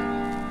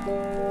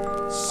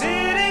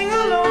 sitting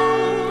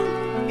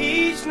alone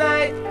each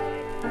night.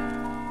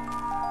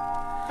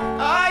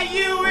 Are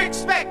you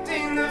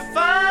expecting to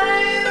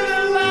find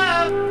the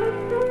love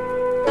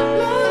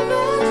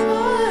that's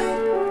mine?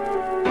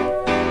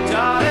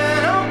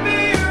 Darling,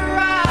 open your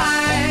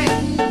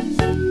eyes,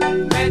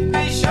 let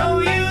me show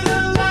you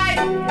the light.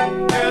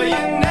 Girl,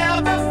 you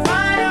never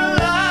find a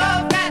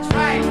love that's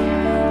right.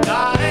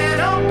 Darling,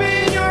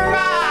 open your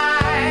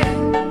eyes,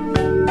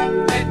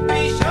 let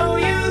me show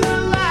you the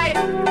light.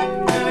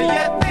 Girl,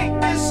 you think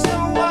you're so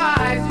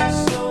wise, you're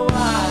so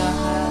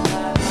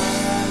wise.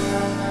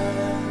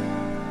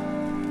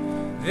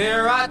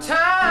 There are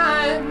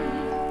times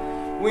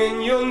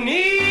when you'll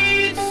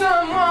need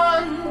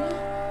someone,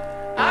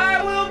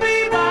 I will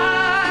be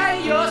by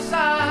your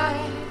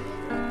side.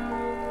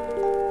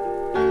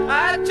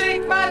 I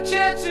take my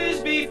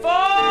chances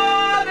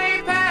before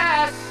they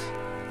pass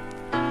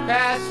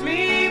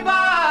me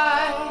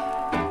by.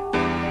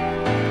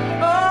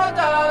 Oh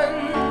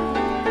darling,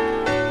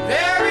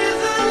 there is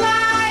a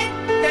light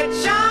that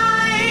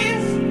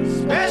shines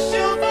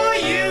special for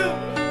you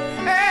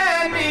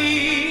and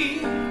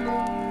me.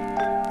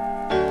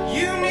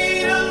 You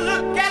need to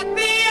look at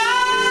the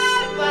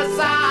other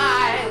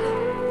side.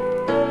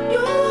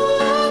 You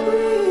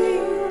agree,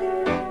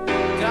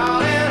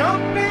 darling,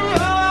 open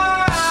your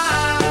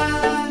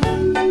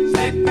eyes.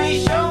 Let me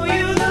show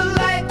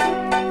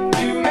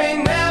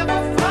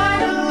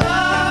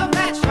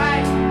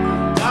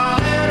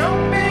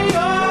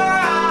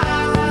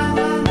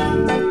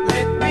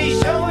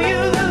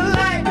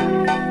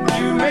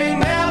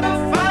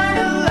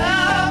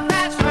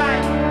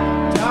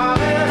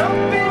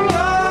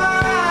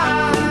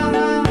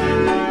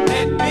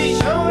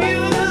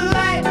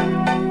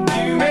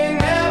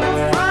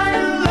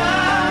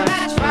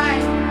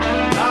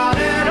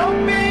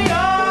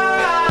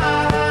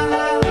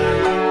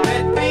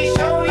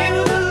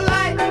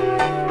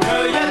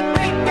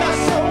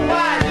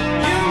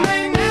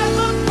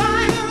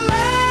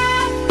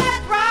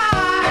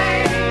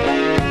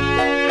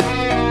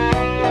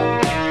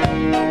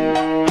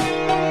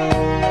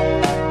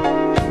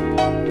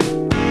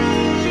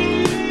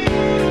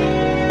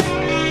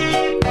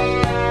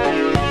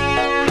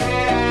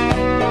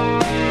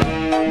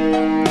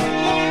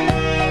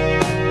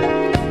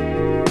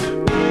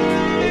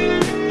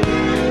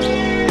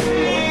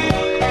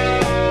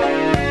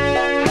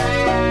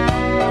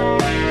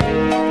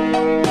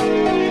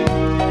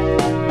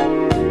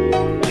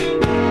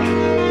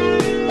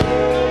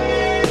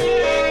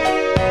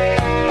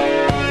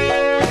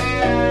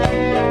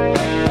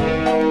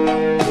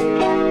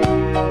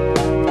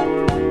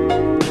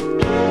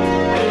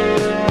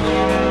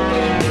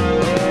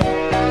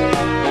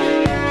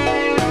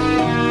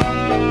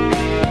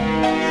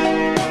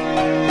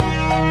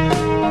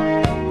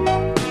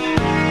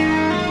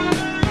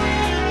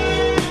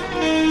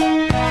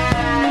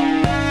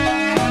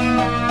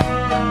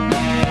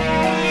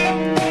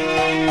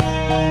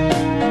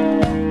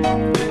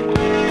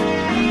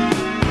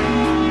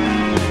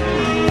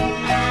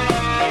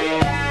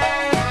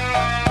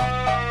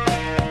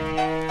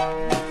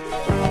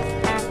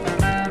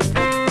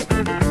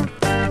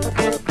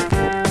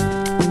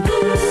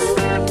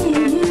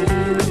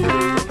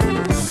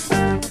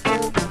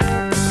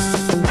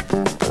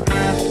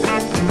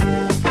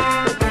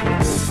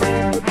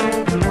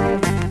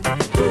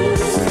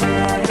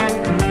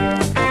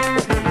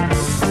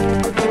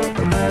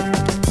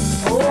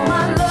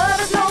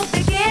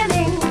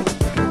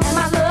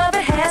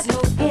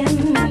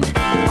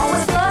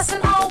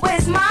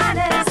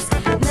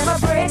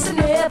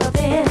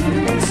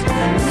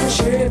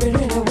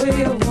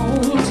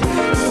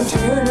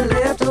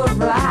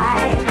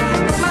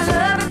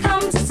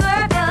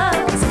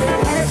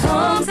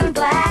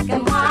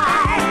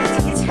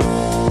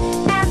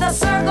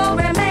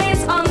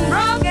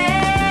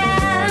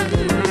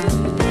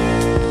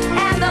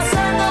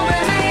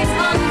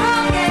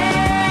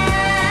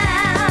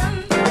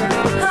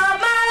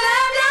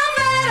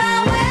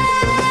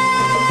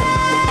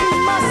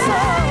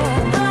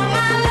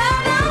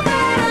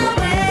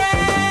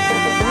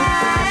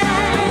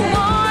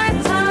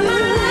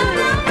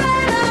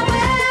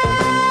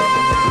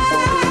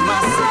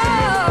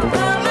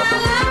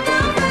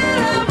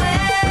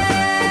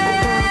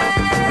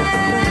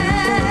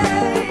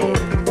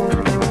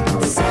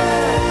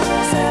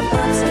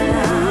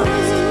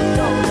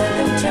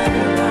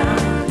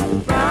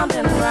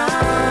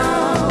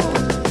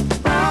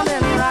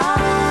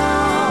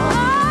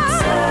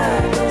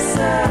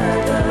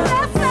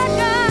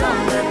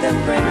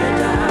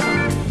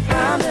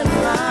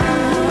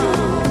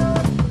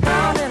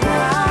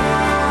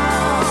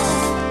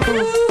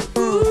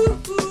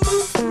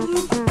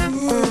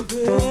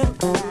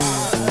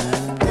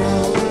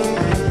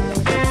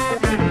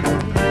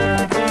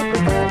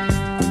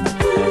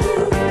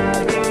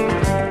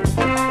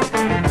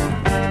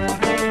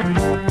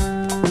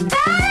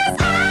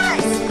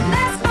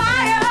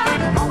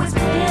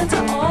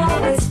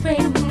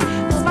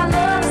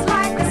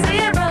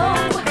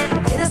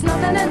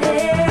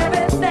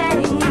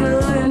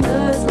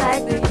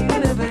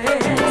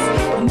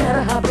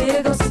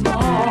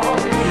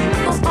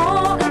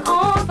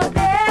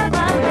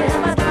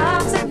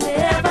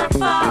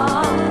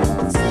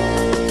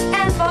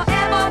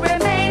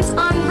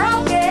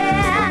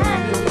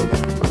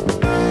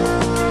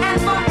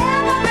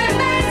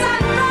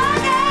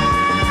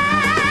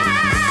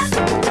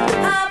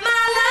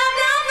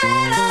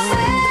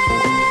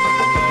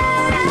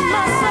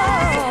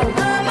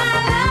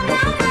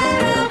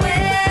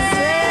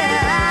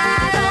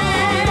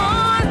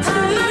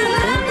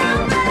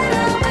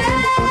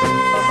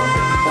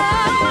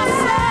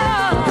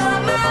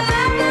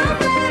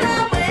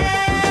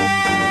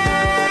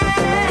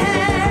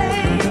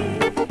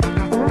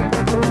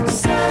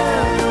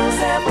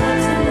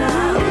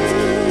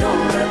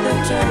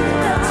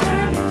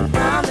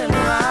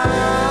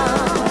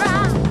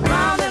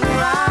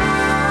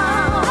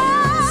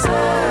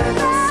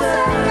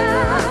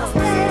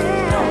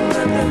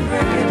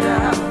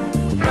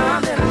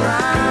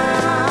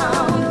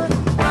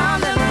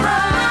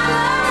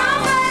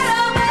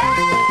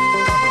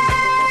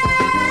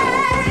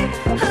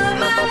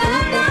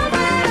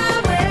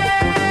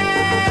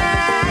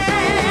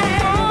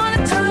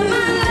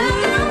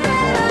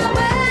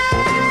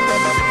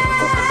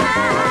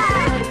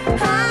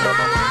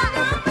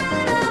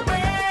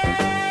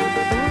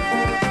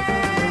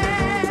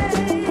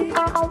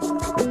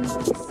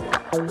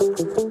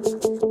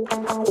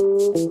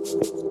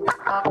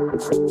I'm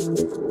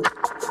alive.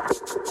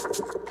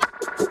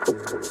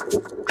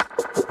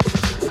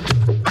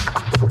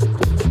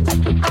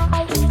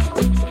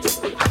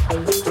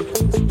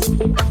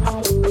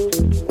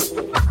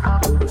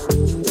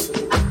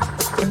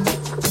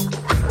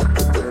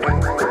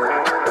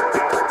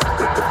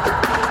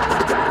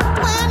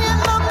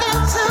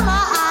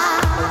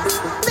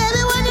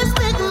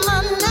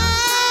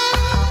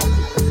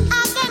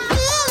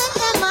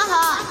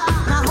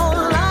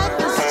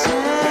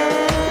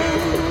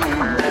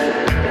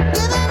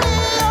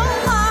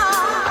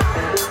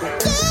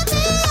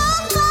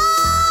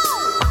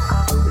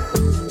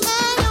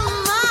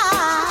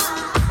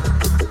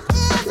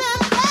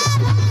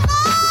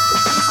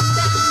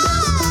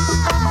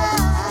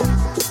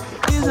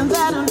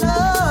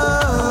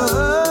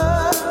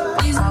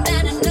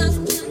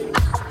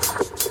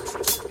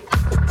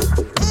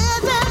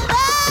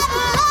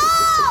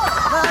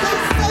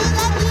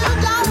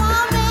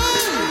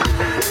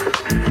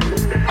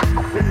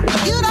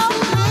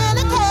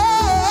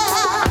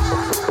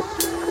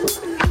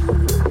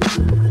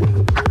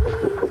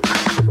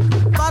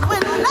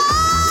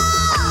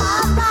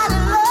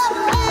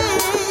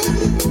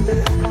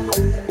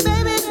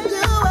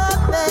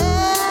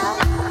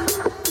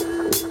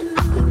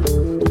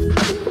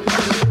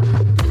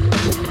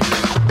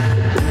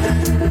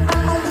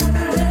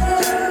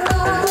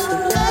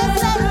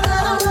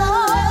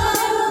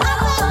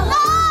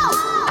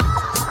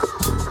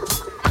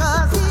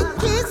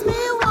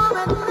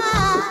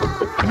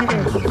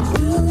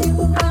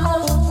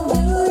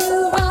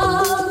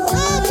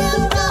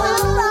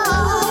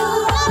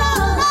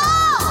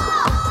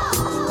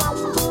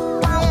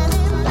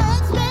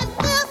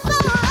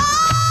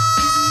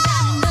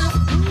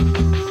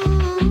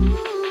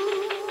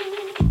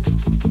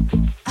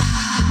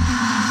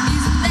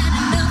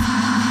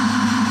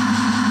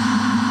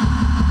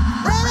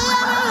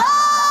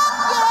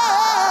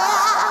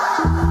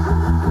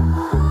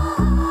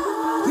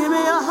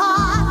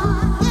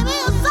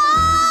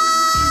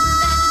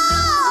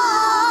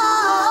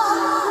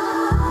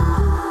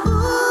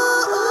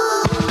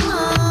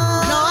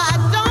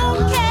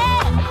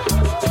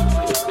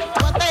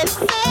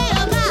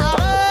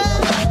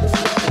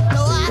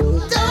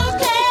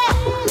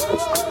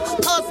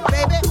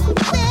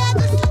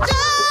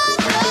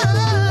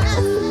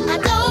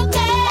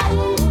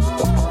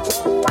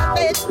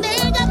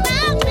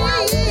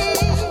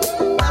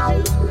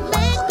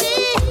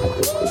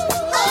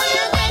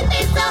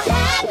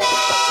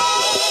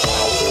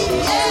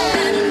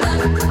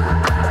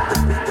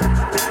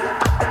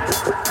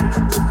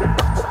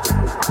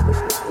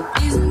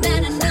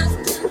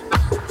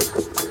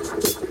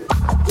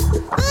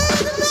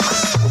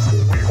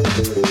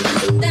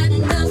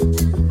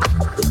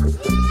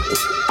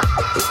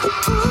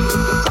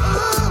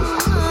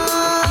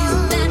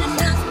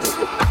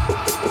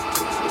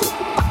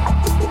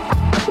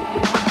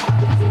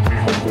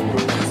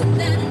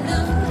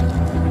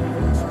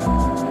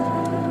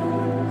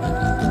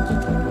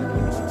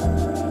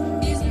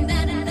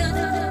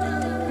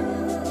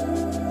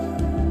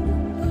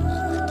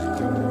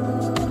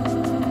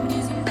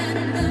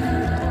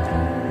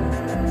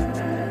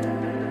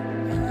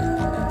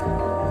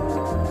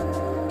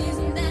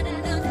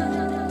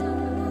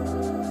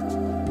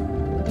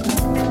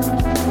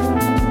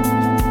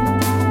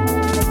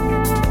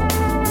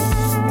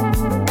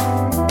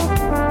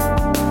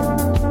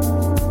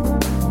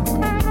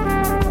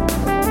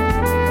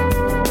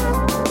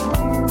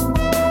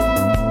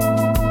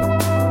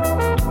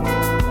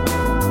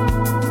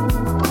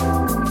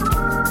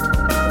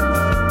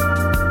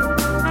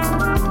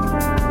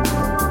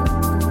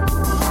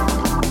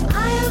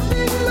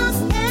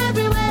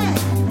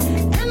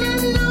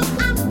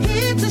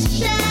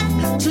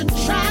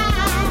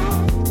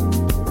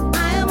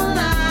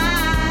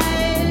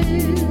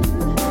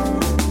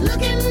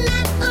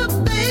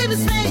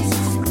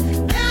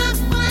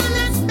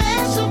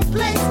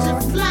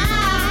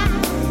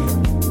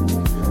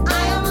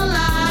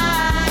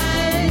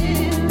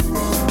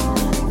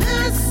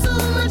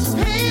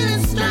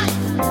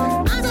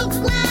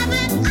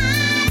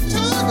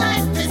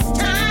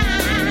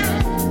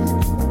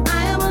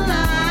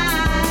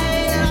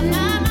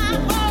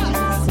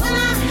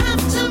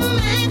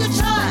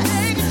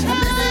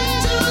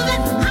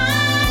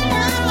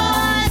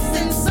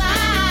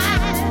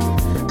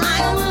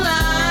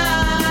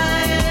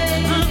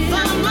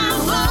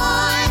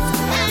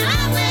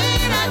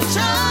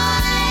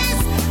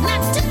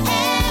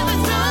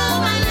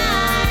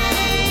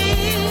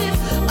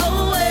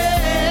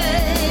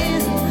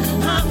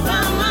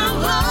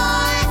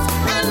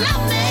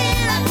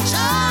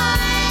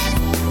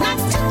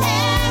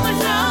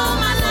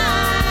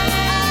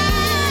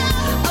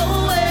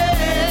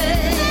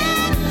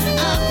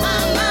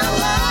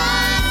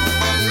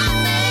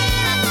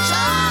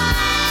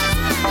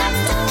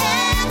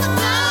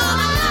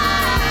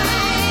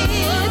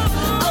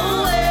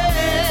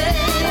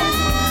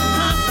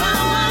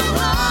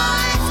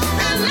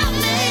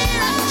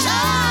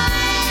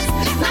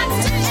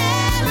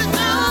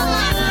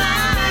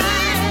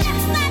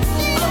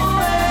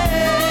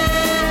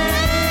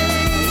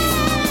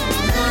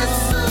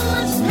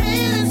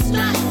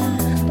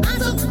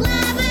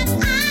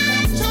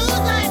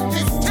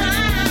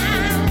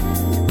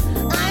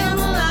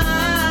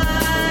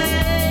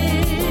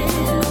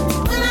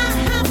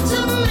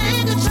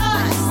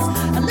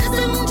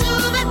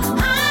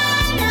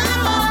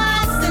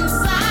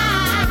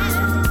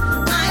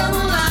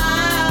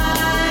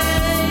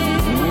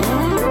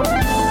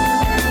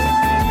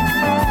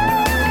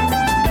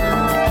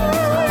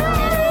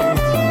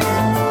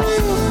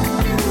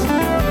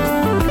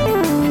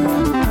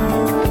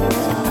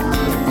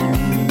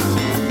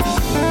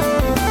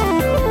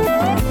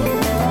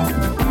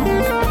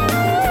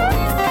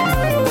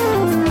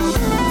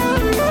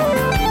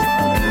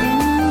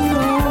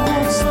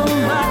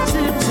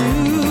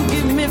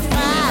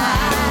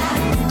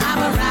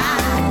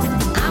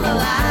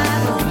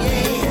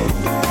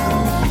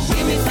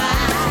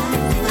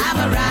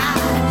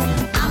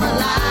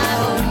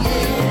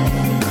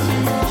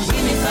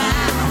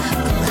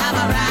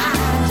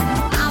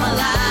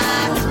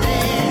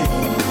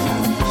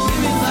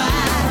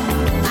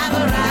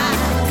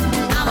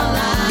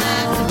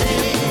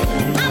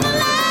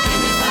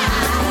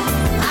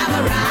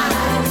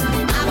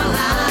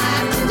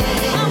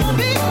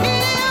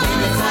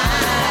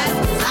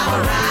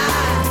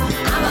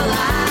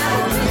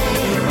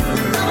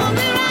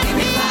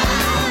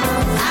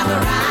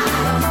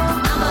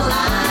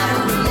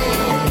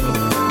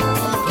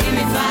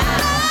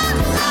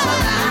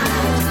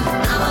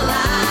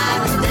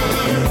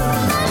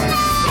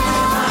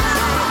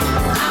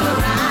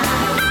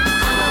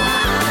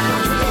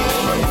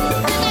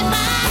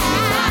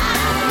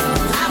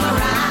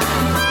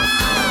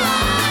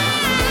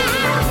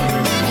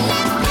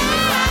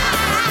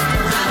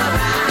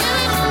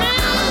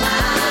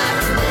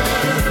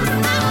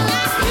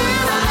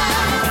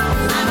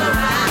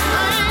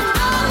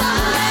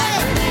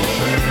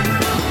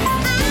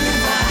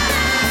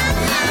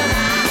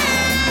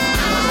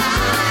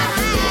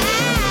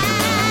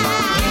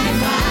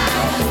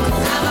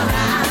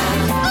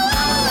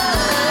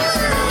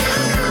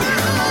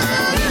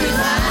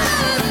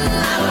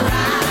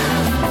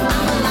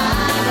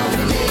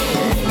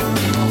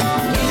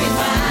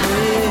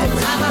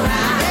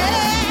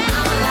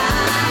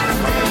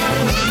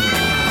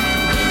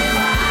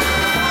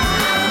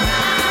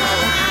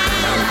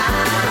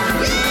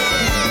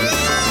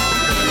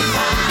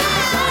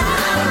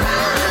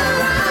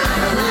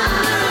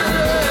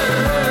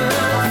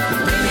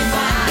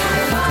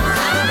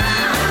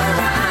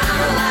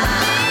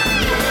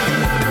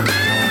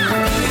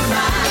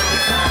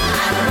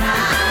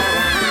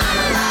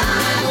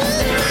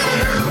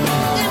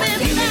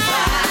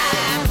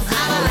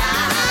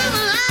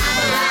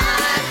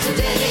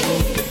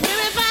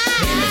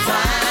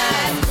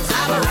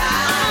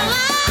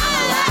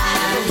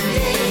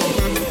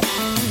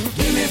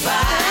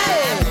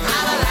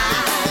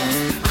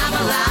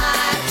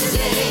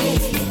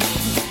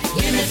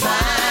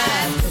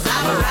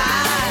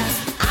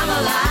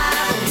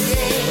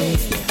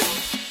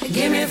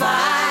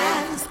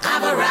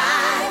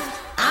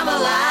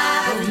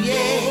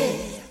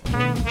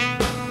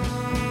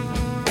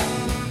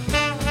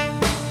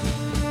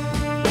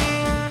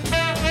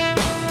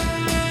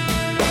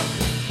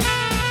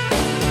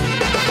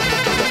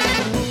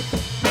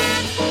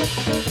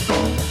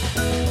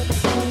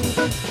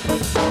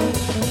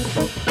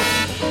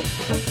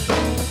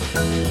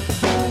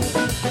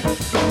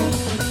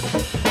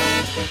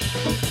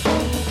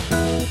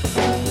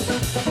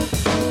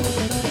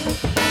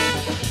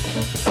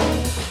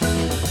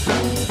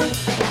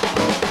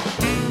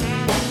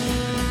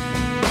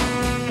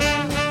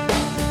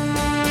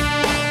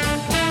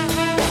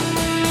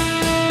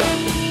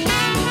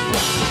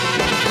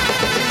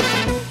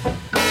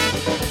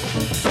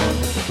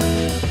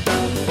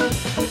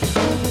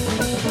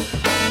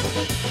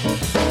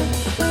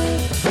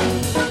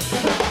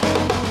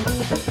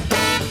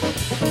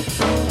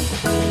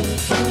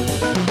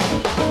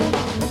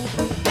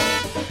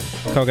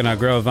 Coconut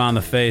Grove on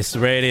the Face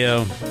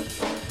Radio.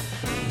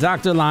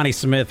 Dr. Lonnie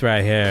Smith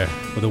right here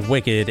with a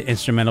wicked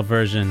instrumental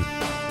version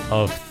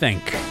of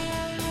Think.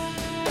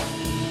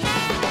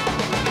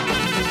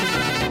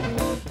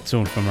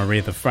 Tune from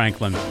Aretha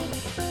Franklin.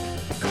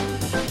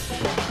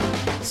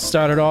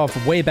 Started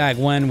off way back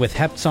when with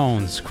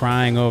Heptones,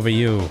 Crying Over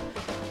You.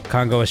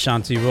 Congo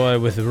Ashanti Roy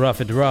with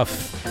Rough It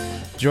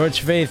Rough.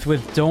 George Faith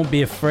with Don't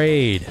Be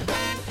Afraid.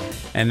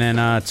 And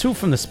then two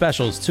from the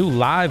Specials, two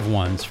live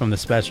ones from the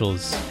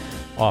Specials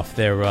off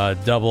their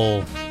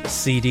double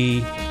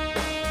CD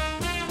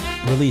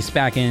released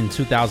back in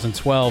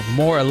 2012,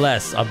 more or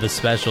less, of the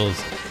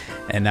Specials.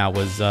 And that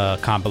was a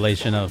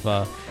compilation of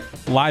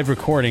live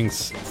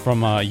recordings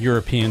from a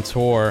European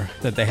tour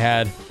that they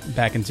had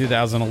back in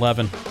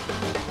 2011.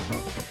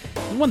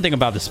 One thing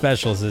about the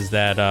Specials is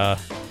that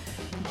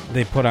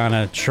they put on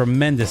a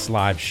tremendous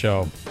live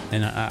show.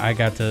 And I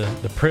got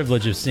the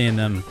privilege of seeing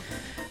them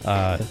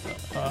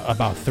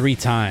about 3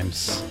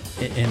 times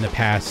in the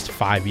past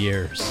 5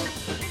 years.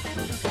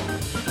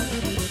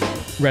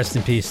 Rest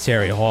in peace,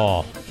 Terry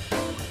Hall.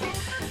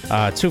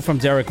 2 from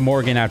Derek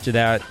Morgan after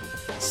that,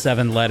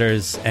 7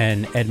 Letters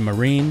and Ed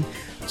Marine.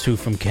 2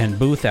 from Ken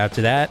Booth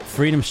after that,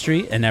 Freedom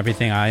Street and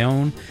Everything I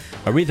Own.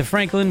 Aretha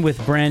Franklin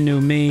with Brand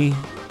New Me.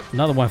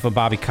 Another one for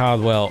Bobby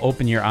Caldwell,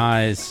 Open Your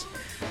Eyes.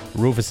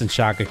 Rufus and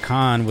Chaka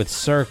Khan with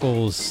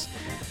Circles.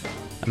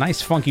 A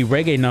nice funky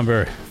reggae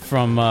number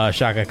from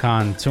Chaka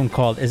Khan, tune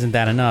called Isn't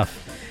That Enough?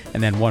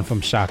 And then one from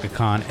Chaka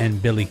Khan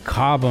and Billy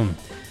Cobham,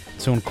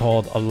 tune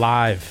called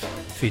Alive,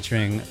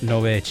 featuring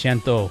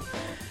Novecento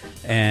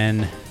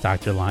and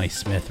Dr. Lonnie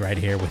Smith right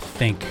here with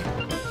Think.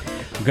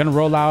 I'm going to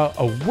roll out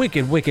a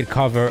wicked, wicked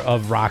cover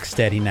of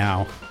Rocksteady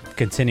now,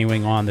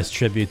 continuing on this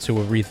tribute to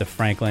Aretha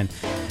Franklin.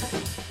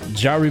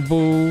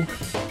 Jaribu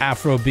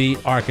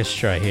Afrobeat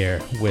Orchestra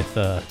here with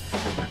a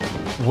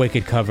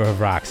wicked cover of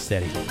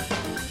Rocksteady.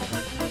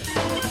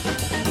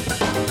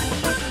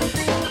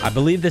 I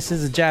believe this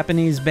is a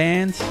Japanese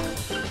band.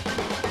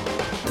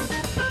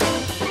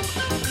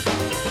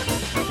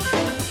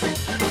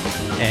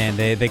 And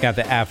they got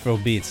the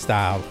Afrobeat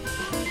style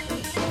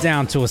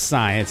down to a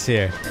science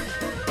here.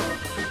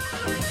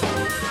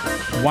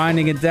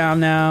 Winding it down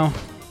now.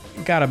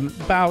 Got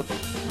about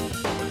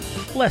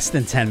less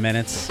than 10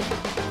 minutes.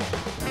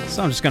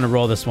 So I'm just going to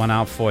roll this one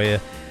out for you.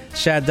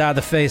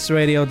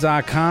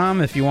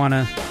 Chat.thefaceradio.com if you want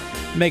to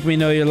make me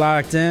know you're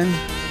locked in.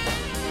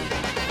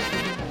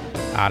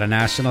 Out of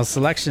national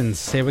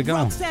selections. Here we go.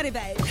 Rocksteady,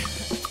 babe.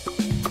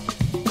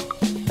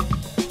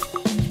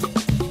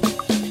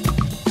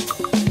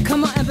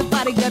 Come on,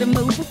 everybody, gotta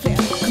move with it.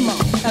 Come on,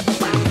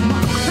 everybody, come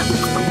on.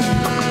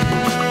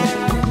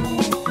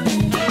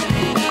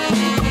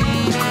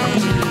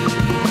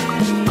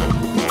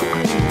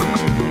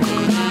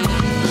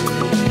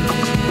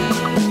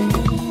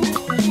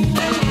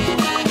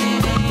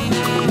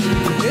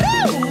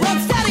 Ooh,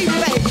 Rocksteady,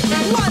 babe.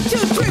 1, 2,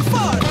 3, 4.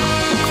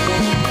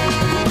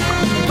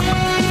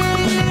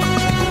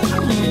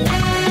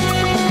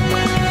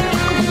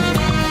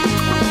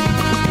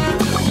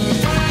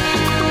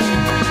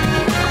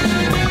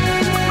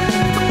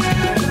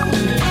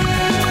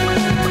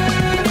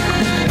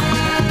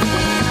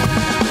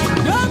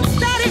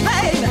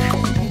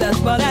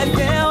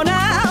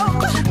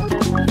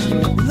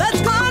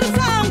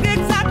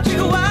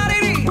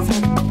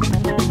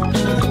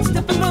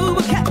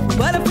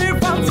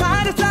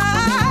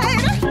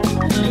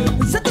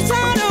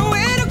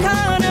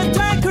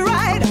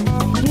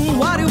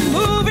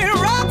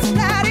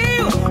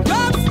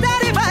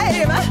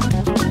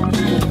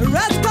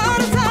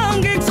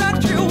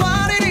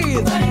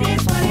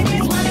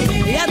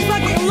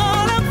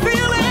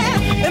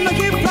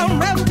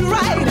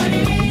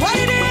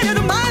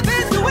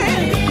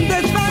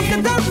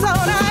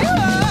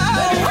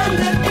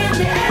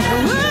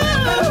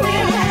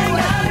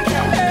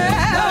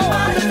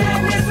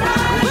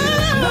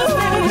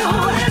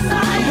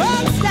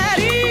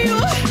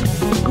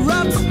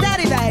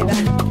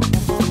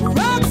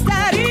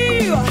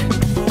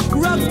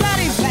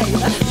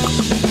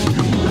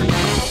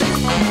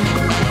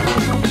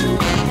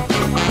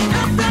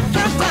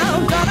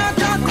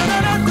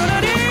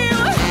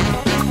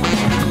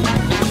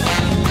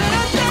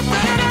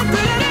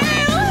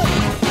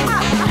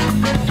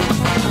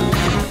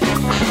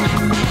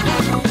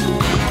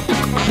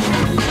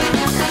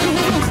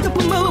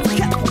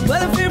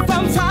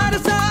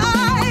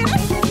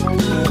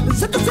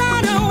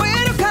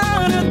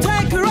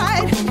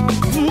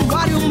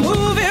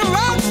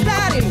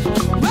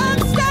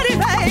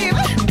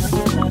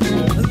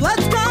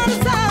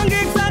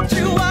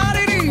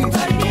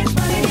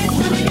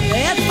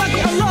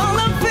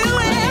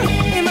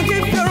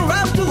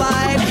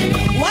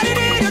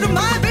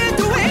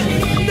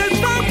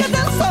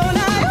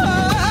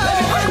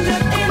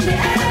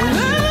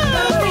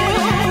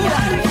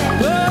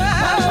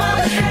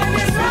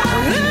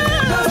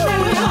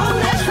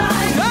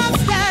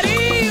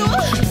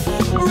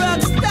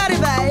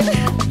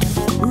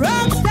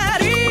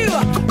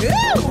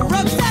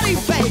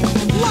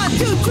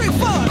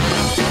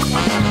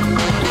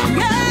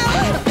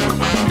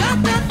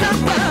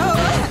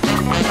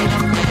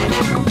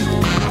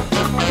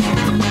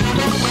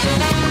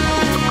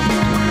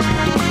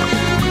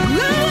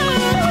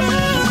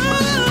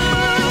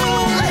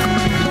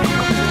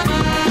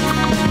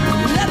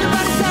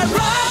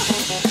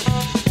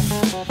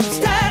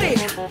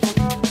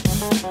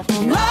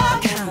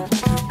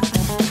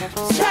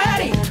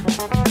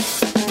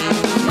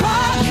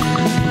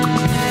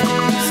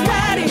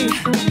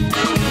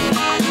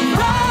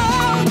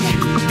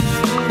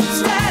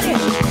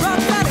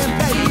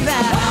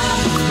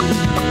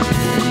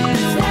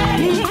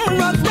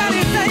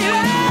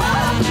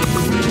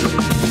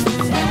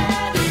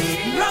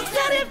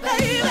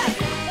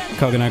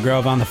 Coconut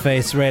Grove on the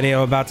Face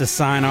Radio, about to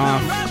sign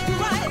off.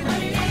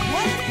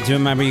 Do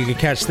remember you can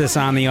catch this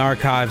on the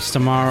archives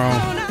tomorrow.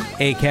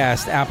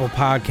 Acast, Apple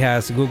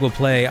Podcasts, Google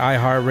Play,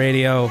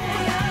 iHeartRadio,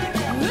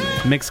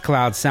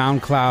 Mixcloud,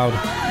 SoundCloud,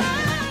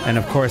 and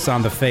of course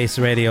on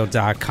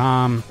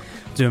thefaceradio.com.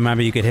 Do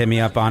remember you could hit me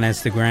up on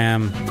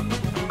Instagram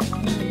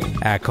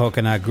at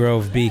Coconut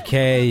Grove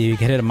BK. You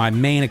can hit my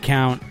main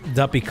account,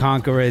 Duppy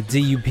Conquerrah,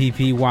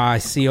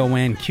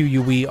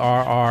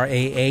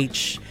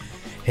 DUPPYCONQUERRAH.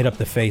 Hit up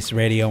The Face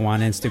Radio on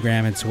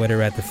Instagram and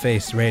Twitter at The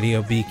Face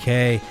Radio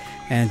BK.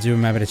 And do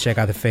remember to check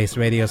out The Face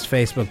Radio's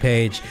Facebook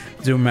page.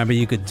 Do remember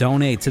you could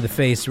donate to The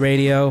Face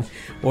Radio,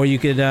 or you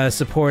could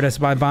support us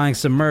by buying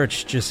some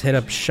merch. Just hit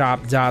up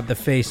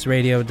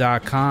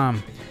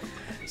shop.thefaceradio.com.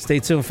 Stay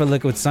tuned for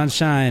Liquid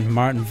Sunshine.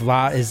 Martin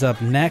Vlad is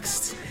up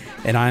next.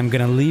 And I'm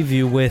going to leave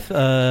you with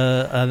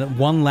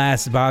one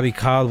last Bobby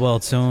Caldwell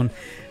tune.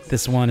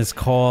 This one is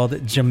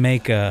called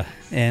Jamaica.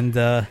 And,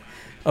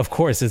 of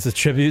course, it's a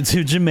tribute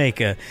to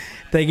Jamaica.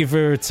 Thank you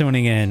for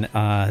tuning in.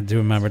 Do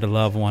remember to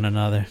love one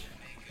another.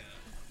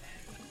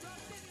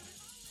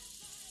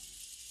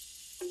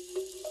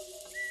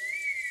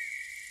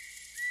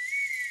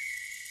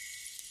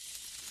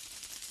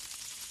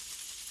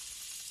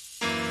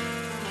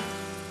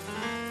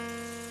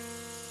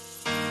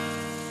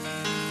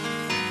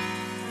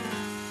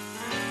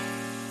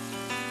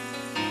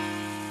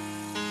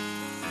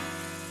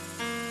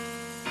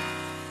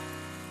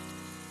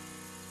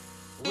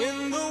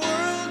 When the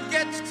world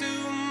gets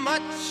too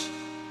much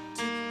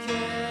to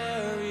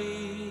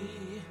carry,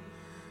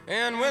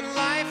 and when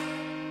life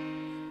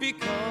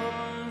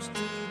becomes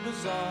too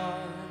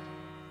bizarre,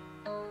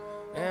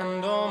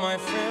 and all my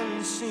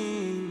friends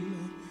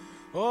seem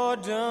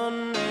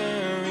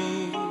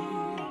ordinary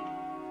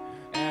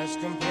as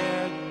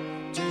compared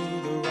to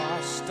the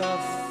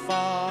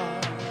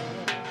Rastafari.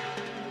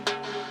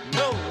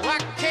 No, I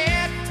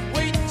can't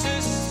wait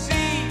to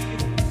see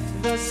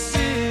the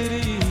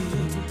city,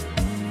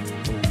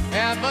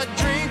 have a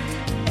drink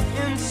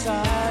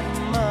inside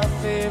my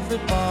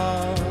favorite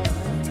bar.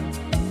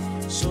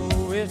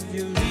 So if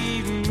you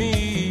leave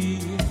me,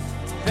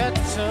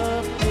 that's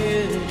a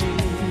pity.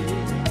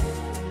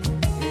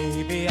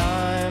 Maybe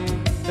I'm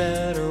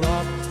better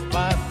off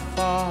by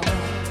far.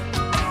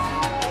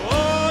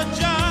 Oh,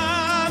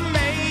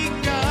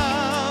 Jamaica,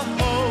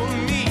 hold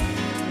me.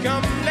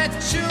 Come let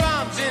your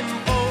arms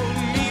enfold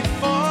me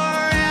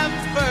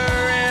forever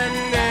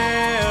and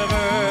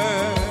ever.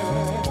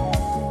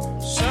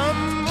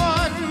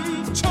 Someone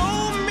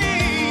told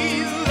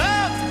me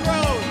love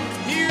grows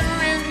here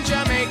in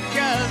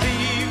Jamaica,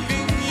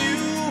 leaving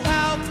you.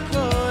 How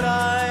could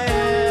I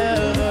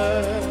ever?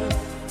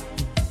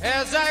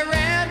 As I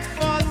ran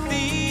for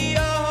the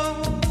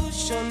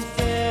ocean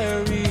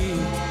ferry,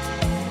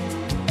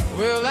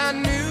 well, I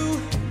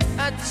knew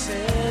I'd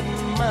said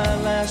my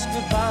last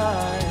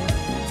goodbye,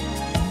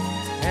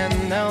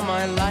 and now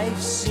my life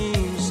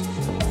seems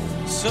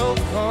so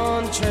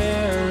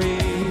contrary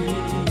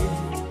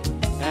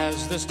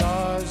as the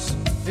stars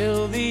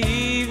fill the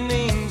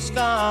evening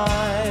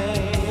sky.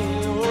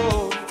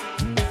 Oh.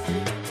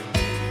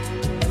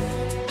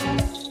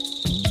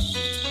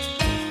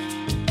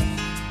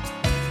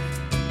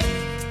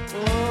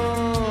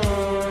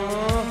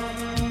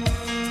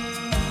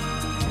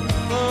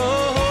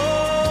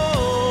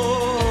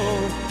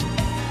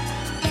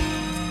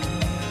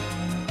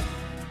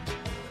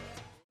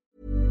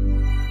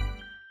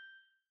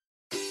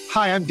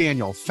 Hi, I'm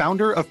Daniel,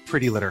 founder of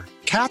Pretty Litter.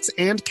 Cats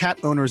and cat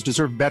owners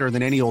deserve better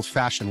than any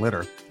old-fashioned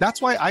litter.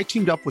 That's why I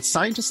teamed up with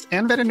scientists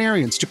and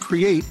veterinarians to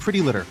create Pretty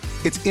Litter.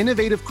 Its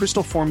innovative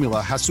crystal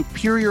formula has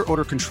superior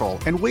odor control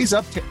and weighs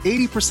up to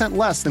 80%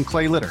 less than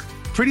clay litter.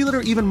 Pretty Litter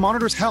even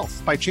monitors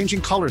health by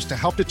changing colors to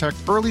help detect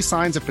early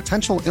signs of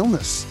potential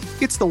illness.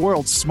 It's the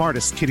world's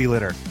smartest kitty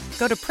litter.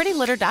 Go to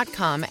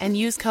prettylitter.com and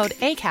use code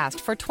ACAST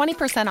for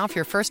 20% off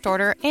your first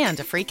order and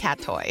a free cat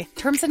toy.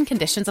 Terms and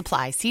conditions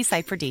apply. See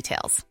site for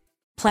details.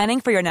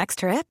 Planning for your next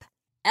trip?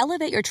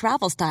 Elevate your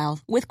travel style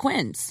with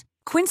Quince.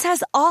 Quince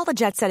has all the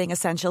jet-setting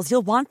essentials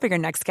you'll want for your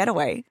next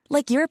getaway,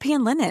 like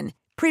European linen,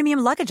 premium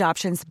luggage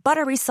options,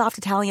 buttery soft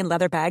Italian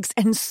leather bags,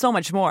 and so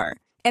much more.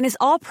 And is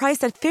all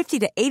priced at 50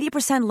 to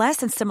 80% less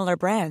than similar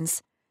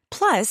brands.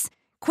 Plus,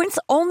 Quince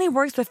only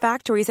works with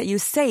factories that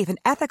use safe and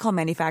ethical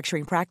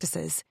manufacturing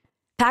practices.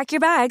 Pack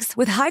your bags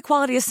with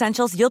high-quality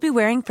essentials you'll be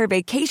wearing for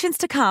vacations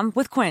to come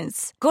with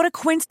Quince. Go to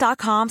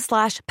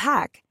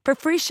quince.com/pack for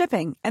free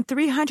shipping and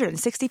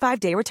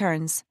 365-day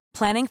returns.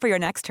 Planning for your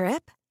next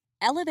trip?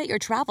 Elevate your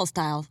travel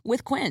style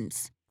with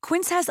Quince.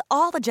 Quince has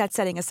all the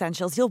jet-setting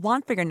essentials you'll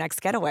want for your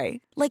next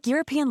getaway, like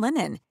European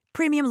linen,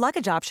 premium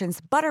luggage options,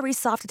 buttery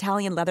soft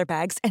Italian leather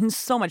bags, and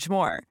so much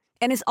more.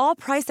 And is all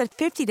priced at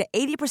 50 to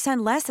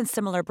 80% less than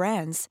similar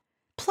brands.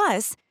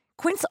 Plus,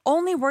 Quince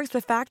only works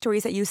with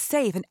factories that use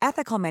safe and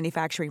ethical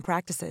manufacturing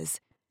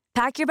practices.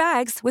 Pack your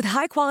bags with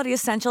high-quality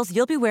essentials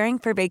you'll be wearing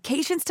for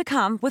vacations to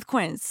come with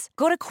Quince.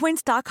 Go to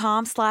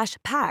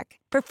quince.com/pack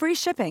for free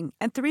shipping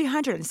and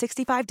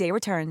 365-day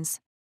returns.